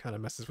really kind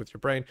of messes with your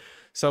brain.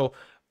 So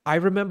I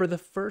remember the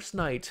first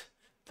night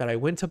that I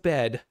went to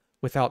bed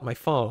without my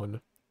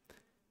phone.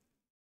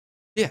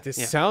 Yeah,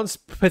 this sounds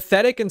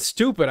pathetic and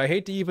stupid. I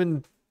hate to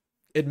even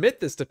admit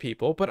this to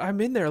people, but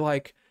I'm in there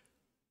like,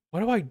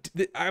 what do I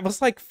do? I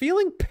was like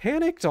feeling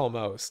panicked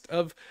almost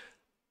of,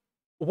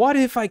 what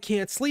if I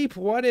can't sleep?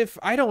 What if,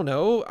 I don't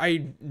know,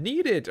 I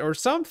need it or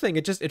something?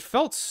 It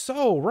felt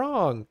so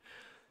wrong.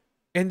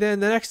 And then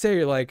the next day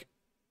you're like,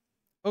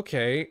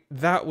 okay,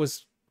 that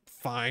was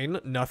fine.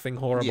 Nothing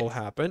horrible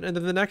happened. And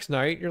then the next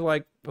night you're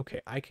like,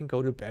 okay, I can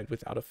go to bed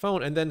without a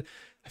phone. And then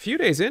a few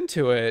days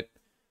into it,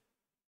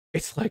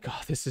 it's like,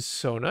 oh, this is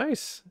so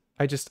nice.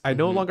 I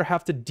no longer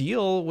have to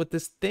deal with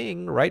this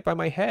thing right by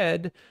my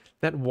head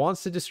that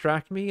wants to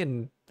distract me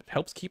and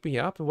helps keep me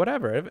up and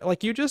whatever.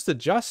 Like, you just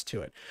adjust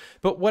to it.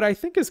 But what I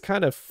think is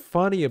kind of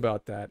funny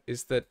about that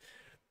is that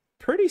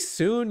pretty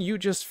soon you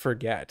just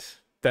forget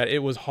that it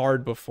was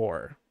hard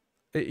before.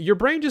 Your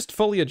brain just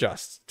fully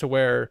adjusts to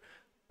where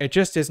it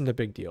just isn't a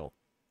big deal.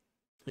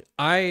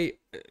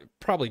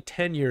 Probably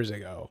 10 years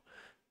ago,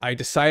 I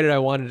decided I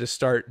wanted to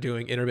start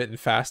doing intermittent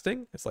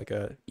fasting. It's like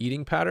a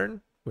eating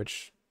pattern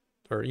which,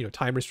 or,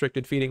 time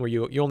restricted feeding, where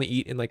you only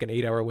eat in like an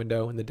 8-hour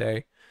window in the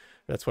day.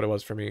 That's what it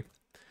was for me.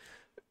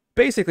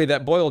 Basically,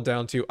 that boiled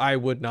down to I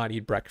would not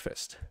eat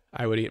breakfast.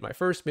 I would eat my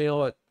first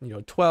meal at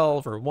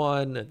 12 or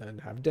 1, and then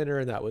have dinner,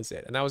 and that was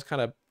it. And that was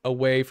kind of a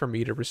way for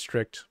me to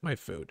restrict my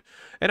food.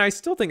 And I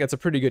still think that's a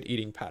pretty good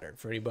eating pattern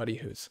for anybody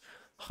who's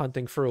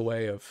hunting for a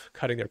way of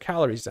cutting their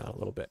calories down a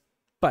little bit.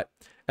 But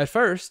at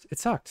first, it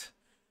sucked.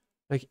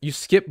 Like, you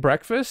skip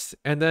breakfast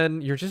and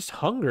then you're just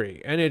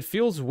hungry and it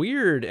feels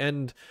weird,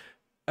 and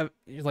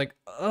you're like,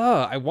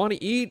 I want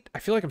to eat. I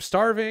feel like I'm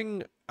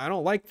starving. I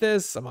don't like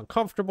this. I'm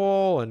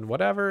uncomfortable and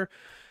whatever.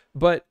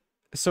 But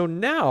so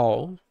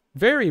now,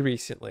 very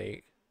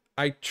recently,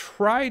 I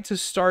tried to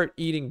start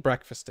eating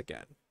breakfast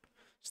again.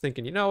 Just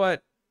thinking, you know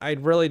what? I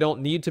really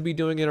don't need to be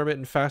doing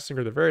intermittent fasting,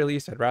 or at the very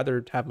least, I'd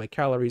rather have my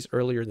calories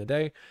earlier in the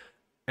day.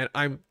 And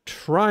I'm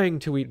trying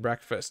to eat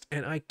breakfast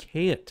and I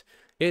can't.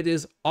 It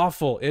is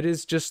awful. It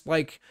is just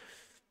like,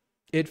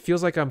 it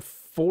feels like I'm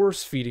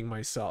force feeding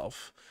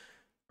myself.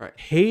 Right.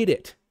 Hate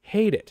it.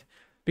 Hate it.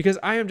 Because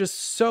I am just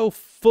so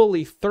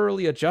fully,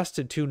 thoroughly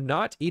adjusted to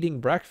not eating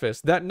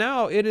breakfast that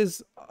now it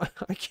is,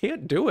 I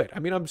can't do it. I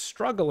mean, I'm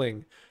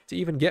struggling to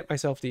even get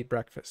myself to eat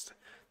breakfast.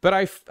 But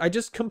I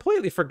just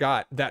completely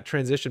forgot that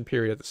transition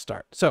period at the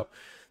start. So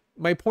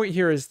my point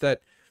here is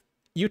that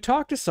you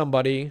talk to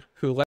somebody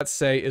who, let's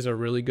say, is a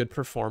really good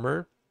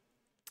performer.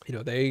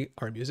 They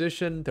are a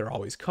musician. They're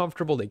always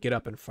comfortable. They get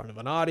up in front of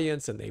an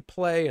audience and they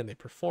play and they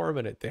perform,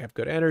 and they have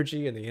good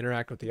energy and they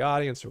interact with the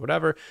audience or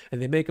whatever. And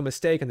they make a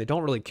mistake and they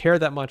don't really care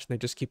that much, and they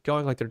just keep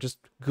going, like they're just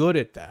good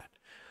at that.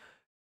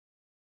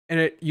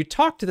 And you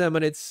talk to them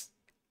and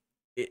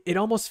it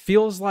almost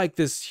feels like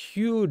this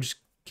huge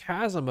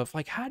chasm of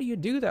like, how do you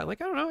do that? Like,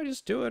 I don't know. I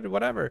just do it or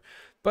whatever.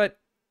 But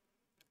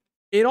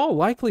in all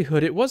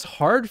likelihood, it was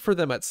hard for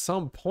them at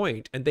some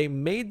point, and they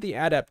made the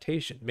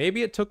adaptation.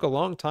 Maybe it took a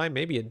long time,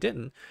 maybe it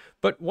didn't.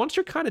 But once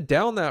you're kind of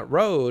down that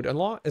road,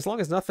 as long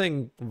as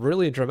nothing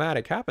really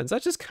dramatic happens,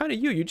 that's just kind of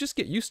you. You just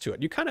get used to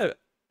it. You kind of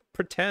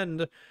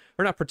pretend,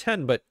 or not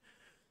pretend, but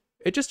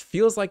it just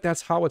feels like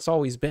that's how it's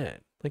always been.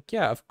 Like,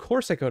 yeah, of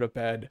course I go to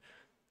bed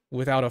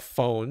without a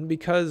phone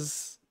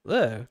because,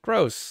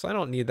 gross. I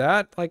don't need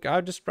that. Like,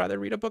 I'd just rather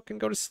read a book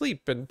and go to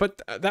sleep.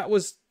 But that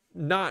was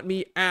not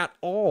me at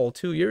all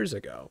 2 years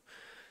ago.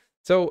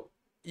 So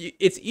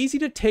it's easy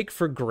to take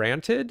for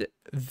granted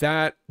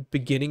that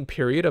beginning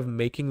period of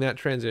making that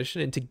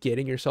transition into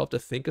getting yourself to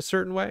think a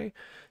certain way,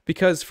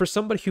 because for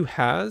somebody who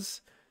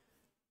has,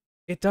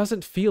 it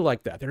doesn't feel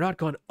like that. They're not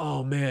going,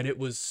 oh man, it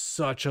was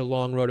such a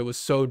long road. It was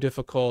so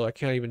difficult. I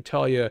can't even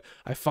tell you.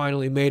 I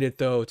finally made it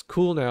though. It's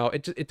cool now.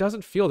 It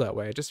doesn't feel that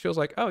way. It just feels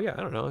like, oh yeah, I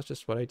don't know. It's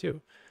just what I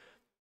do.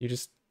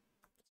 It's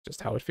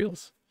just how it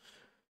feels.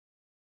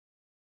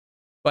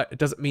 But it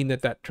doesn't mean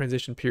that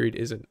transition period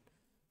isn't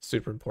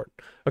super important.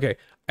 Okay,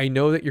 I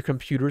know that your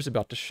computer is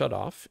about to shut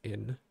off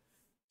in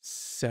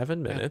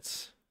 7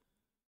 minutes.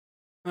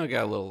 I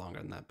got a little longer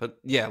than that, but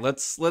yeah,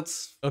 let's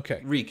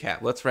okay,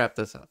 recap. Let's wrap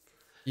this up.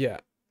 Yeah.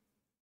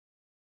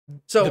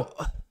 So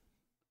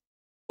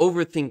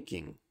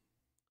overthinking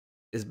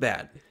is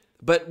bad,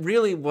 but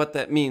really what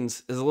that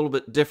means is a little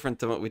bit different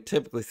than what we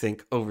typically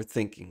think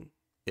overthinking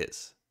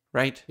is,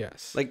 right?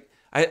 Yes. Like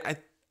I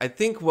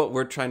think what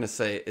we're trying to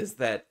say is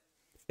that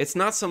it's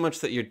not so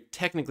much that you're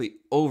technically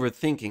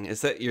overthinking,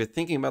 it's that you're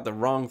thinking about the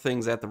wrong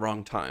things at the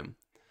wrong time.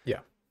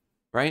 Yeah.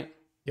 Right?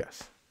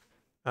 Yes.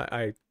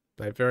 I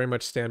very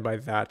much stand by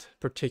that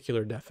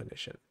particular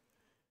definition.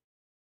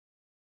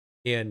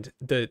 And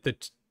the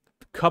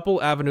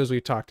couple avenues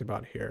we've talked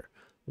about here.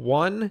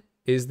 One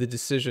is the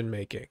decision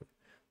making,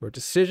 where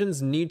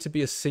decisions need to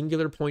be a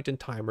singular point in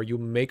time where you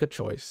make a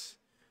choice.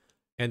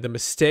 And the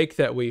mistake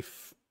that we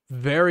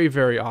very,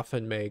 very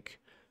often make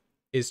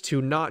is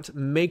to not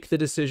make the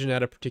decision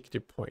at a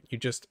particular point. You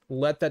just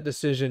let that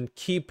decision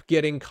keep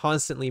getting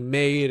constantly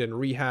made and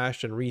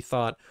rehashed and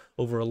rethought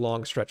over a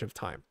long stretch of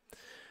time.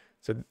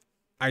 So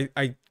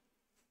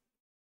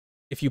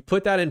if you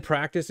put that in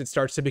practice, it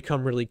starts to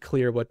become really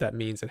clear what that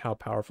means and how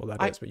powerful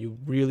that is. But you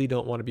really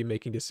don't want to be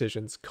making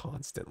decisions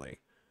constantly.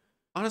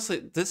 Honestly,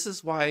 this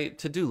is why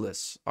to-do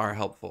lists are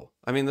helpful.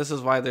 I mean, this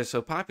is why they're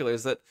so popular,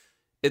 is that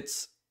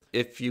it's,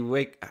 if you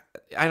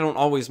I don't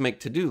always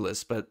make to-do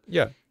lists, but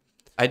yeah,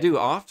 I do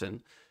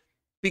often,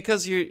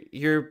 because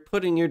you're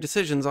putting your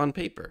decisions on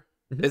paper.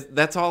 Mm-hmm.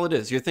 That's all it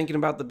is. You're thinking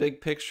about the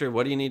big picture.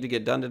 What do you need to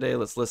get done today?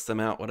 Let's list them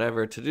out,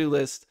 whatever. To-do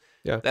list.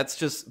 Yeah. That's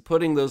just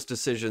putting those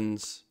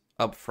decisions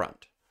up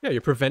front. Yeah, you're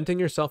preventing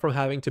yourself from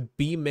having to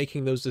be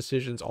making those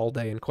decisions all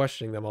day and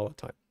questioning them all the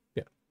time.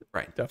 Yeah.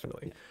 Right.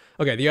 Definitely. Yeah.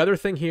 Okay, the other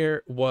thing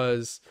here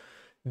was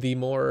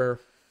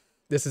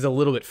this is a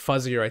little bit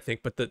fuzzier, I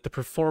think, but the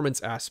performance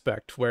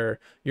aspect, where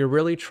you're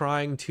really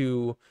trying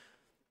to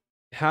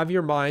have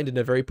your mind in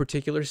a very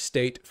particular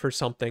state for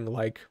something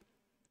like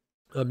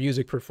a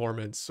music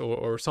performance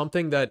or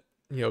something that,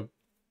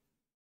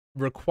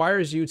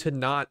 requires you to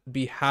not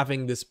be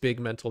having this big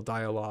mental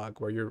dialogue,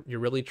 where you're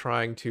really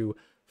trying to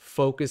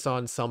focus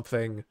on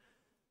something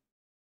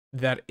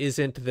that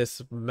isn't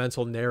this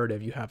mental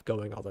narrative you have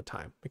going all the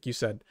time. Like you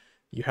said,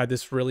 you had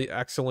this really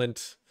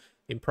excellent,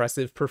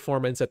 impressive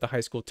performance at the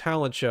high school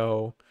talent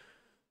show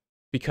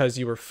because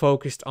you were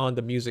focused on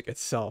the music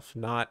itself,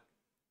 not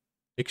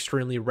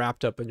extremely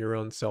wrapped up in your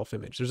own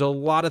self-image. There's a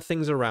lot of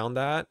things around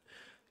that,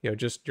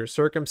 just your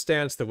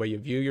circumstance, the way you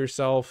view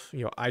yourself.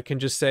 I can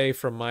just say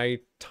from my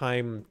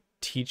time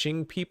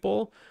teaching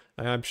people,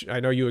 I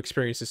know you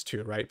experience this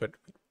too, right? But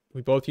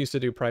we both used to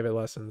do private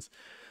lessons.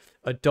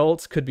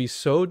 Adults could be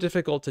so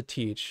difficult to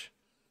teach,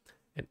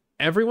 and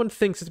everyone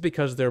thinks it's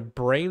because their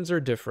brains are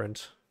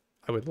different.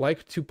 I would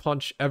like to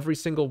punch every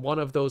single one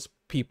of those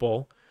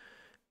people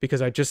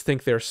because I just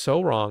think they're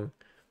so wrong.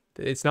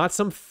 It's not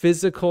some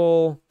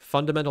physical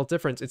fundamental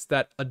difference. It's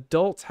that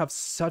adults have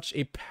such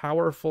a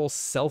powerful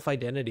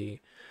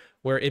self-identity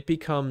where it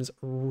becomes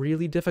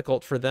really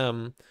difficult for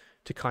them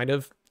to kind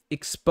of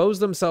expose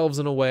themselves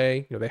in a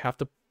way. They have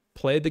to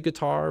play the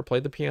guitar, play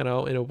the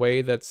piano in a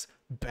way that's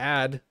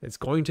bad. It's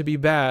going to be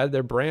bad.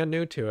 They're brand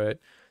new to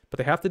it, but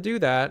they have to do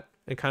that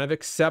and kind of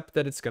accept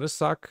that it's going to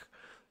suck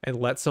and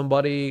let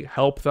somebody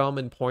help them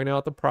and point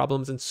out the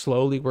problems and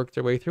slowly work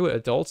their way through it.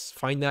 Adults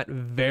find that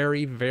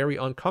very, very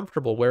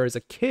uncomfortable. Whereas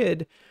a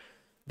kid,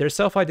 their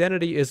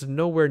self-identity is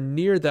nowhere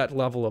near that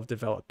level of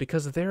developed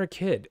because they're a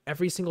kid.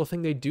 Every single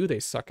thing they do, they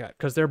suck at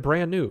because they're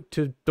brand new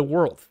to the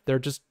world.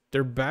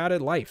 They're bad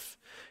at life.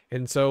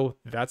 And so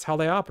that's how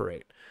they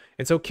operate.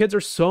 And so kids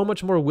are so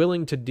much more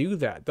willing to do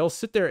that. They'll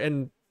sit there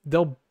and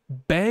they'll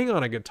bang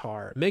on a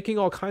guitar, making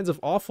all kinds of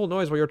awful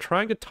noise while you're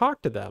trying to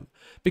talk to them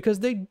because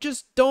they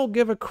just don't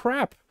give a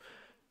crap.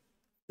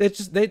 It's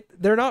just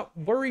they're not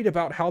worried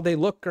about how they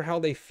look or how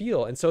they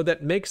feel. And so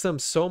that makes them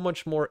so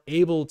much more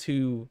able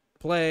to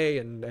play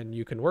and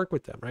you can work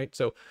with them, right?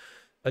 So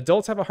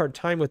adults have a hard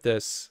time with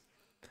this.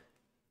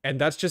 And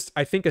that's just,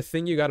 I think, a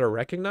thing you got to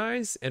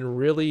recognize and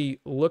really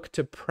look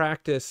to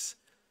practice,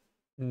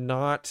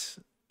 not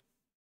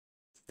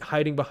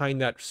hiding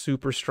behind that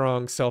super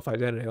strong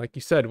self-identity. Like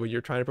you said, when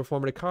you're trying to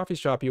perform at a coffee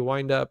shop, you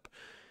wind up,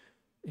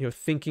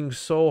 thinking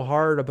so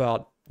hard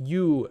about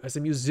you as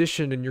a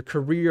musician and your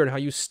career and how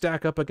you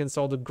stack up against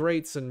all the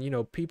greats and,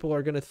 people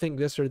are going to think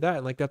this or that.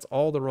 And like, that's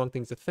all the wrong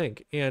things to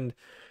think. And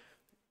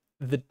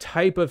the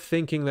type of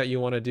thinking that you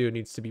want to do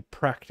needs to be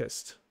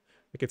practiced.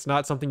 Like, it's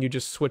not something you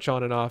just switch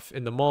on and off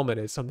in the moment.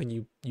 It's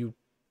something you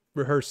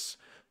rehearse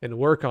and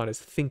work on, is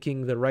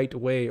thinking the right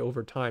way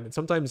over time. And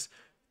sometimes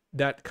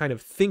that kind of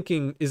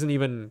thinking it's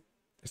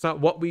not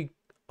what we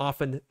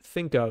often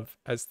think of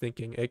as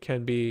thinking. It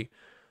can be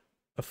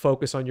a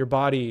focus on your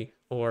body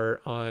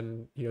or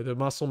on, the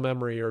muscle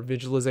memory or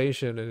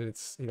visualization. And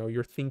it's,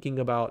 you're thinking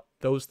about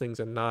those things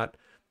and not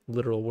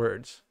literal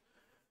words.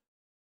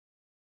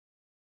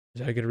 Is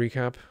that a good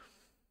recap?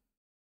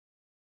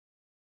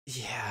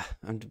 Yeah,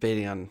 I'm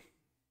debating on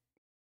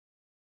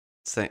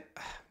saying,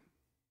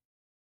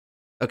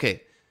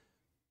 okay.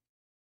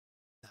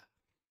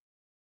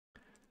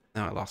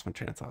 Now I lost my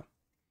train of thought.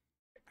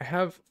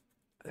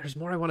 There's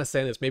more I want to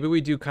say in this. Maybe we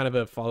do kind of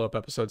a follow-up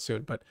episode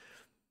soon, but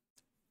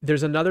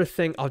there's another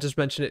thing. I'll just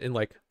mention it in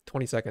like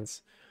 20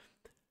 seconds.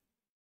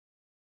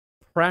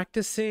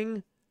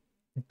 Practicing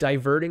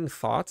diverting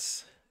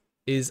thoughts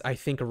is, I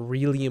think,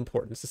 really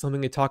important. This is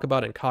something they talk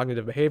about in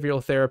cognitive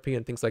behavioral therapy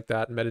and things like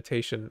that, and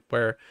meditation,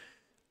 where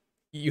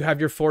you have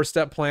your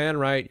 4-step plan,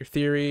 right? Your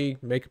theory,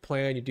 make a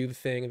plan, you do the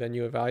thing, and then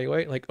you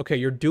evaluate. Like, okay,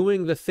 you're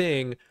doing the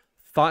thing.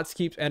 Thoughts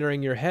keep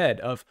entering your head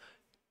of,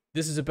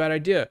 this is a bad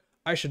idea,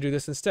 I should do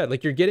this instead.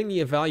 Like, you're getting the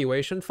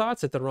evaluation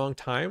thoughts at the wrong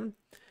time.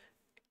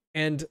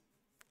 And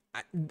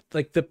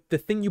like the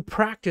thing you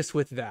practice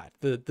with that,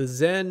 the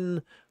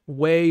Zen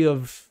way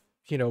of,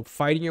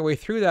 fighting your way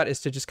through that, is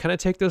to just kind of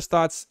take those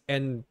thoughts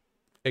and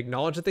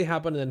acknowledge that they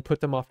happen and then put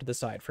them off to the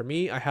side. For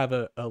me, I have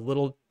a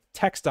little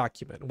text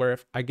document where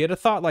if I get a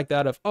thought like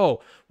that of,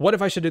 oh, what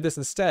if I should do this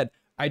instead?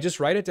 I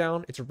just write it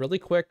down. It's really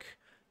quick.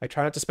 I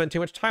try not to spend too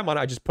much time on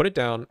it. I just put it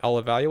down. I'll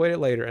evaluate it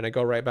later and I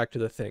go right back to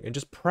the thing. And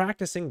just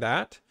practicing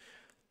that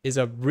is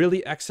a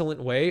really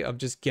excellent way of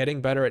just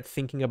getting better at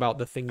thinking about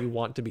the thing you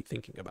want to be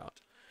thinking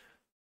about.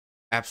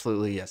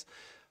 Absolutely, yes.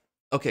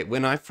 Okay,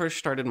 when I first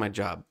started my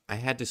job, I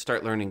had to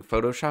start learning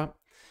Photoshop,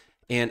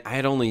 and I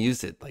had only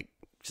used it like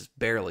just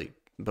barely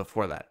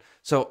before that.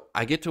 So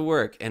I get to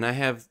work and I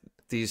have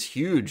these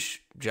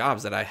huge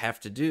jobs that I have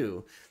to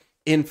do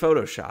in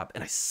Photoshop,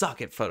 and I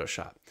suck at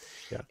Photoshop.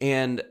 Yeah.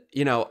 And,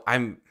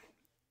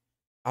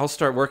 I'll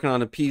start working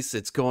on a piece,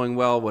 it's going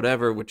well,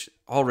 whatever, which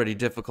already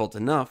difficult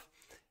enough.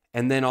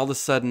 And then all of a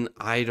sudden,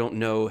 I don't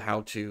know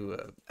how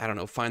to,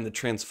 find the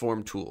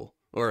transform tool,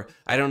 or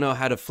I don't know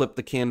how to flip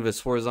the canvas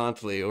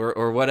horizontally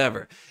or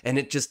whatever. And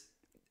it just,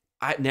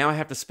 now I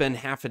have to spend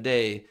half a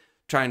day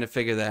trying to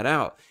figure that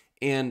out.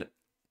 And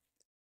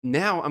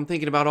now I'm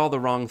thinking about all the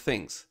wrong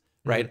things,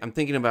 right? Mm-hmm. I'm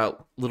thinking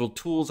about little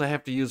tools I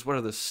have to use. What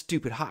are the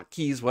stupid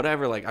hotkeys,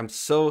 whatever. Like,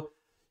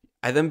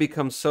 I then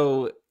become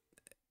so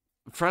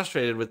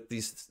frustrated with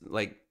these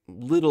like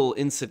little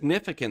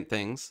insignificant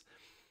things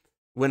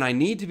when I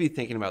need to be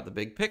thinking about the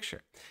big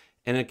picture.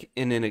 And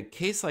in a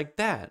case like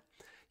that,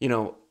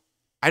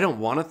 I don't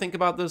want to think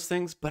about those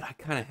things, but I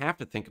kind of have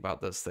to think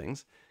about those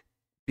things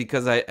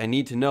because I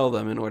need to know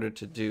them in order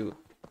to do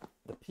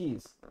the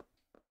P's.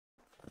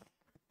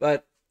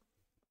 But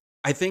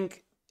I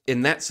think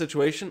in that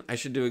situation, I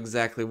should do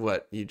exactly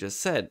what you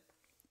just said,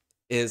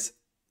 is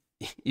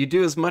you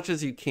do as much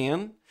as you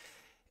can.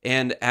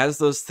 And as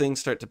those things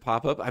start to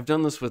pop up, I've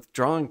done this with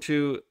drawing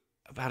too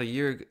about a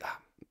year ago.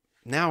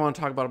 Now I want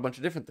to talk about a bunch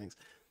of different things.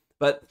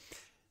 But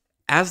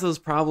as those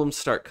problems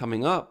start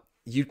coming up,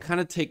 you kind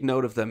of take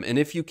note of them. And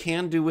if you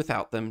can do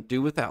without them,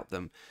 do without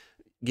them.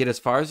 Get as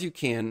far as you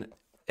can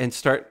and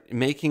start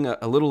making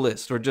a little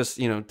list, or just,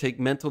 take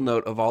mental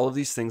note of all of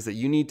these things that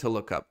you need to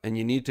look up and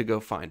you need to go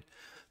find.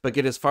 But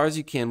get as far as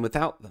you can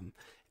without them.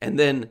 And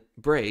then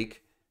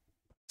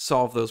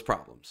solve those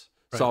problems.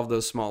 Right. Solve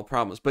those small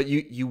problems. But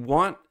you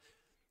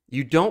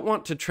don't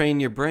want to train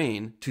your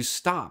brain to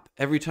stop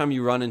every time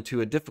you run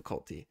into a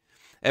difficulty.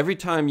 Every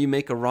time you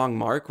make a wrong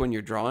mark when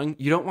you're drawing,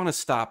 you don't want to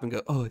stop and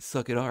go, oh, I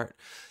suck at art.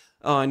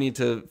 Oh, I need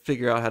to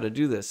figure out how to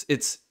do this.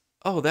 It's,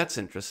 oh, that's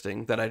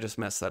interesting that I just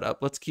messed that up.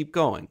 Let's keep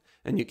going.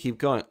 And you keep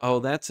going. Oh,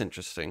 that's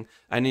interesting.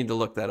 I need to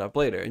look that up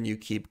later. And you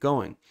keep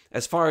going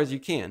as far as you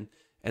can.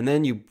 And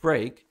then you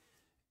break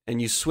and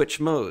you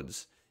switch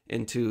modes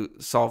into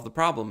solve the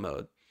problem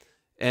mode.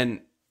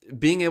 And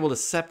being able to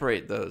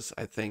separate those,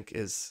 I think,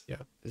 is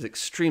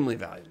extremely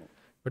valuable.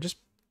 We're just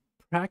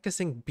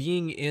practicing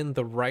being in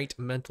the right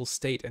mental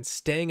state and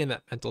staying in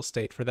that mental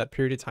state for that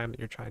period of time that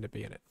you're trying to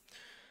be in it.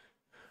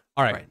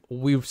 All right.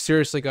 We've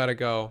seriously got to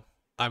go.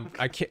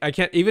 I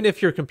can't, even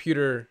if your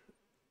computer,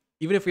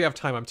 even if we have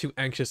time, I'm too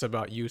anxious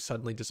about you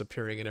suddenly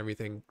disappearing and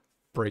everything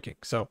breaking.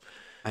 So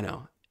I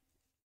know.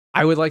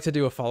 I would like to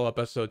do a follow-up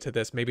episode to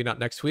this, maybe not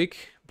next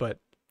week, but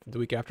the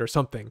week after or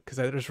something, because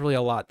there's really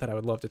a lot that I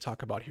would love to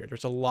talk about here.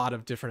 There's a lot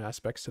of different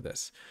aspects to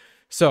this.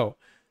 So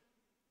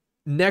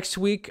next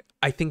week,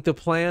 I think the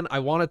plan, I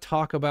want to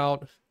talk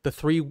about the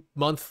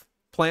 3-month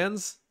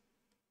plans.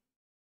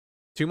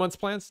 2 months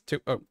plans?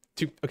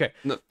 Okay.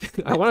 No.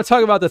 I want to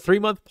talk about the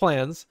 3-month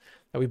plans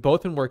that we've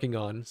both been working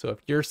on. So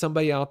if you're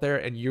somebody out there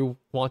and you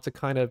want to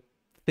kind of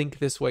think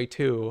this way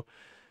too,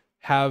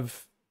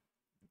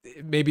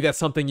 maybe that's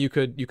something you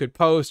could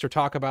post or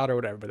talk about or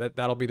whatever. But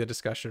that'll be the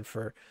discussion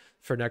for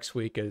next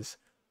week, is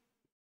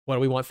what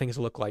do we want things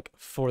to look like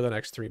for the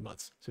next 3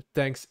 months. So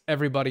thanks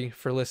everybody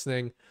for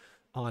listening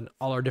on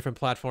all our different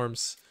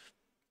platforms.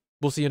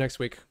 We'll see you next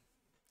week.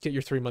 Get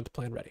your 3-month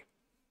plan ready.